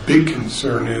 My big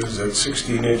concern is that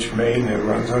 16-inch main that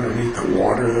runs underneath the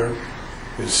water there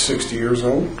is 60 years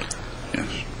old.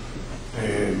 Yes.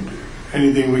 And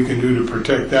anything we can do to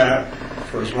protect that,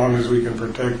 for as long as we can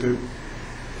protect it,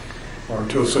 or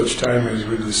until such time as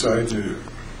we decide to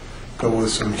go with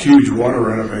some huge water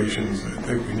renovations,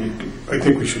 I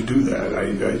think we should do that.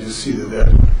 I just see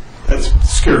that's the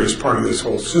scariest part of this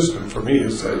whole system for me,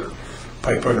 is that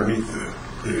pipe underneath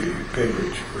the pay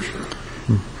bridge, for sure.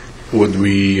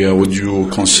 Would you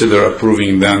consider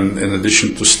approving then, in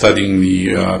addition to studying the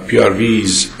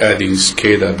PRVs, adding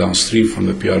SCADA downstream from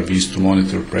the PRVs to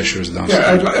monitor pressures downstream?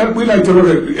 Yeah, we'd like to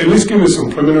look at least give us some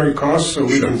preliminary costs so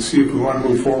we can see if we want to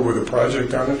move forward with a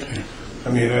project on it. Okay. I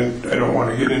mean, I don't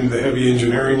want to get into the heavy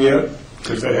engineering yet,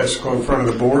 because that has to go in front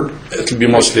of the board. It'll be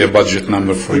mostly a budget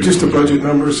number for you. Just a budget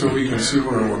number so we can see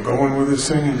where we're going with this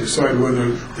thing and decide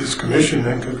whether this commission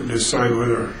then could decide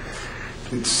whether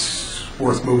it's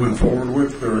worth moving forward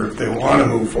with, or if they want to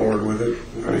move forward with it.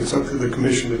 I mean, it's up to the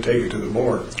commission to take it to the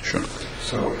board. Sure.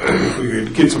 So if we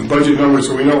could get some budget numbers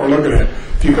so we know what we're looking at.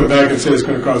 If you come back and say it's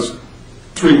going to cost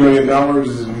 $3 million,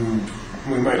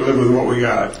 we might live with what we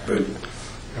got. But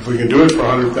if we can do it for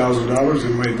 $100,000, it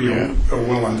might be a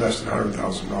well-invested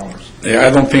 $100,000. Yeah, I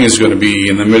don't think it's going to be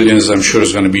in the millions. I'm sure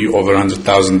it's going to be over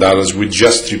 $100,000. We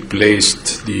just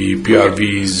replaced the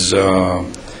PRV's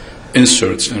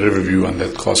inserts in Riverview, and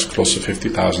that cost close to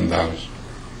 $50,000.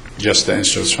 Just the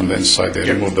inserts from the inside. They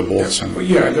remove the bolts and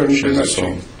they're not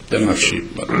cheap. They're not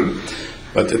cheap,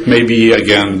 but it may be,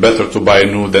 again, better to buy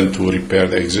new than to repair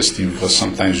the existing, because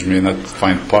sometimes you may not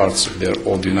find parts if they're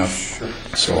old enough. Sure.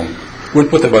 So we'll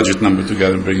put a budget number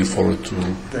together and bring it forward to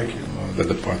the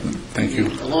department. Thank you.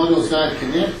 Along those lines,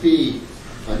 can that be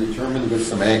determined with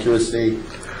some accuracy?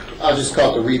 I'll just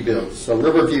call it the rebuild. So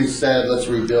Riverview said, let's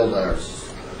rebuild ours.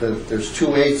 There's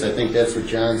 2/8, I think that's what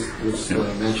John was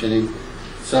mentioning.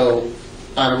 So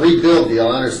on a rebuild deal,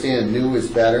 I understand new is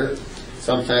better.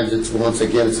 Sometimes it's, once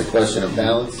again, it's a question of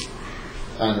balance.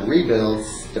 On the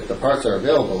rebuilds, if the parts are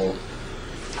available,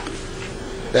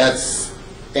 that's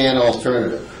an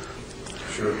alternative.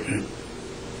 Sure.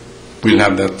 We'll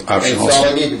have that option and also. So all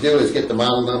I need to do is get the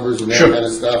model numbers and that kind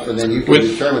of stuff, and then you can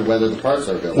determine whether the parts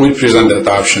are available. We'll present that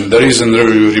option. The reason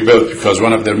we rebuilt, because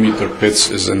one of their meter pits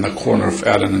is in the corner of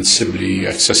Allen and Sibley.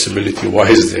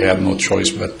 Accessibility-wise, they had no choice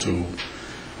but to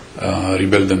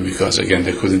rebuild them, because, again,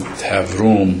 they couldn't have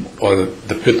room, or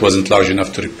the pit wasn't large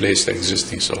enough to replace the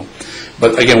existing. So,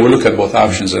 but again, we'll look at both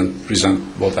options and present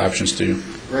both options to you.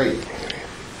 Great.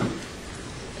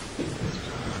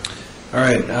 All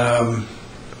right.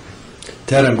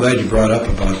 Ted, I'm glad you brought up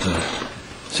about the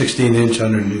 16-inch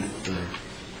underneath the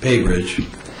pay bridge.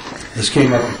 This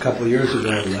came up a couple of years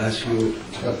ago, last year,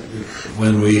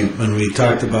 when we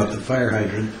talked about the fire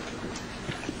hydrant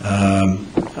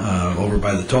over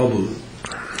by the toll booth.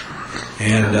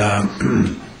 And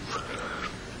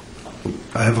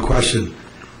I have a question.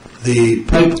 The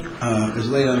pipe is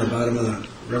laid on the bottom of the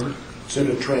river? It's in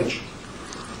a trench.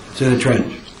 It's in a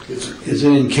trench. Is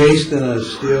it encased in a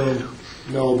steel?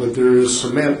 No, but there is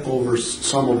cement over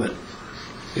some of it,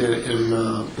 and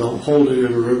they'll hold it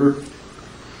in a river.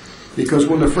 Because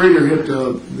when the freighter hit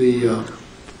the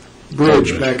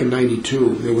bridge back in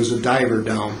 '92, there was a diver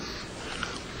down,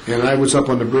 and I was up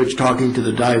on the bridge talking to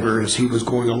the diver as he was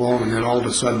going along, and then all of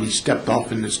a sudden he stepped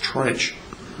off in this trench,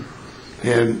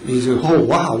 and he said, "Oh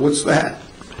wow, what's that?"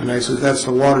 And I said, "That's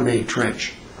the water main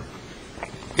trench."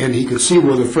 And he could see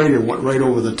where the freighter went right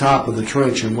over the top of the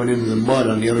trench and went into the mud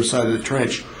on the other side of the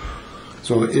trench.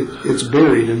 So it's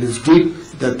buried, and it's deep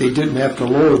that they didn't have to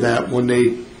lower that when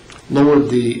they lowered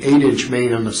the 8-inch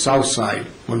main on the south side,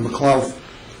 when McLeod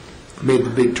made the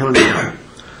big turnaround.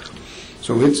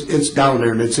 So it's down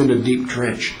there, and it's in a deep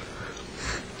trench.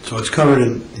 So it's covered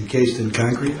encased in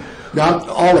concrete? Not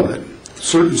all of it.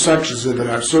 Certain sections of it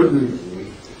are certain.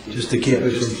 Just to keep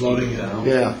it from floating down?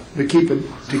 Yeah, to keep it.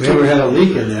 If you ever had a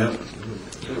leak in that,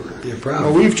 you're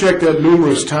Well, we've checked that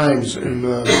numerous times, and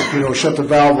shut the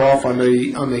valve off on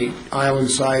the island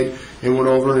side, and went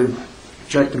over and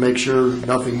checked to make sure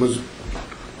nothing was,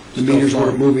 the meters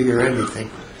weren't moving or anything.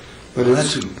 But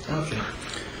that's okay.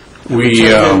 We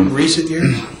recent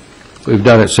years. We've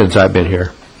done it since I've been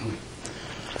here.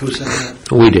 Who said that?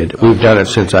 We did. We've done it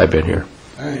since I've been here.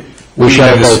 All right. We shut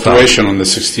had them a both off. situation on the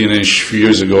 16-inch a few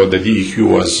years ago. The DEQ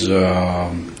was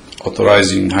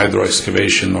authorizing hydro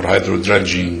excavation or hydro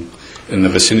dredging in the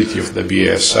vicinity of the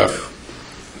BASF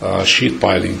sheet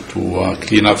piling to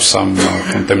clean up some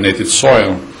contaminated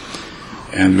soil,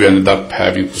 and we ended up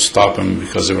having to stop them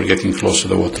because they were getting close to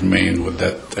the water main with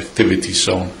that activity.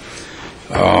 So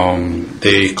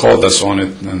they called us on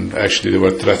it, and actually they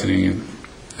were threatening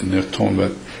in their tone,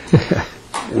 but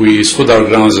we stood our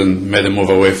grounds and made them move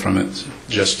away from it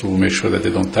just to make sure that they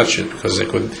don't touch it, because they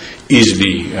could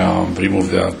easily remove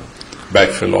the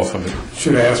backfill off of it.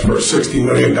 Should have asked for a $60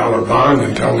 million bond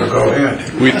and tell them to go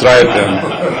ahead. We tried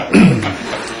them.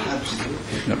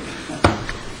 Yep.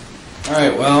 All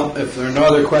right, well, if there are no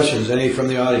other questions, any from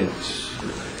the audience?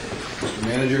 Mr.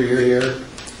 Manager, you're here.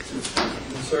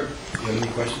 Yes, sir. Do you have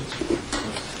any questions?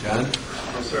 John?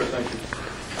 Yes, sir, thank you.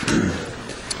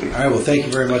 All right, well, thank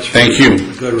you very much for Thank you.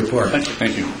 the good report.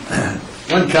 Thank you.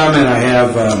 One comment I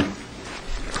have,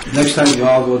 next time you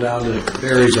all go down to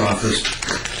Barry's office,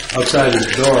 outside his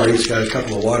door, he's got a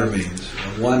couple of water mains.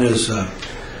 One is, I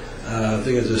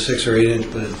think it's a 6 or 8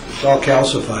 inch, but it's all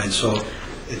calcified, so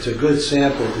it's a good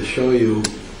sample to show you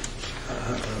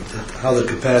how the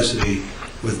capacity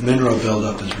with mineral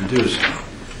buildup is reduced.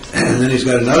 And then he's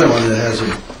got another one that has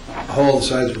a hole the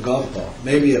size of a golf ball.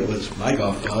 Maybe it was my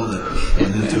golf ball that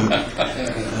went into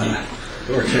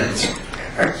door fence.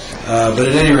 But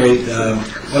at any rate,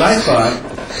 what I thought,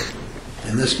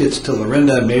 and this gets to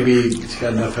Lorinda, maybe he's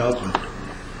got enough help with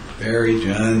Barry,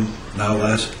 John, now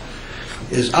Les,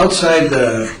 is outside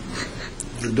the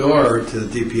door to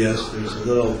the DPS, there's a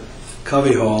little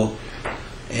cubby hole,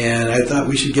 and I thought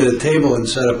we should get a table and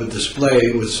set up a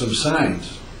display with some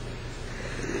signs,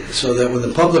 so that when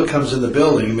the public comes in the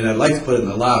building, I mean, I'd like to put it in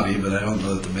the lobby, but I don't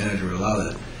know that the manager would allow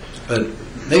that, but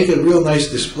make a real nice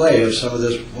display of some of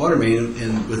this water main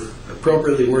with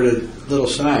appropriately worded little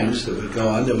signs that would go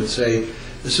on that would say,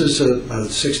 this is a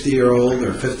 60-year-old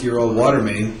or 50-year-old water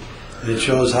main, and it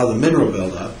shows how the mineral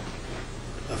buildup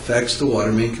affects the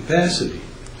water main capacity.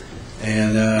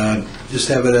 And just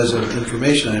have it as an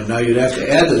information item. Now you'd have to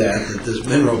add to that this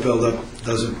mineral buildup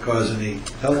doesn't cause any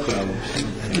health problems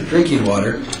in drinking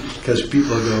water, because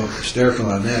people go hysterical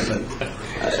on that. But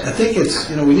I think it's,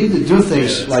 we need to do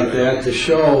things like that to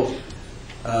show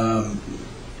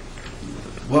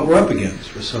what we're up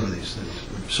against with some of these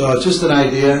things. So it's just an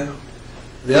idea.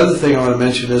 The other thing I want to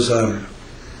mention is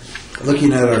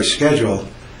looking at our schedule,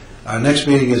 our next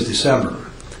meeting is December.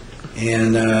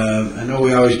 And I know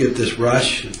we always get this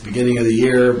rush at the beginning of the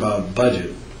year about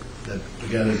budget, that we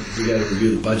got to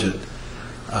review the budget.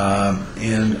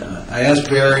 And I asked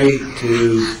Barry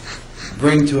to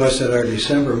bring to us at our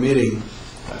December meeting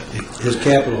his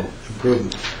capital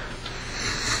improvement,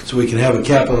 so we can have a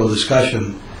capital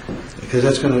discussion, because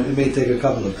it may take a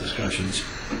couple of discussions.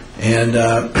 And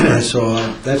so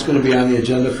that's going to be on the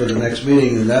agenda for the next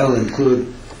meeting, and that'll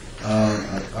include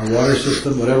our water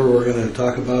system, whatever we're going to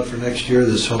talk about for next year,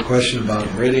 this whole question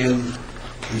about Meridian,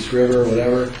 East River,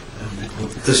 whatever.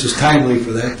 And this is timely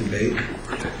for that debate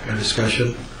and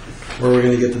discussion, where we're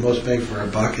going to get the most bang for our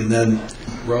buck, and then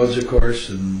roads, of course,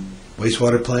 and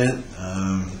wastewater plant.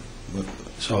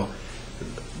 So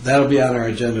that'll be on our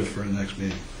agenda for the next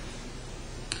meeting.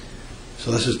 So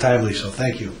this is timely, so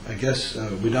thank you. I guess,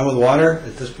 we done with water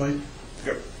at this point?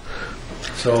 Yep.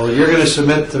 So you're going to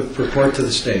submit the report to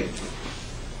the state?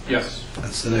 Yes.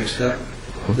 That's the next step.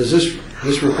 Does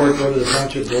this report go to the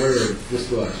township board or just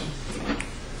to us?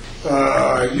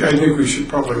 I think we should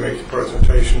probably make a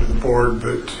presentation to the board,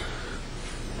 but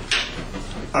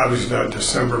obviously not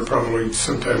December, probably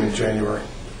sometime in January.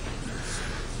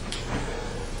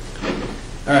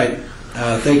 All right.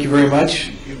 Thank you very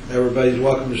much. Everybody's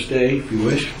welcome to stay if you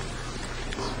wish.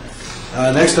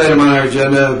 Next item on our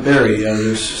agenda, Barry.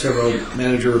 There's several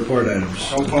manager report items.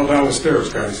 Don't fall down the stairs,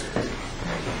 guys.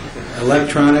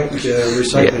 Electronic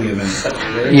recycling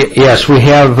event. Yes, we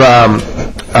have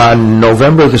on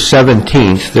November the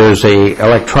 17th, there's a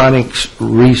electronics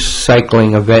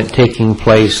recycling event taking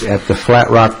place at the Flat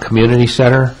Rock Community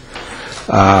Center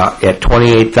at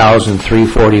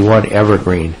 28,341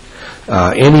 Evergreen.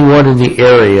 Anyone in the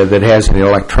area that has any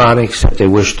electronics that they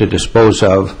wish to dispose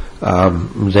of,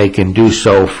 they can do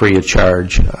so free of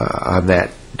charge on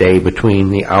that day between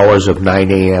the hours of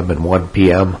 9 a.m. and 1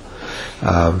 p.m.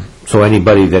 So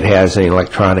anybody that has any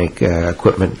electronic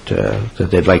equipment that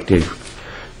they'd like to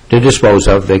dispose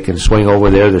of, they can swing over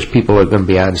there. There's people that are going to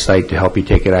be on site to help you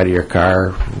take it out of your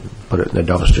car, put it in the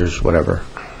dumpsters, whatever.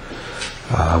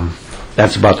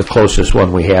 That's about the closest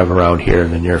one we have around here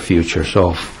in the near future.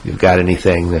 So if you've got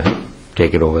anything,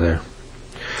 take it over there.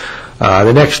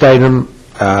 The next item,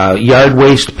 yard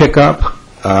waste pickup.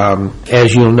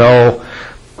 As you'll know,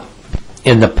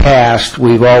 in the past,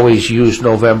 we've always used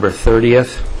November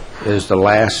 30th as the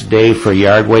last day for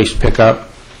yard waste pickup,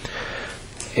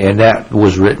 and that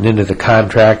was written into the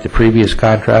contract, the previous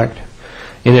contract.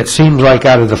 And it seems like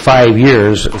out of the 5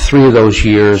 years, 3 of those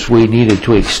years, we needed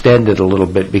to extend it a little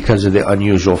bit because of the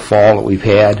unusual fall that we've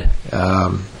had.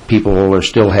 People are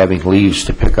still having leaves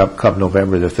to pick up come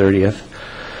November the 30th.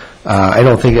 I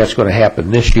don't think that's going to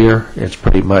happen this year. It's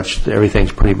pretty much,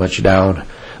 everything's pretty much down.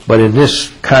 But in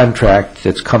this contract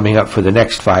that's coming up for the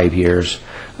next 5 years,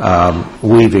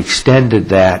 we've extended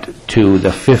that to the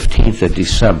 15th of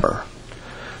December.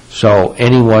 So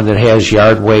anyone that has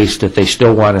yard waste that they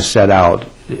still want to set out,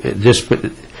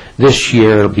 this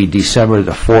year it'll be December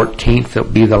the 14th. It'll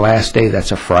be the last day.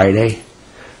 That's a Friday.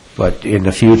 But in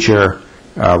the future,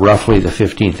 roughly the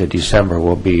 15th of December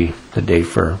will be the day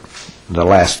for the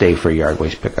last day for yard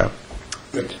waste pickup.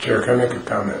 Mr. Chair, can I make a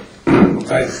comment?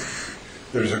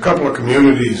 There's a couple of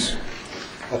communities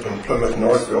up in Plymouth,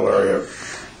 Northville area.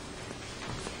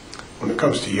 When it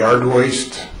comes to yard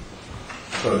waste,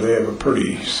 they have a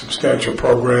pretty substantial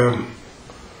program,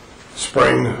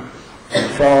 spring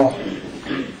and fall,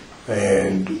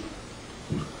 and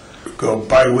go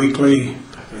bi-weekly,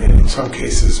 and in some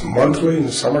cases monthly in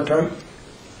the summertime,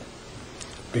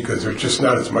 because there's just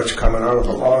not as much coming out of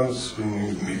the lawns,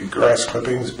 maybe grass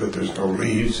clippings, but there's no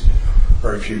leaves,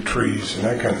 or a few trees and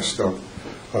that kind of stuff.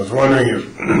 I was wondering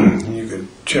if you could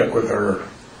check with our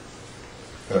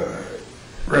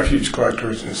refuge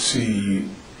collectors and see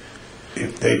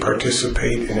if they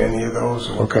participate in any of those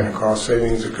and what kind of cost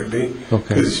savings it could be.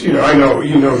 Because, I know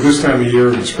this time of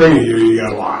year, in the spring of the year, you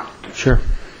got a lot. Sure.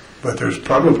 But there's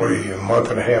probably a month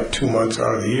and a half, 2 months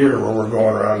out of the year where we're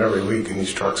going around every week and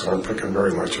these trucks aren't picking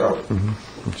very much up.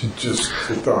 Just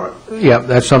a thought. Yeah,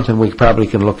 that's something we probably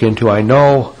can look into. I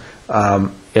know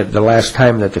at the last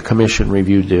time that the commission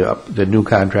reviewed the new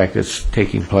contract that's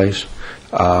taking place,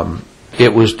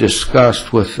 it was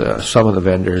discussed with some of the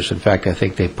vendors. In fact, I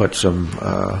think they put some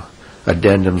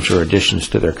addendums or additions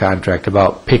to their contract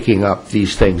about picking up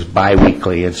these things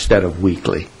bi-weekly instead of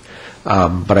weekly.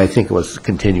 But I think it was a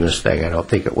continuous thing. I don't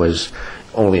think it was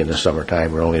only in the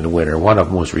summertime or only in the winter. One of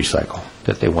them was recycle,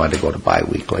 that they wanted to go to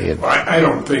bi-weekly. I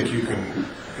don't think you can,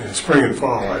 in spring and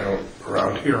fall,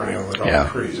 around here, with all the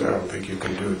trees, I don't think you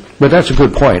can do it. But that's a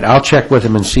good point. I'll check with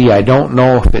them and see. I don't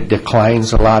know if it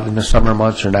declines a lot in the summer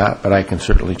months or not, but I can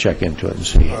certainly check into it and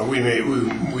see.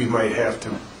 We might have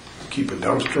to keep a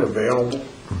dumpster available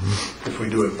if we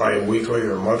do it bi-weekly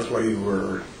or monthly,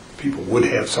 where people would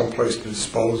have someplace to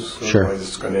dispose. Sure. Otherwise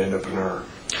it's going to end up in our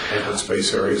open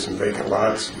space areas and vacant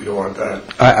lots. We don't want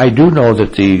that. I do know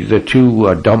that the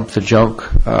two dump the junk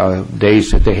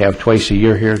days that they have twice a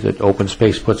year here that open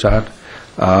space puts on,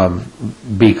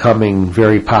 becoming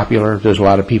very popular. There's a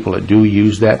lot of people that do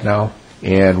use that now.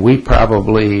 And we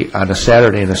probably, on a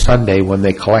Saturday and a Sunday, when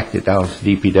they collect it down to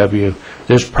DPW,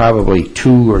 there's probably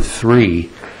 2 or 3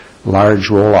 large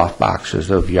roll-off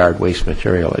boxes of yard waste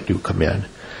material that do come in.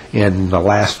 And the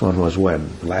last one was when?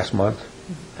 Last month?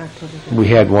 October. We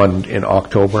had one in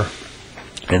October.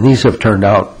 And these have turned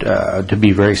out to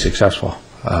be very successful.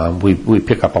 We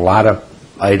pick up a lot of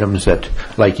items that,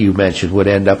 like you mentioned, would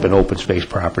end up in open space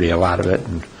property, a lot of it.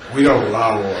 And we don't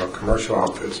allow commercial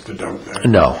outfits to dump that.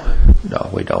 No,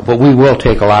 we don't. But we will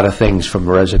take a lot of things from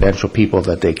residential people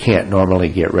that they can't normally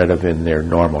get rid of in their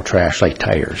normal trash, like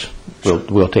tires.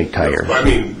 We'll take tires.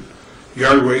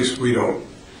 Yard waste, we don't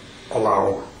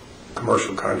allow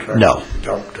commercial contractors to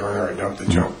dump during or dump the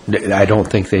junk. I don't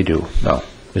think they do, no.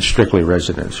 It's strictly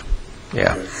residents.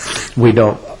 Yeah. We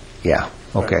don't,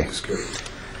 okay. That's good.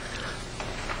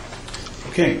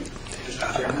 Okay.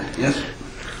 Yes?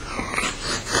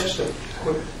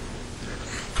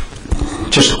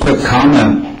 Just a quick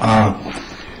comment.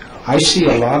 I see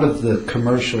a lot of the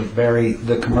commercial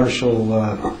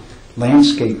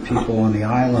landscape people on the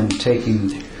island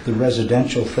taking the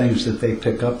residential things that they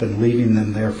pick up and leaving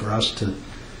them there for us to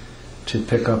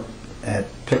pick up at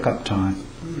pickup time.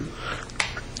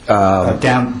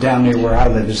 Down near where I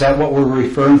live. Is that what we're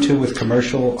referring to with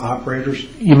commercial operators?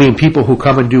 You mean people who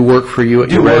come and do work for you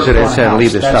at your residence and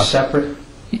leave the stuff? That's separate?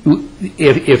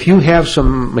 If you have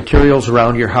some materials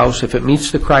around your house, if it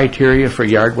meets the criteria for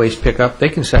yard waste pickup, they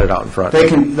can set it out in front. They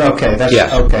can, okay, that's,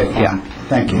 okay, fine. Yeah.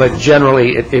 Thank you. But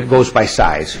generally, it goes by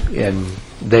size, and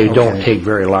they don't take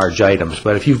very large items.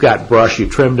 But if you've got brush, you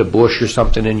trimmed a bush or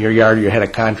something in your yard, or you had a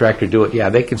contractor do it,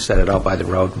 they can set it out by the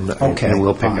road, and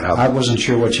we'll pick it up. I wasn't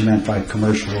sure what you meant by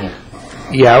commercial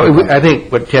Yeah, I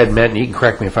think what Ted meant, and you can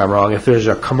correct me if I'm wrong, if there's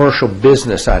a commercial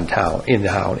business in town,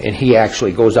 and he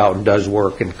actually goes out and does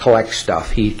work and collects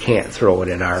stuff, he can't throw it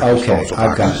in our Okay, disposal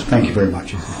I've got box. it. Thank you very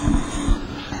much.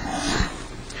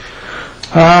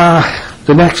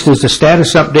 The next is the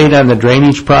status update on the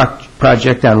drainage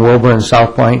project on Wilbur and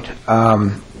South Point.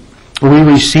 We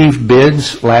received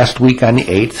bids last week on the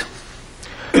 8th.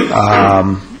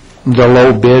 The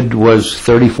low bid was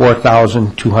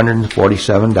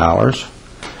 $34,247.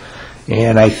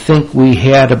 And I think we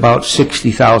had about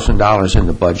 $60,000 in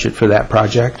the budget for that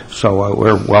project, so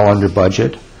we're well under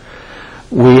budget.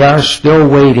 We are still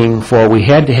waiting for, we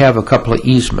had to have a couple of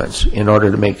easements in order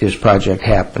to make this project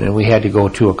happen, and we had to go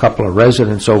to a couple of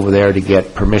residents over there to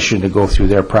get permission to go through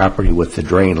their property with the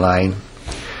drain line.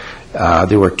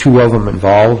 There were 2 of them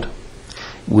involved.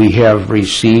 We have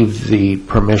received the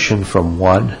permission from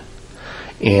one,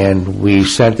 and we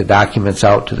sent the documents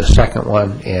out to the second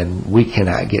one, and we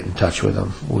cannot get in touch with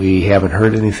them. We haven't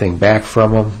heard anything back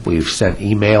from them. We've sent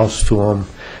emails to them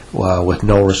with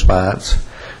no response.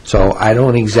 So I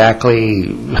don't exactly,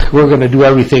 we're going to do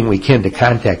everything we can to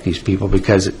contact these people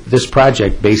because this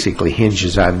project basically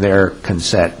hinges on their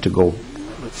consent to go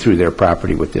through their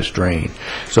property with this drain.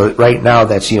 So right now,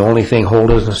 that's the only thing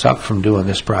holding us up from doing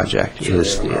this project.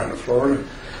 Florida?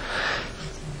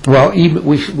 Well,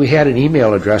 we had an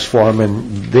email address for them,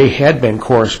 and they had been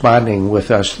corresponding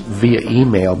with us via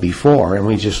email before, and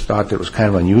we just thought that it was kind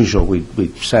of unusual. We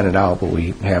sent it out, but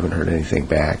we haven't heard anything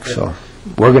back. So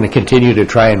we're going to continue to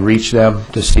try and reach them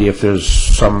to see if there's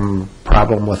some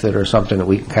problem with it or something that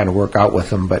we can kind of work out with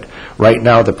them. But right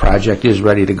now, the project is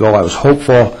ready to go. I was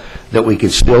hopeful that we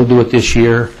could still do it this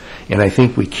year, and I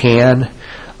think we can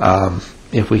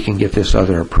if we can get this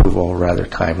other approval rather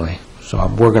timely. So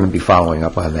we're going to be following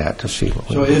up on that to see what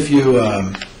we So do. if you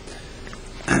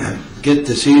get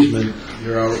this easement,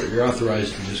 you're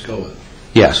authorized to just go with it?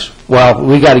 Yes. Well,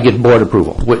 we got to get board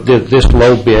approval. With this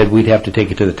low bid, we'd have to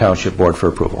take it to the township board for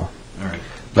approval. All right.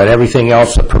 But everything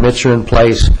else, the permits are in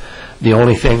place. The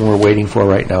only thing we're waiting for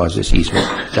right now is this easement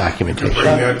Bring documentation.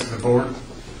 that to the board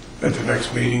at the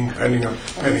next meeting,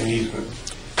 pending easement.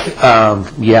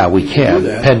 Yeah, we can, do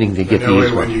that. pending to get That the way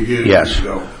easement. when you get it, Yes. you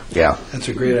go. Yeah. That's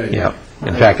a great idea. Yeah.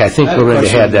 In fact, I think I have a Lorinda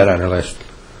question. had that on her list.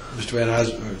 Mr. Van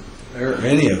Osborne, or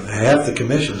any of, half the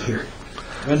commission here.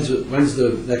 When's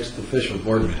the next official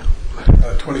board meeting?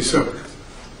 27th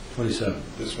 27.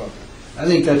 this month. I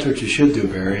think that's what you should do,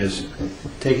 Barry, is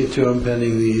take it to them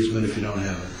pending the easement if you don't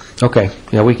have it. Okay.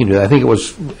 Yeah, we can do that. I think it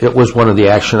was one of the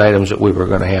action items that we were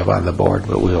going to have on the board,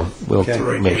 but we'll Okay.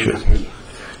 make sure.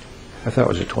 I thought it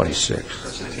was the 26th.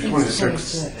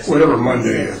 26th, whatever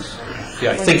Monday is.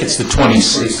 Yeah, I think it's the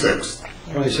 26th. 26th.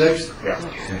 26th? Yeah.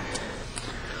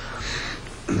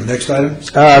 The next item?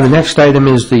 The next item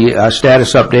is the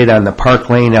status update on the Park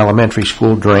Lane Elementary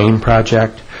School drain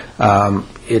project. I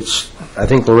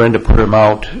think Lorinda put them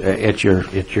out at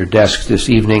your desk this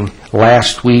evening.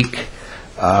 Last week,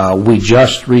 we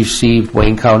just received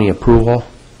Wayne County approval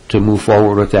to move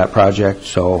forward with that project,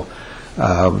 so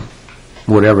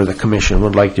whatever the commission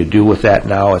would like to do with that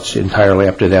now, it's entirely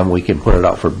up to them. We can put it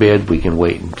out for bid, we can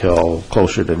wait until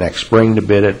closer to next spring to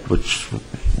bid it,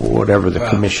 whatever the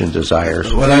commission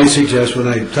desires. What I suggest, when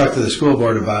I talk to the school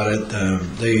board about it,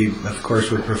 they, of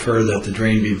course, would prefer that the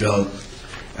drain be built.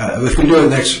 If we do it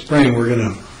next spring,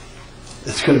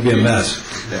 it's going to be a mess.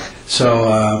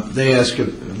 So they ask,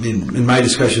 in my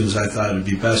discussions, I thought it'd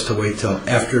be best to wait till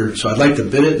after, so I'd like to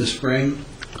bid it in the spring.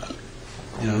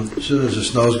 As soon as the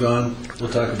snow's gone, we'll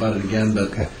talk about it again,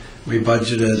 but we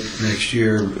budget it next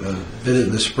year, bid it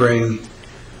in the spring.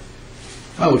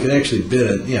 Oh, we can actually bid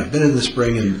it in the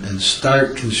spring and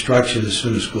start construction as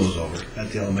soon as school's over at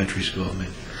the elementary school.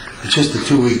 It's just a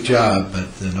 2-week job, but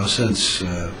no sense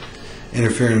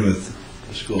interfering with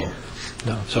the school.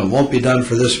 No. So it won't be done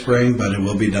for this spring, but it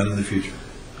will be done in the future.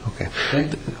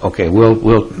 Okay,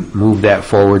 we'll move that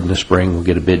forward in the spring, we'll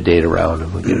get a bid date around,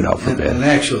 and we'll get it out for bid. And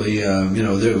actually,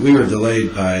 we were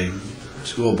delayed by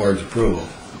school board's approval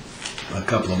a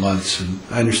couple of months, and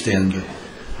I understand that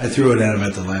I threw it at them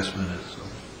at the last minute.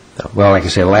 So. Well, like I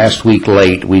say, last week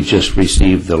late, we just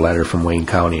received the letter from Wayne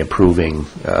County approving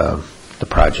the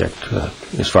project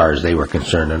as far as they were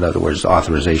concerned. In other words,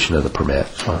 authorization of the permit.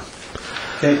 So.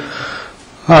 Okay.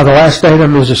 The last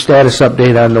item is a status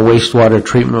update on the wastewater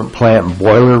treatment plant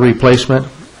boiler replacement.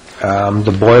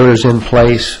 The boiler's in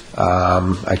place.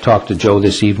 I talked to Joe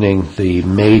this evening. The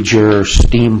major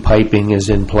steam piping is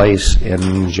in place,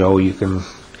 and Joe,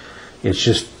 it's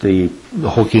just the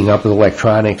hooking up of the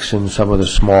electronics and some of the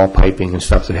small piping and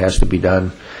stuff that has to be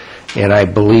done. And I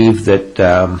believe that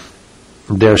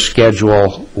Their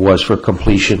schedule was for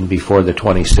completion before the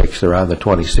 26th, around the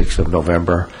 26th of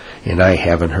November, and I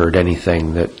haven't heard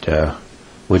anything that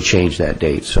would change that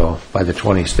date. So by the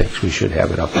 26th, we should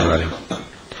have it up and running.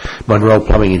 Monroe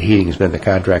Plumbing and Heating has been the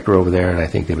contractor over there, and I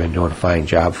think they've been doing a fine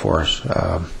job for us,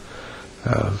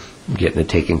 getting it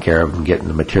taken care of and getting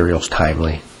the materials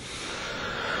timely.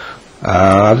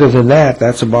 Other than that,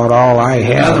 that's about all I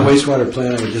have. On the wastewater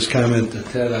plant, I would just comment,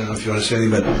 Ted, I don't know if you want to say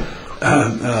anything, but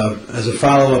as a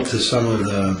follow-up to some of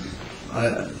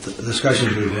the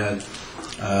discussions we've had,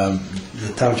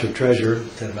 the township treasurer,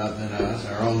 Ted Mountain,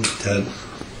 our own Ted,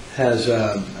 has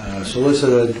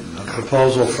solicited a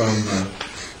proposal from a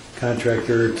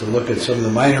contractor to look at some of the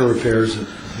minor repairs that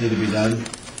need to be done.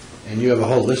 And you have a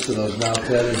whole list of those now,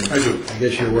 Ted? And I do. I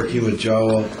guess you're working with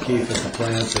Joe Keefe at the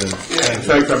plant. Yeah, in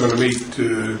fact, I'm going to meet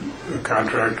a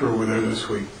contractor over there this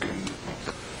week and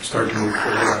start to move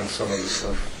forward on some of the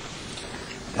stuff.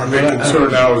 Our main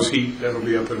concern now is heat. That'll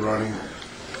be up and running.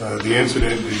 The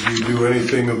incident, did you do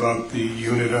anything about the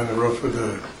unit on the roof of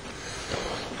the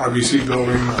RBC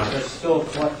building? They're still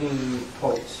collecting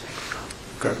quotes.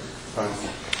 Okay.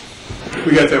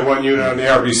 We got that one unit on the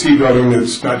RBC building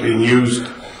that's not being used.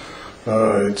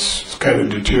 It's kind of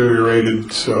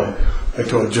deteriorated, so I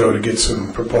told Joe to get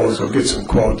some proposal, get some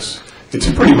quotes. It's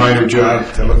a pretty minor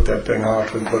job to lift that thing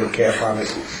off and put a cap on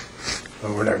it.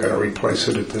 We're not going to replace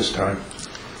it at this time.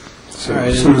 So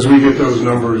as soon as we get those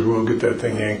numbers, we'll get that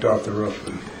thing yanked off the roof.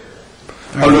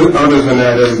 And other than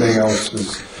that, everything else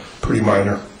is pretty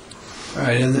minor. All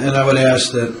right, and I would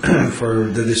ask that for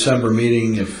the December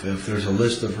meeting, if there's a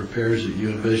list of repairs that you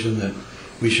envision that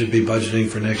we should be budgeting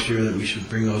for next year, that we should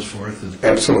bring those forth. And,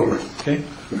 absolutely. Okay?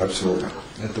 Absolutely.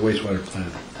 At the wastewater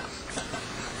plant.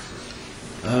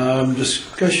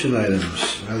 Discussion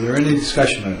items. Are there any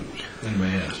discussion items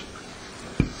anybody has?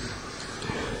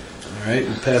 All right,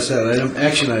 we'll pass that item.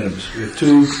 Action items. We have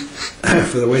two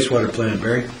for the wastewater plant.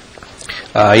 Barry?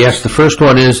 Yes, the first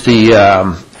one is the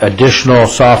additional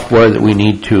software that we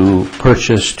need to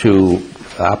purchase to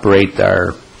operate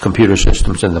our computer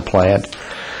systems in the plant.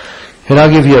 And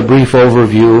I'll give you a brief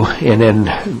overview, and then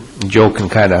Joe can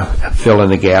kind of fill in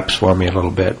the gaps for me a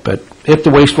little bit. But at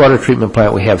the wastewater treatment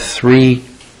plant, we have 3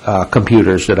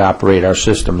 computers that operate our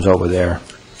systems over there.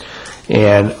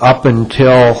 And up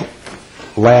until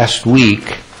last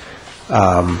week,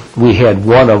 we had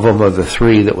one of them of the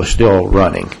 3 that was still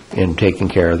running and taking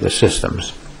care of the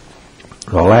systems.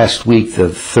 Well, last week, the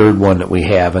 3rd one that we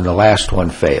have, and the last one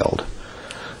failed.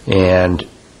 And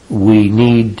we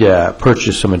need to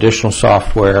purchase some additional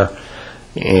software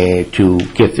to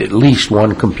get at least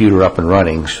one computer up and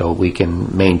running so we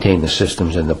can maintain the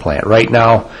systems in the plant. Right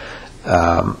now,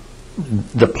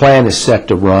 the plan is set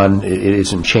to run. It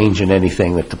isn't changing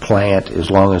anything at the plant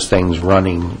as long as things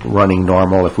running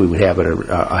normal. If we would have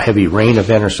a heavy rain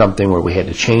event or something where we had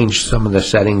to change some of the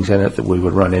settings in it, that we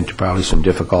would run into probably some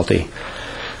difficulty.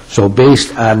 So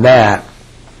based on that,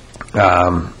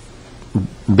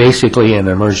 basically in an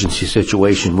emergency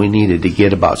situation, we needed to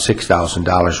get about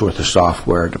 $6,000 worth of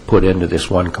software to put into this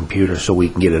one computer so we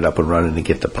can get it up and running and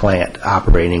get the plant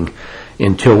operating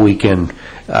until we can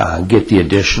get the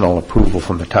additional approval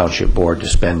from the township board to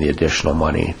spend the additional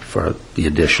money for the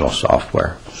additional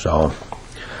software. So,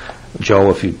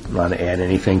 Joe, if you want to add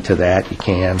anything to that, you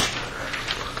can.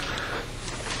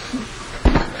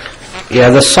 Yeah,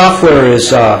 the software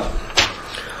is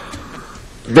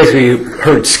basically, you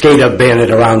heard SCADA banded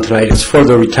around tonight. It's for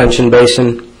the retention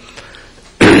basin.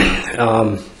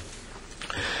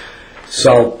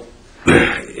 So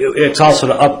it's also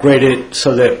to upgrade it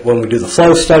so that when we do the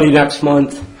flow study next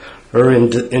month or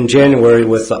in January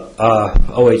with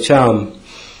OHM,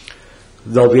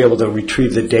 they'll be able to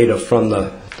retrieve the data from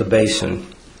the basin.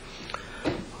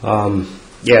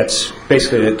 Yeah,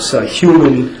 it's a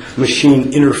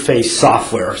human-machine interface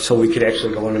software, so we could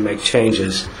actually go in and make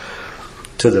changes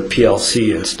to the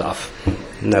PLC and stuff,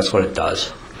 and that's what it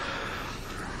does.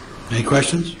 Any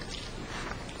questions?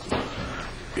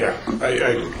 Yeah,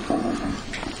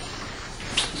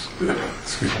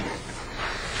 excuse me.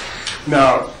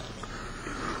 Now,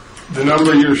 the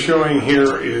number you're showing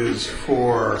here is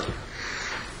for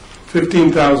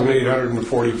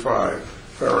 15,845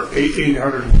 or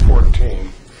 814.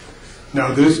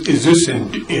 Now, is this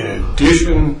in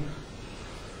addition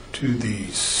to the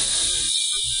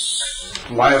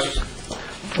last?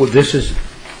 Well, this is,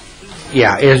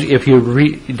 yeah, if you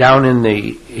read down in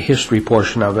the history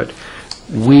portion of it,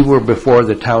 we were before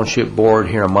the township board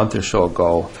here a month or so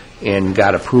ago and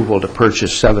got approval to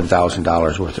purchase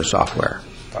 $7,000 worth of software.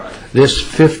 This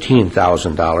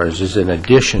 $15,000 is in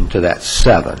addition to that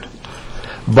 7.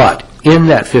 But in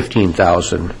that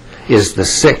 $15,000 is the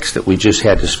 6 that we just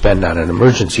had to spend on an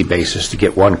emergency basis to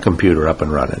get one computer up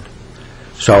and running.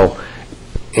 So,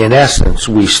 in essence,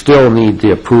 we still need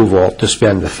the approval to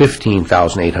spend the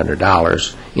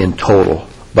 $15,800 in total,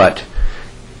 but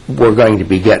we're going to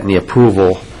be getting the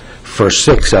approval for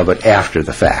 6 of it after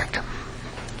the fact.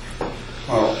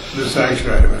 Well, this action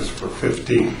item is for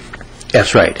 15.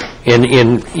 That's right.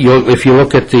 If you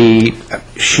look at the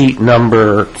sheet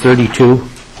number 32.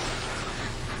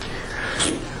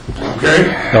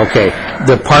 Okay.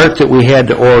 The part that we had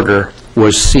to order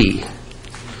was C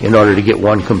in order to get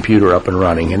one computer up and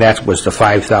running, and that was the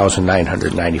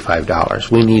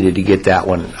 $5,995. We needed to get that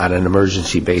one on an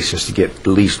emergency basis to get at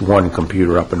least one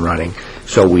computer up and running,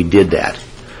 so we did that.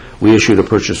 We issued a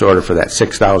purchase order for that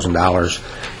 $6,000,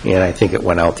 and I think it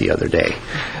went out the other day.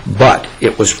 But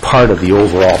it was part of the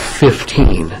overall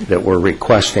 15 that we're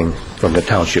requesting from the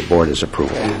Township Board as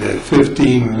approval. And that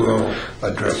 15 will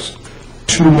address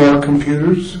 2 more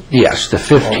computers? Yes, the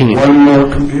 15. One more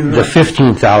computer? The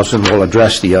 15,000 will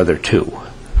address the other 2.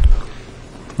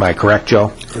 Am I correct,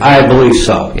 Joe? I believe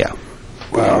so. Yeah.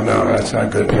 Well, no, that's not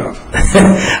good enough.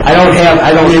 I don't have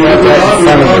that in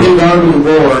front of me. Down to the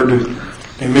board,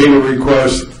 they made a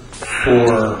request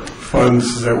for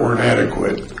funds that weren't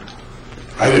adequate.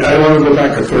 I don't want to go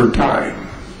back a third time.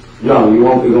 No, you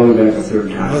won't be going back a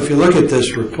third time. Well, if you look at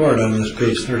this report on this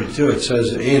page 32, it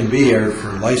says A and B are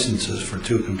for licenses for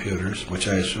 2 computers, which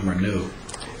I assume are new.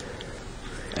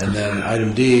 And then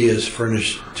item D is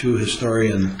furnish 2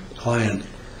 historian client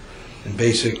and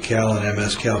basic Cal and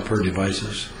MS Cal per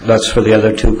devices. That's for the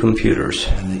other 2 computers.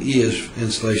 And the E is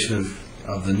installation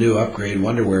of the new upgrade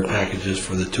Wonderware packages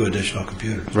for the 2 additional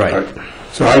computers. Right.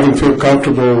 So I can feel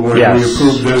comfortable when Yes. we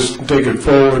approve this, take it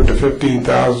forward to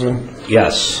 15,000.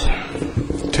 Yes.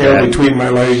 Tail between my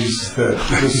legs that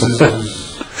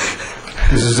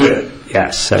this is it.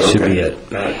 Yes, that should be it.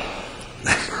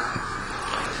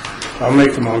 I'll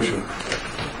make the motion.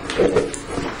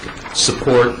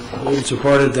 Support. Moved and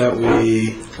supported that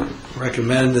we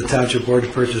recommend the Township Board to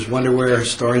purchase Wonderware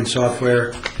historian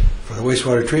software for the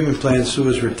wastewater treatment plant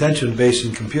sewage retention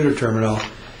basin computer terminal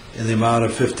in the amount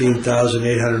of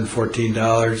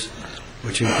 $15,814,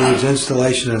 which includes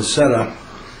installation and setup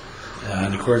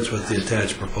in accordance with the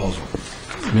attached proposal.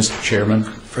 Mr. Chairman,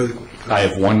 I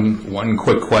have one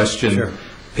quick question. Sure.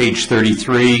 Page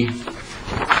 33,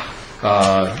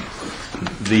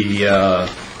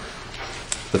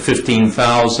 the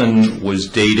 15,000 was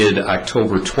dated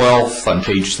October 12th. On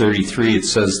page 33, it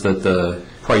says that the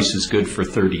price is good for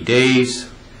 30 days.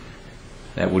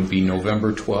 That would be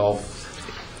November 12th.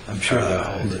 I'm sure they'll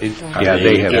hold it. Yeah,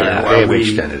 they have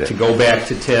extended it. To go back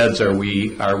to Ted's, are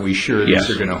we sure Yes.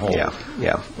 these are going to hold?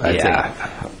 Yeah. I think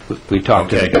we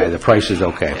talked to the guy. The price is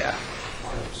okay. Yeah.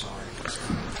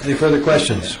 Any further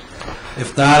questions?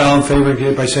 If not, all in favor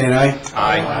indicate by saying aye.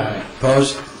 Aye.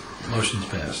 Opposed? Motion's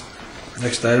passed.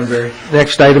 Next item, Barry.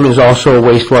 Next item is also a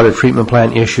wastewater treatment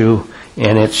plant issue,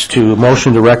 and it's to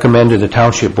motion to recommend to the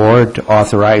Township Board to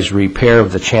authorize repair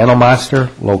of the channel monster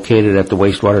located at the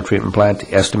wastewater treatment plant.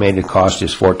 The estimated cost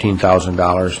is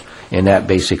 $14,000, and that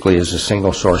basically is a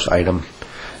single source item.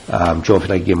 Joe, if you'd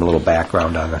like to give him a little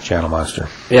background on the channel monster.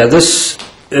 Yeah,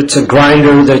 it's a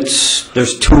grinder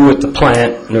there's 2 at the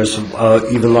plant, and there's an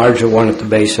even larger one at the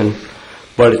basin,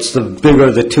 but it's the bigger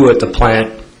of the 2 at the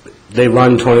plant. They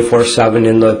run 24/7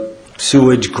 in the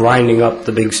sewage, grinding up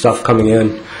the big stuff coming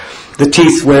in. The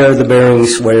teeth wear, the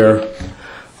bearings wear.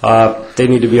 They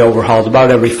need to be overhauled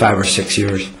about every 5 or 6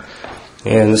 years.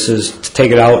 And this is to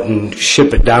take it out and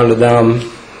ship it down to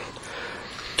them,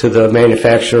 to the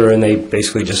manufacturer, and they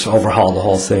basically just overhaul the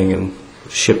whole thing and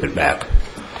ship it back.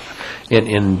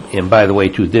 And by the way,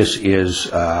 too, this is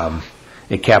a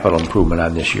capital improvement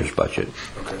on this year's budget.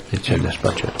 Okay. It's in this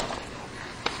budget.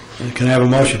 Can I have a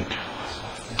motion?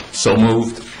 So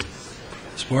moved.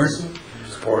 Support?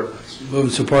 Support. Moved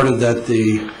and supported that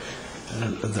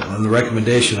on the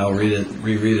recommendation, I'll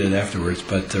reread it afterwards,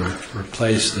 but to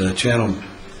replace the channel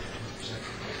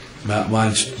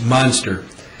monster.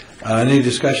 Any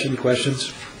discussion,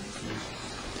 questions?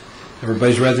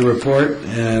 Everybody's read the report,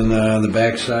 and on the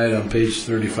back side on page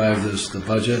 35 is the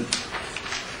budget.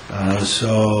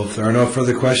 So if there are no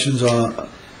further questions,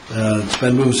 it's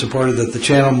been moved and supported that the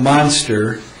channel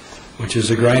monster, which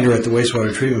is a grinder at the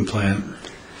wastewater treatment plant,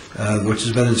 which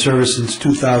has been in service since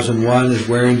 2001, is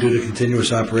wearing due to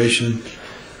continuous operation.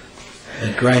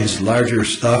 It grinds larger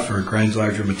stuff or grinds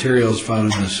larger materials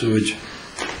found in the sewage.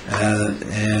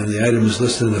 And the item is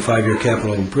listed in the 5-year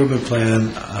capital improvement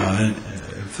plan.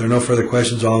 If there are no further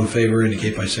questions, all in favor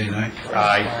indicate by saying aye.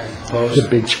 Aye.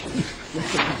 Opposed?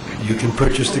 You can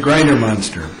purchase the grinder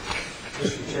monster.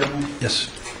 Mr. Chairman? Yes.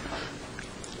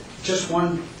 Just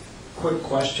one quick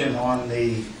question on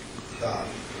the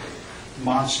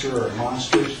monster or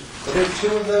monsters. Are there two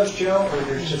of those, Joe, or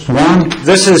there's just one?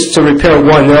 This is to repair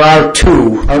one. There are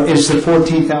two. Is the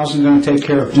 14,000 going to take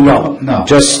care of two? No.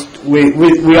 Just,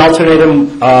 we alternate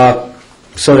them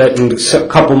so that in a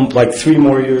couple, like 3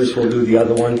 more years, we'll do the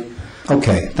other one.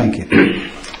 Okay, thank you.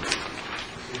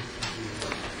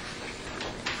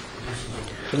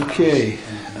 Okay.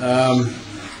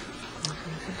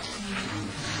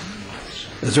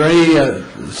 Is there any,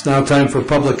 it's now time for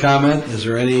public comment. Is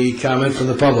there any comment from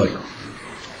the public?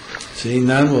 Seeing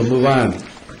none, we'll move on.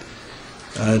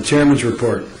 Chairman's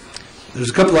report.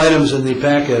 There's a couple items in the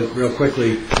packet, real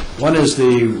quickly. One is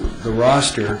the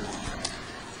roster.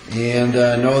 And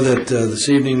I know that this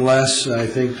evening Les, I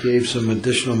think, gave some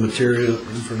additional material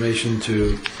information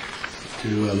to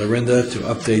Lorinda to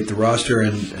update the roster,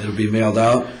 and it'll be mailed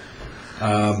out.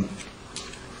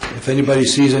 If anybody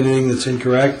sees anything that's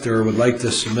incorrect or would like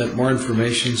to submit more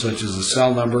information, such as a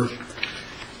cell number,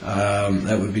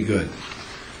 that would be good.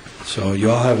 So you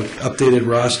all have an updated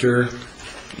roster,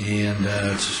 and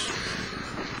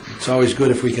it's always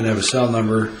good if we can have a cell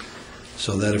number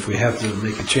so that if we have to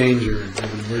make a change or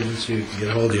have an emergency, we can get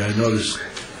a hold of you. I noticed,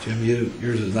 Jim,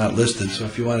 yours is not listed, so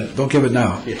if you want it, don't give it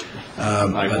now.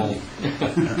 I won't.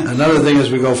 Another thing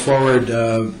as we go forward,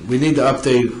 we need to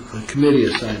update the committee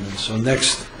assignments. So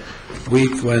next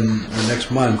week, or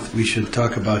next month, we should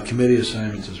talk about committee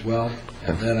assignments as well.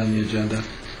 Have that on the agenda,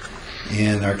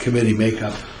 and our committee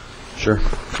makeup. Sure.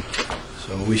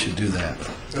 So we should do that.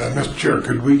 Mr. Chair,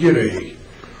 could we get a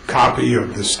copy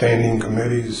of the standing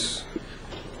committees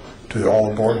to all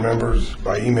the board members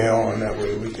by email, and that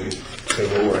way we can say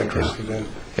what we're interested in?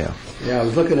 Yeah. Yeah, I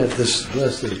was looking at this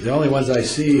list. The only ones I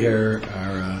see here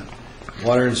are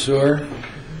water and sewer,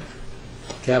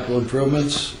 capital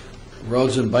improvements,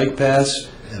 roads and bike paths,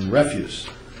 and refuse.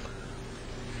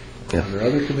 Yeah. Are there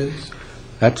other committees?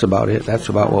 That's about it. That's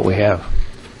about what we have.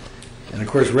 And of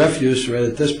course, refuse, right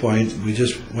at this point, we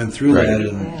just went through Right. that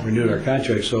and renewed our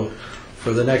contract. So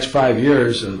for the next 5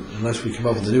 years, unless we come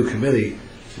up with a new committee,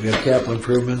 we have capital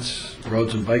improvements,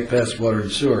 roads and bike paths, water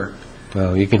and sewer.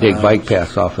 Well, you can take bike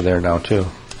paths off of there now, too.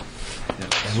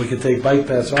 And we can take bike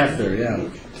paths off there, yeah.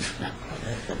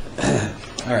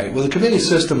 All right, well, the committee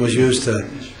system was used to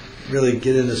really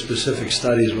get into specific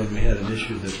studies when we had an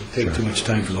issue that would take too much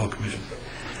time for the whole commission.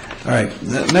 All right,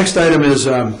 the next item is,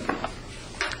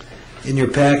 in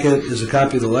your packet is a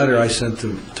copy of the letter I sent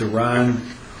to Ron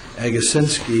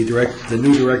Agasinski, the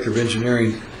new Director of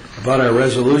Engineering, about our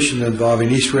resolution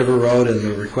involving East River Road and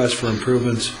the request for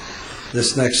improvements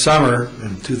this next summer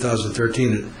in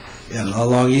 2013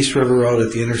 along East River Road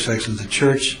at the intersections of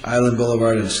Church, Island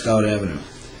Boulevard, and Stout Avenue.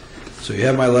 So you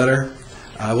have my letter.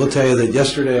 I will tell you that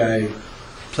yesterday I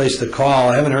placed a call.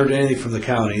 I haven't heard anything from the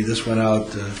county. This went out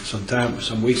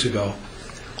some weeks ago.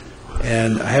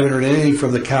 And I haven't heard anything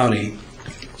from the county,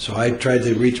 so I tried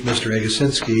to reach Mr.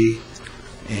 Agasinski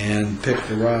and picked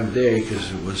the wrong day because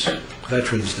it was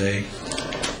Veterans Day.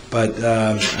 But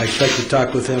I expect to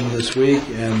talk with him this week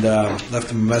and left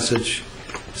him a message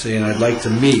saying I'd like to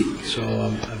meet. So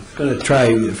I'm going to try,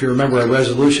 if you remember, our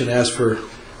resolution asked for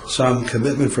some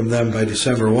commitment from them by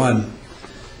December 1.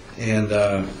 And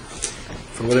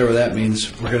for whatever that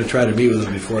means, we're going to try to meet with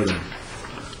him before then.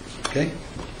 Okay?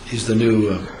 He's the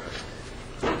new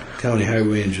county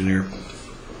highway engineer.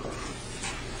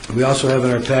 We also have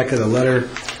in our packet a letter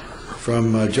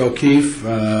from Joe Keefe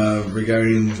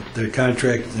regarding their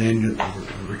contract and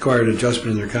required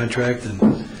adjustment in their contract, and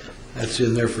that's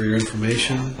in there for your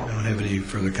information. I don't have any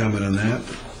further comment on that.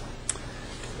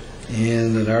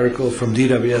 And an article from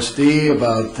DWSD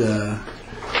about the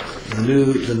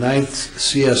 9th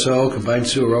CSO, Combined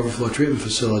Sewer Overflow Treatment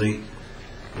Facility,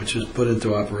 which is put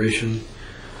into operation.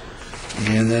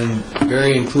 And then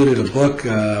Barry included a book,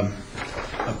 a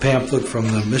pamphlet from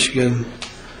the Michigan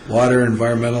Water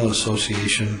Environmental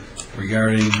Association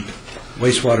regarding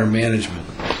wastewater management.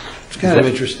 It's kind of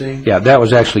interesting. Yeah, that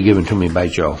was actually given to me by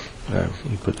Joe.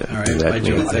 You put that. All right, by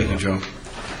Joe. Thank you, Joe.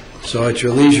 So at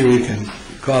your leisure, you can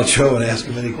call Joe and ask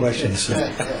him any questions.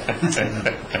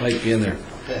 Might be in there.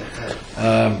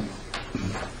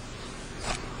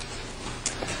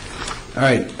 All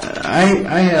right,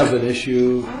 I have an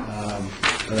issue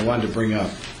that I wanted to bring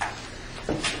up.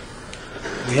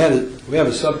 We have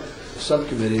a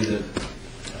subcommittee that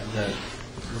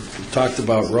talked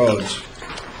about roads,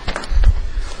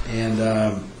 and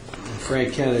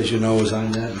Frank Kent, as you know, was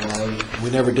on that. We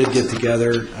never did get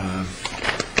together,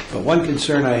 but one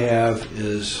concern I have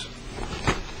is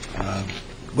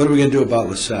what are we going to do about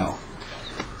LaSalle?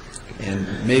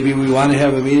 And maybe we want to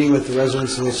have a meeting with the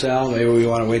residents of LaSalle. Maybe we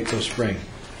want to wait till spring.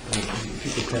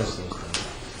 should pass those down.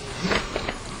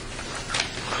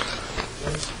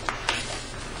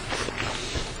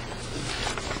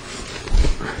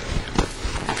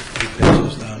 Pass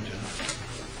those down, John.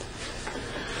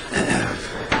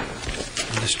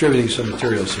 I'm distributing some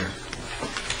materials here.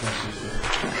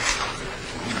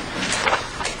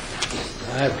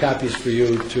 I have copies for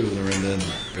you too, Lorinda and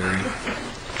Barry.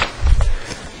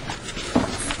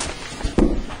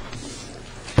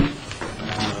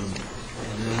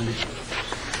 And then,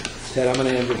 Ted, I'm going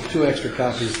to hand you 2 extra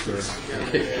copies for.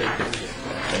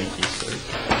 Thank you, sir.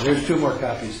 There's 2 more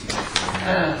copies to make.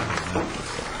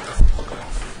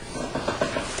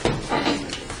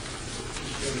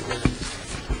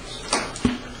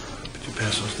 Could you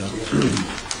pass those down?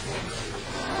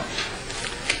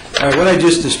 All right, what I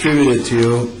just distributed to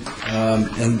you,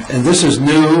 and this is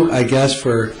new, I guess,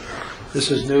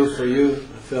 this is new for you,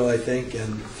 Phil, I think,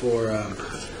 and for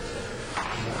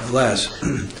Les.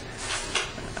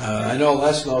 I know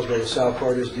Les knows where the South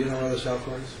Court is. Do you know where the South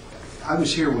Court is? I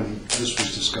was here when this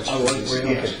was discussed. Oh, were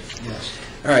you? Okay. Yes.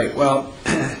 All right, well,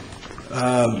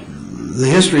 the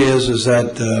history is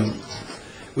that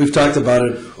we've talked about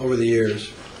it over the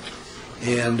years,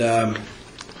 and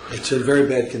it's in very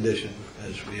bad condition,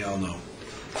 as we all know.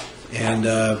 And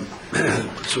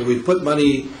so we put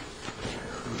money,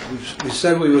 we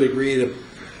said we would agree to,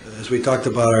 as we talked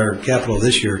about our capital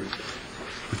this year,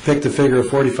 we picked a figure of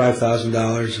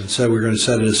 $45,000 and said we were going to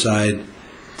set it aside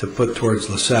to put towards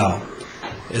LaSalle.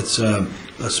 It's a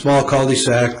small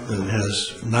cul-de-sac that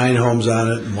has 9 homes on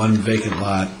it and 1 vacant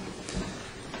lot,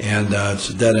 and it's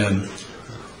a dead end.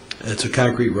 It's a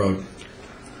concrete road.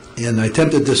 And I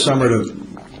attempted this summer to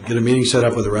get a meeting set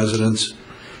up with the residents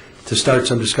to start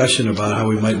some discussion about how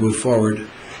we might move forward.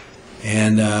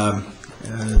 And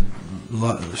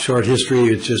short history,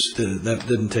 it just that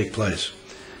didn't take place.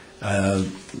 The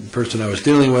person I was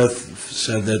dealing with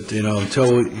said that, you know,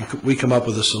 until we come up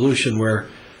with a solution where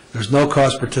there's no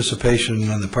cost participation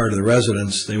on the part of the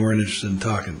residents, they weren't interested in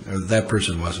talking, or that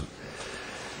person wasn't.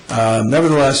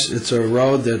 Nevertheless, it's a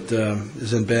road that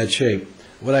is in bad shape.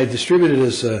 What I distributed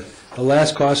is the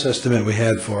last cost estimate we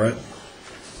had for it,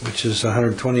 which is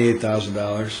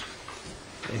 $128,000,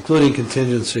 including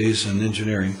contingencies and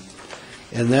engineering.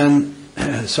 And then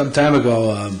some time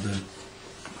ago, the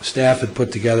staff had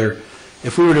put together,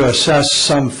 if we were to assess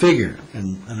some figure,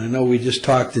 and I know we just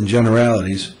talked in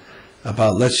generalities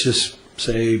about, let's just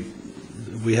say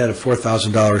we had a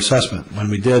 $4,000 assessment. When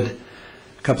we did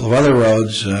a couple of other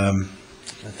roads, I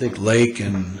think Lake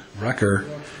and Rucker,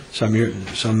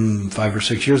 some 5 or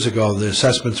 6 years ago, the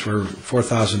assessments were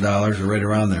 $4,000 or right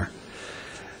around there.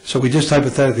 So we just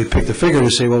hypothetically picked a figure to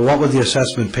say, well, what would the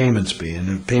assessment payments be? And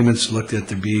the payments looked at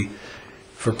to be,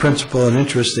 for principal and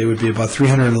interest, they would be about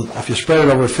 $300. If you spread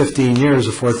it over 15 years,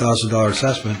 a $4,000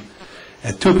 assessment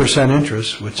at 2%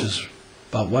 interest, which is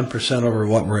about 1% over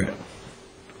what we're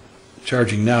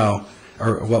charging now,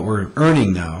 or what we're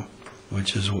earning now,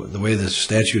 which is the way the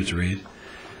statutes read.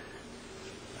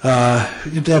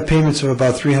 You'd have payments of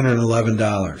about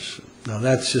 $311. Now,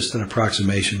 that's just an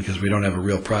approximation because we don't have a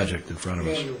real project in front of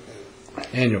us.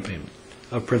 Annual payment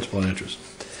of principal and interest.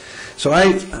 So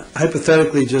I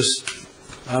hypothetically just,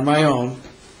 on my own,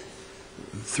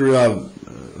 threw a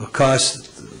cost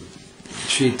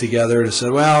sheet together and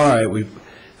said, well, all right,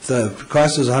 the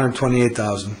cost is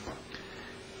 $128,000,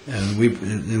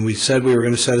 and we said we were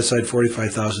going to set aside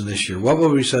 $45,000 this year. What will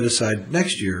we set aside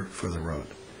next year for the road?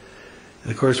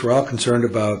 And of course, we're all concerned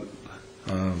about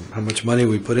how much money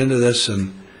we put into this,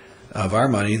 and of our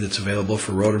money that's available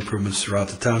for road improvements throughout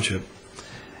the township.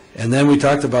 And then we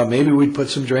talked about maybe we'd put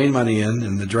some drain money in,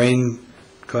 and the drain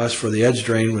cost for the edge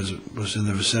drain was in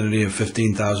the vicinity of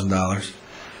 $15,000.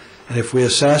 And if we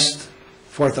assessed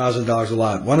 $4,000 a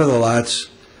lot, one of the lots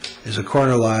is a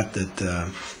corner lot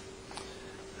that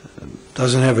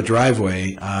doesn't have a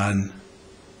driveway on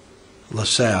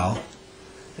LaSalle,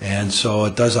 and so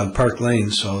it does on Park Lane.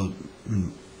 So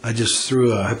I just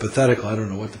threw a hypothetical, I don't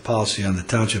know what the policy on the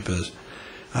township is,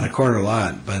 on a corner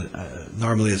lot, but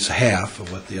normally it's half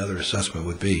of what the other assessment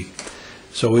would be.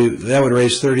 So that would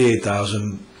raise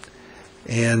 $38,000,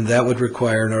 and that would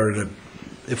require, in order to,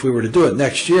 if we were to do it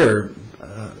next year,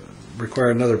 require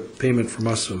another payment from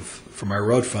us from our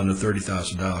road fund of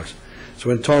 $30,000. So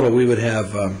in total, we would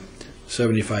have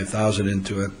 $75,000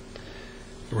 into it,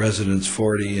 residents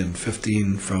 40, and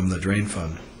 15 from the drain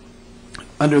fund.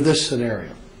 Under this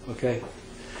scenario, okay?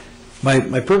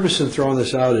 My purpose in throwing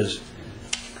this out is,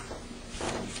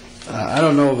 I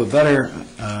don't know of a better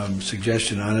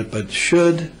suggestion on it, but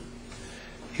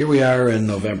here we are in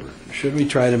November, should we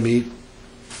try to meet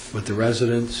with the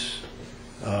residents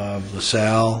of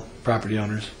LaSalle, property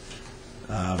owners,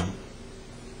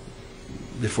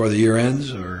 before the year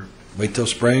ends, or wait till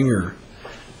spring, or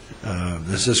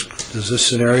does this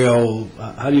scenario,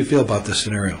 how do you feel about this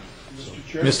scenario?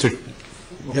 Mr.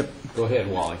 Yep. Go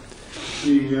ahead, Wally.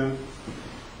 The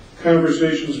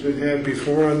conversation's been had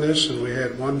before on this, and we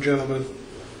had one gentleman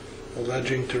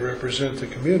alleging to represent the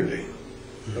community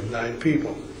of 9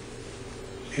 people.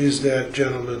 Is that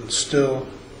gentleman still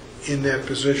in that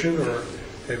position, or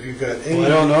have you got any Well, I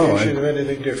don't know. indication of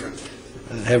anything different?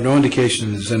 I have no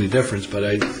indication there's any difference, but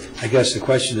I guess the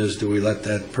question is, do we let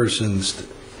that person,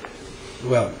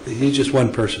 well, he's just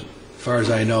one person. As far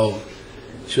as I know,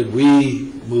 should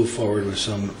we move forward with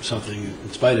something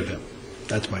in spite of him?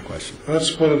 That's my question.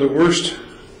 That's one of the worst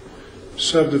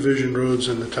subdivision roads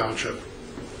in the township.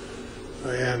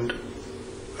 And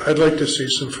I'd like to see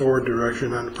some forward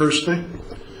direction on it personally.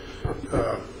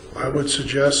 I would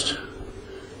suggest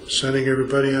sending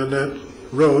everybody on that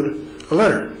road a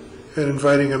letter and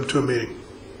inviting them to a meeting.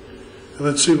 And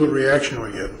let's see what reaction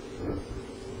we get.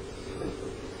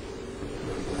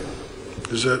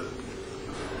 Is that?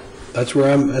 That's what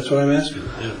I'm asking.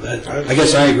 I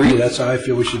guess I agree. That's how I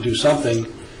feel we should do something,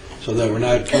 so that we're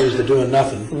not accused of doing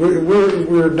nothing.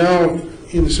 We're now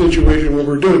in a situation where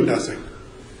we're doing nothing.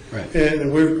 Right.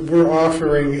 And we're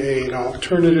offering an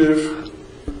alternative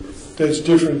that's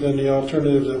different than the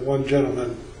alternative that one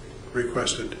gentleman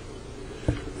requested.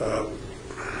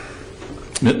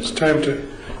 It's time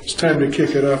to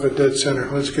kick it off at dead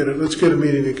center. Let's get a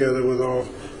meeting together with all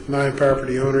 9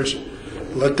 property owners.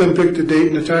 Let them pick the date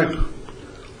and the time.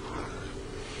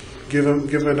 Give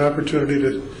them an opportunity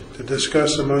to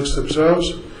discuss amongst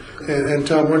themselves, and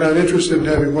tell them we're not interested in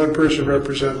having one person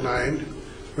represent 9.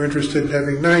 We're interested in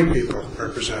having 9 people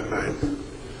represent 9.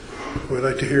 We'd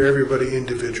like to hear everybody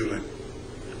individually.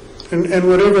 And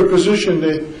whatever position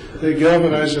they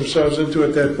galvanize themselves into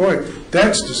at that point,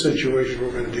 that's the situation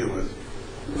we're going to deal with.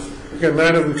 We've got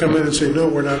 9 of them come in and say, no,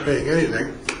 we're not paying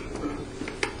anything.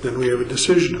 Then we have a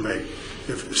decision to make.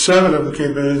 If 7 of them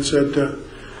came in and said,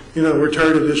 we're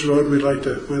tired of this road, we'd like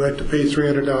to pay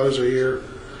 $300 a year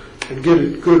and get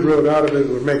a good road out of it,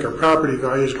 would make our property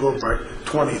values go up by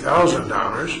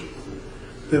 $20,000,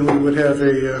 then we would have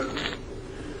a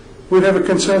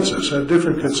consensus, a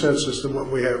different consensus than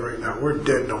what we have right now. We're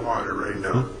dead in the water right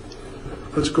now.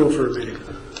 Let's go for a meeting.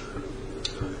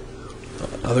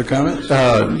 Other comments?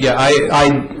 Yeah,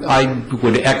 I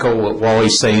would echo what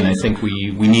Wally's saying. I think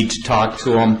we need to talk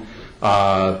to them.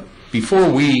 Before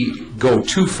we go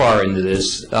too far into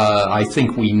this, I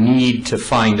think we need to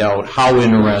find out how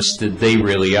interested they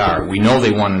really are. We know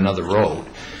they want another road.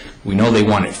 We know they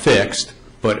want it fixed,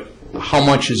 but how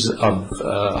much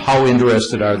how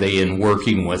interested are they in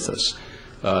working with us?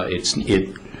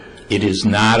 It is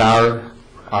not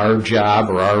our job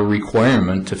or our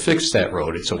requirement to fix that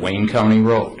road. It's a Wayne County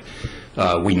road.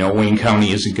 We know Wayne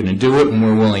County isn't going to do it, and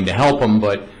we're willing to help them,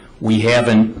 but we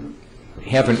haven't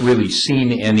really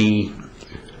seen any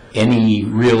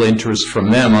real interest from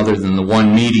them other than the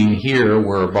one meeting here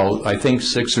where about, I think,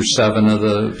 6 or 7 of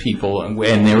the people,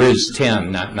 and there is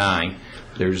 10, not 9.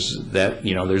 There's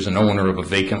an owner of a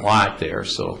vacant lot there,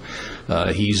 so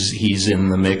he's in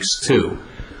the mix too.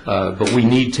 But we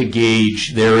need to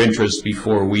gauge their interest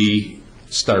before we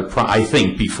start.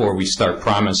 Before we start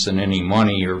promising any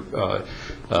money or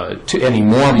any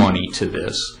more money to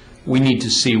this, we need to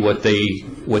see what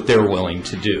they're willing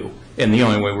to do. And the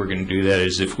only way we're going to do that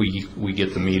is if we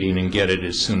get the meeting and get it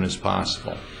as soon as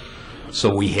possible, so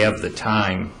we have the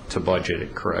time to budget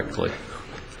it correctly.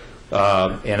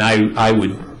 And I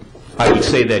would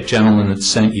say that gentleman that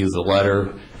sent you the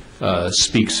letter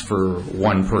speaks for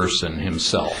one person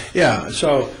himself. Yeah,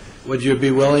 so would you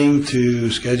be willing to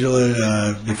schedule it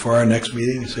before our next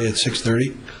meeting, say at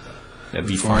 6:30? That'd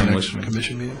be before our fine next with me.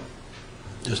 commission meeting?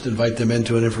 Just invite them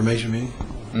into an information meeting?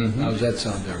 Mm-hmm. How does that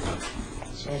sound, everybody?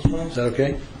 Sounds fine. Is that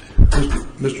okay?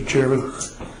 Mr. Chairman,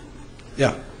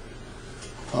 Yeah.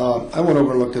 I went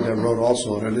over and looked at that road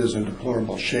also, and it is in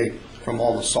deplorable shape from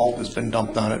all the salt that's been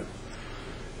dumped on it.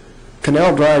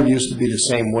 Canal Drive used to be the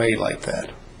same way like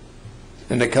that.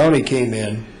 And the county came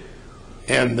in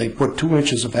and they put 2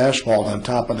 inches of asphalt on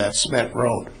top of that cement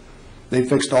road. They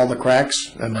fixed all the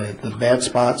cracks and the bad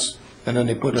spots, and then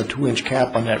they put a 2-inch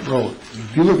cap on that road.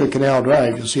 If you look at Canal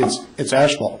Drive, you'll see it's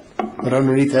asphalt. But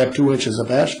underneath that 2 inches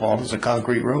of asphalt is a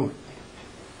concrete road.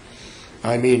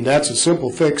 I mean, that's a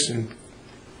simple fix, and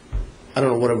I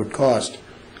don't know what it would cost.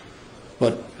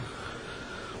 But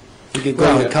you could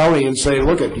go to the county and say,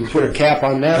 look, you put a cap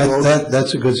on that road.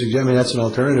 That's a good suggestion. I mean, that's an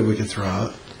alternative we could throw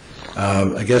out.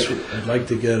 I guess I'd like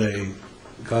to get a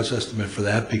cost estimate for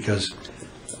that, because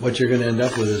what you're going to end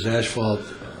up with is asphalt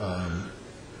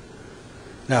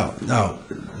Now,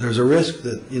 there's a risk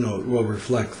that, it will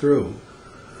reflect through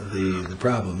the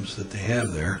problems that they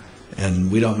have there,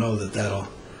 and we don't know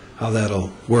how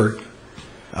that'll work.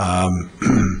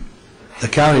 The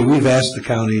county, we've asked the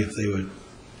county if they would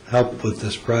help with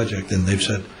this project, and they've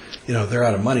said, they're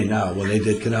out of money now. When they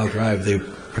did Canal Drive, they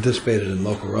participated in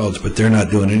local roads, but they're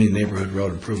not doing any neighborhood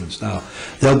road improvements now.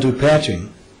 They'll do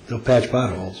patching, they'll patch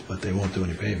potholes, but they won't do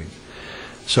any paving.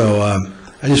 So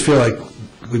I just feel like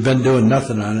we've been doing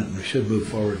nothing on it, and we should move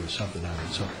forward with something on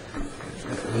it. So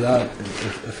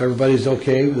if everybody's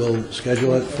okay, we'll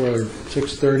schedule it for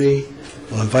 6:30.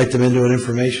 We'll invite them into an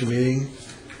information meeting,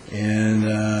 and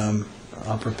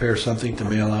I'll prepare something to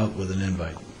mail out with an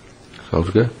invite. Sounds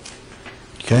good.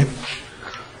 Okay?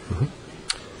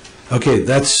 Okay,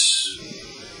 that's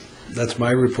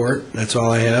my report. That's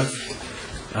all I have.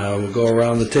 We'll go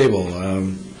around the table.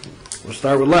 We'll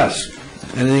start with Les.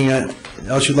 Anything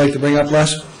else you'd like to bring up,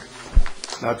 Les?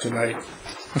 Not tonight.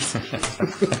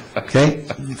 Okay.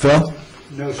 Phil?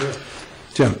 No, sir.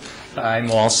 Jim? I'm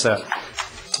all set.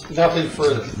 Nothing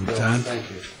further. Tom? Thank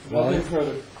you. Nothing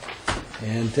further.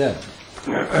 And Ted?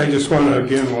 I just want to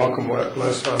again welcome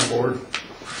Les on board,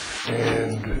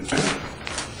 and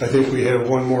I think we have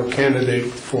one more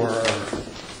candidate for our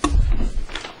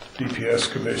DPS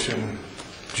commission.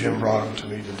 Jim brought him to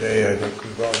me today. I think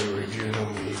we've already reviewed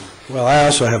him. Well, I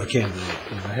also have a candidate.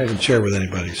 I haven't shared with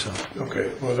anybody, so.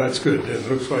 Okay, well, that's good. It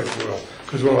looks like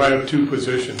because we'll have 2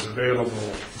 positions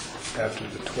available after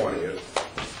the 20th.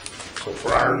 So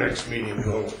for our next meeting,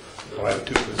 we'll have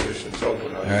 2 positions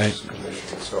open on this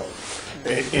commission. So,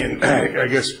 and I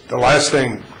guess the last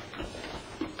thing,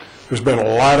 there's been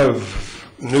a lot of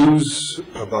news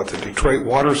about the Detroit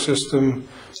water system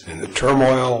and the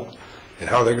turmoil and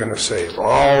how they're going to save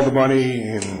all the money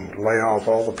and lay off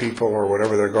all the people or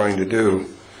whatever they're going to do.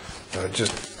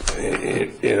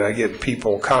 And I get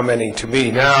people commenting to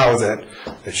me now that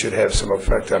it should have some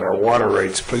effect on our water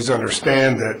rates. Please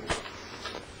understand that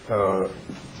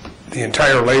the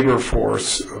entire labor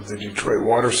force of the Detroit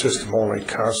water system only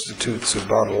constitutes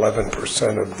about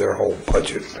 11% of their whole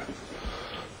budget.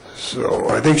 So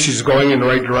I think she's going in the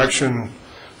right direction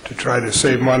to try to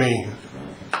save money,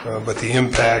 but the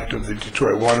impact of the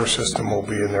Detroit water system will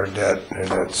be in their debt, and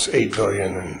that's $8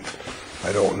 billion, and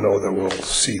I don't know that we'll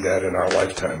see that in our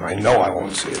lifetime. I know I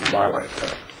won't see it in my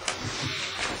lifetime.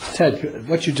 Ted,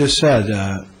 what you just said,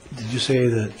 did you say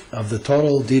that of the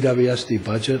total DWSD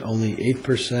budget, only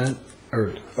 8%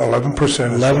 or 11%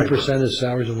 11% is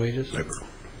salaries and wages? Labor.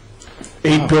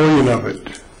 $8 billion of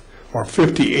it, or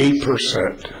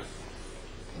 58%,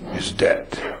 is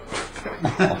debt.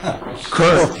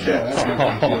 Current debt.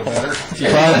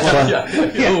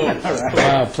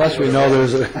 Plus, we know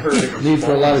there's a need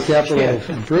for a lot of capital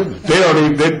improvement.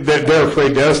 They're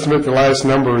afraid to estimate. The last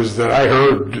numbers that I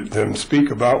heard them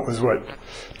speak about was what,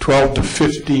 $12 to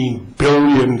 $15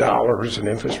 billion in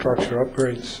infrastructure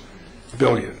upgrades,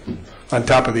 billion, on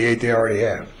top of the 8 they already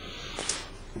have.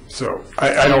 So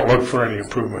I don't look for any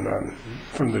improvement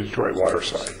from the Detroit water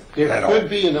side. There could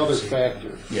be another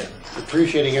factor. Yeah.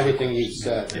 Appreciating everything you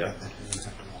said.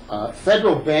 Yeah.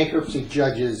 Federal bankruptcy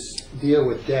judges deal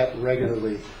with debt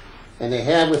regularly, and they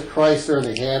have with Chrysler and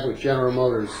they have with General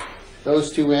Motors.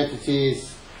 Those 2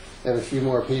 entities have a few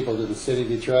more people than the city of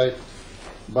Detroit,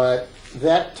 but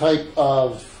that type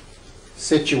of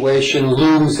situation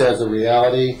looms as a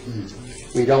reality.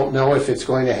 We don't know if it's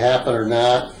going to happen or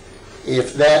not.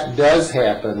 If that does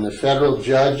happen, the federal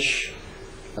judge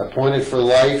appointed for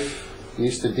life,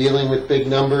 used to dealing with big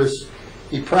numbers,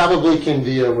 he probably can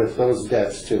deal with those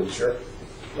debts too. Sure.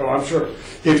 Oh, I'm sure.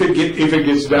 If it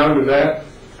gets down to that,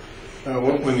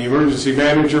 when the emergency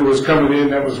manager was coming in,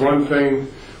 that was one thing.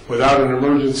 Without an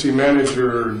emergency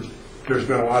manager, there's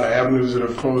been a lot of avenues that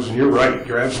have closed, and you're right.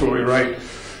 You're absolutely right.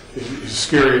 As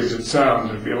scary as it sounds,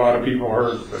 there'd be a lot of people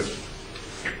hurt, but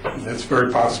that's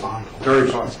very possible. Very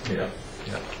possible. Yeah.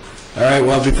 All right,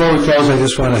 well, before we close, I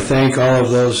just want to thank all of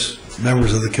those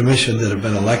members of the commission that have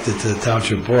been elected to the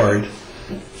Township Board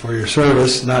for your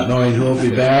service, not knowing who will be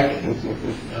back or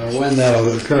when that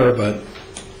will occur, but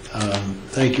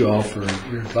thank you all for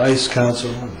your advice,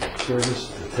 counsel, and service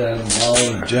to Ted and Wally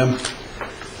and Jim.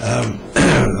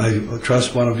 I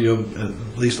trust one of you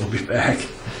at least will be back,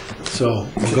 so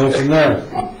we'll go from there.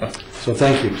 So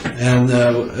thank you. And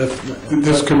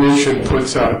this commission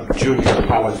puts out junior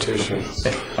politicians.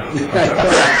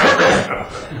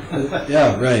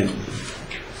 Yeah, right.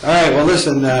 All right, well,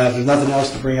 listen, if there's nothing else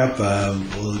to bring up,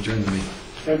 we'll adjourn the meeting.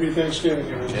 Happy Thanksgiving,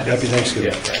 everyone. Happy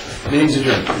Thanksgiving. Meeting's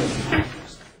adjourned.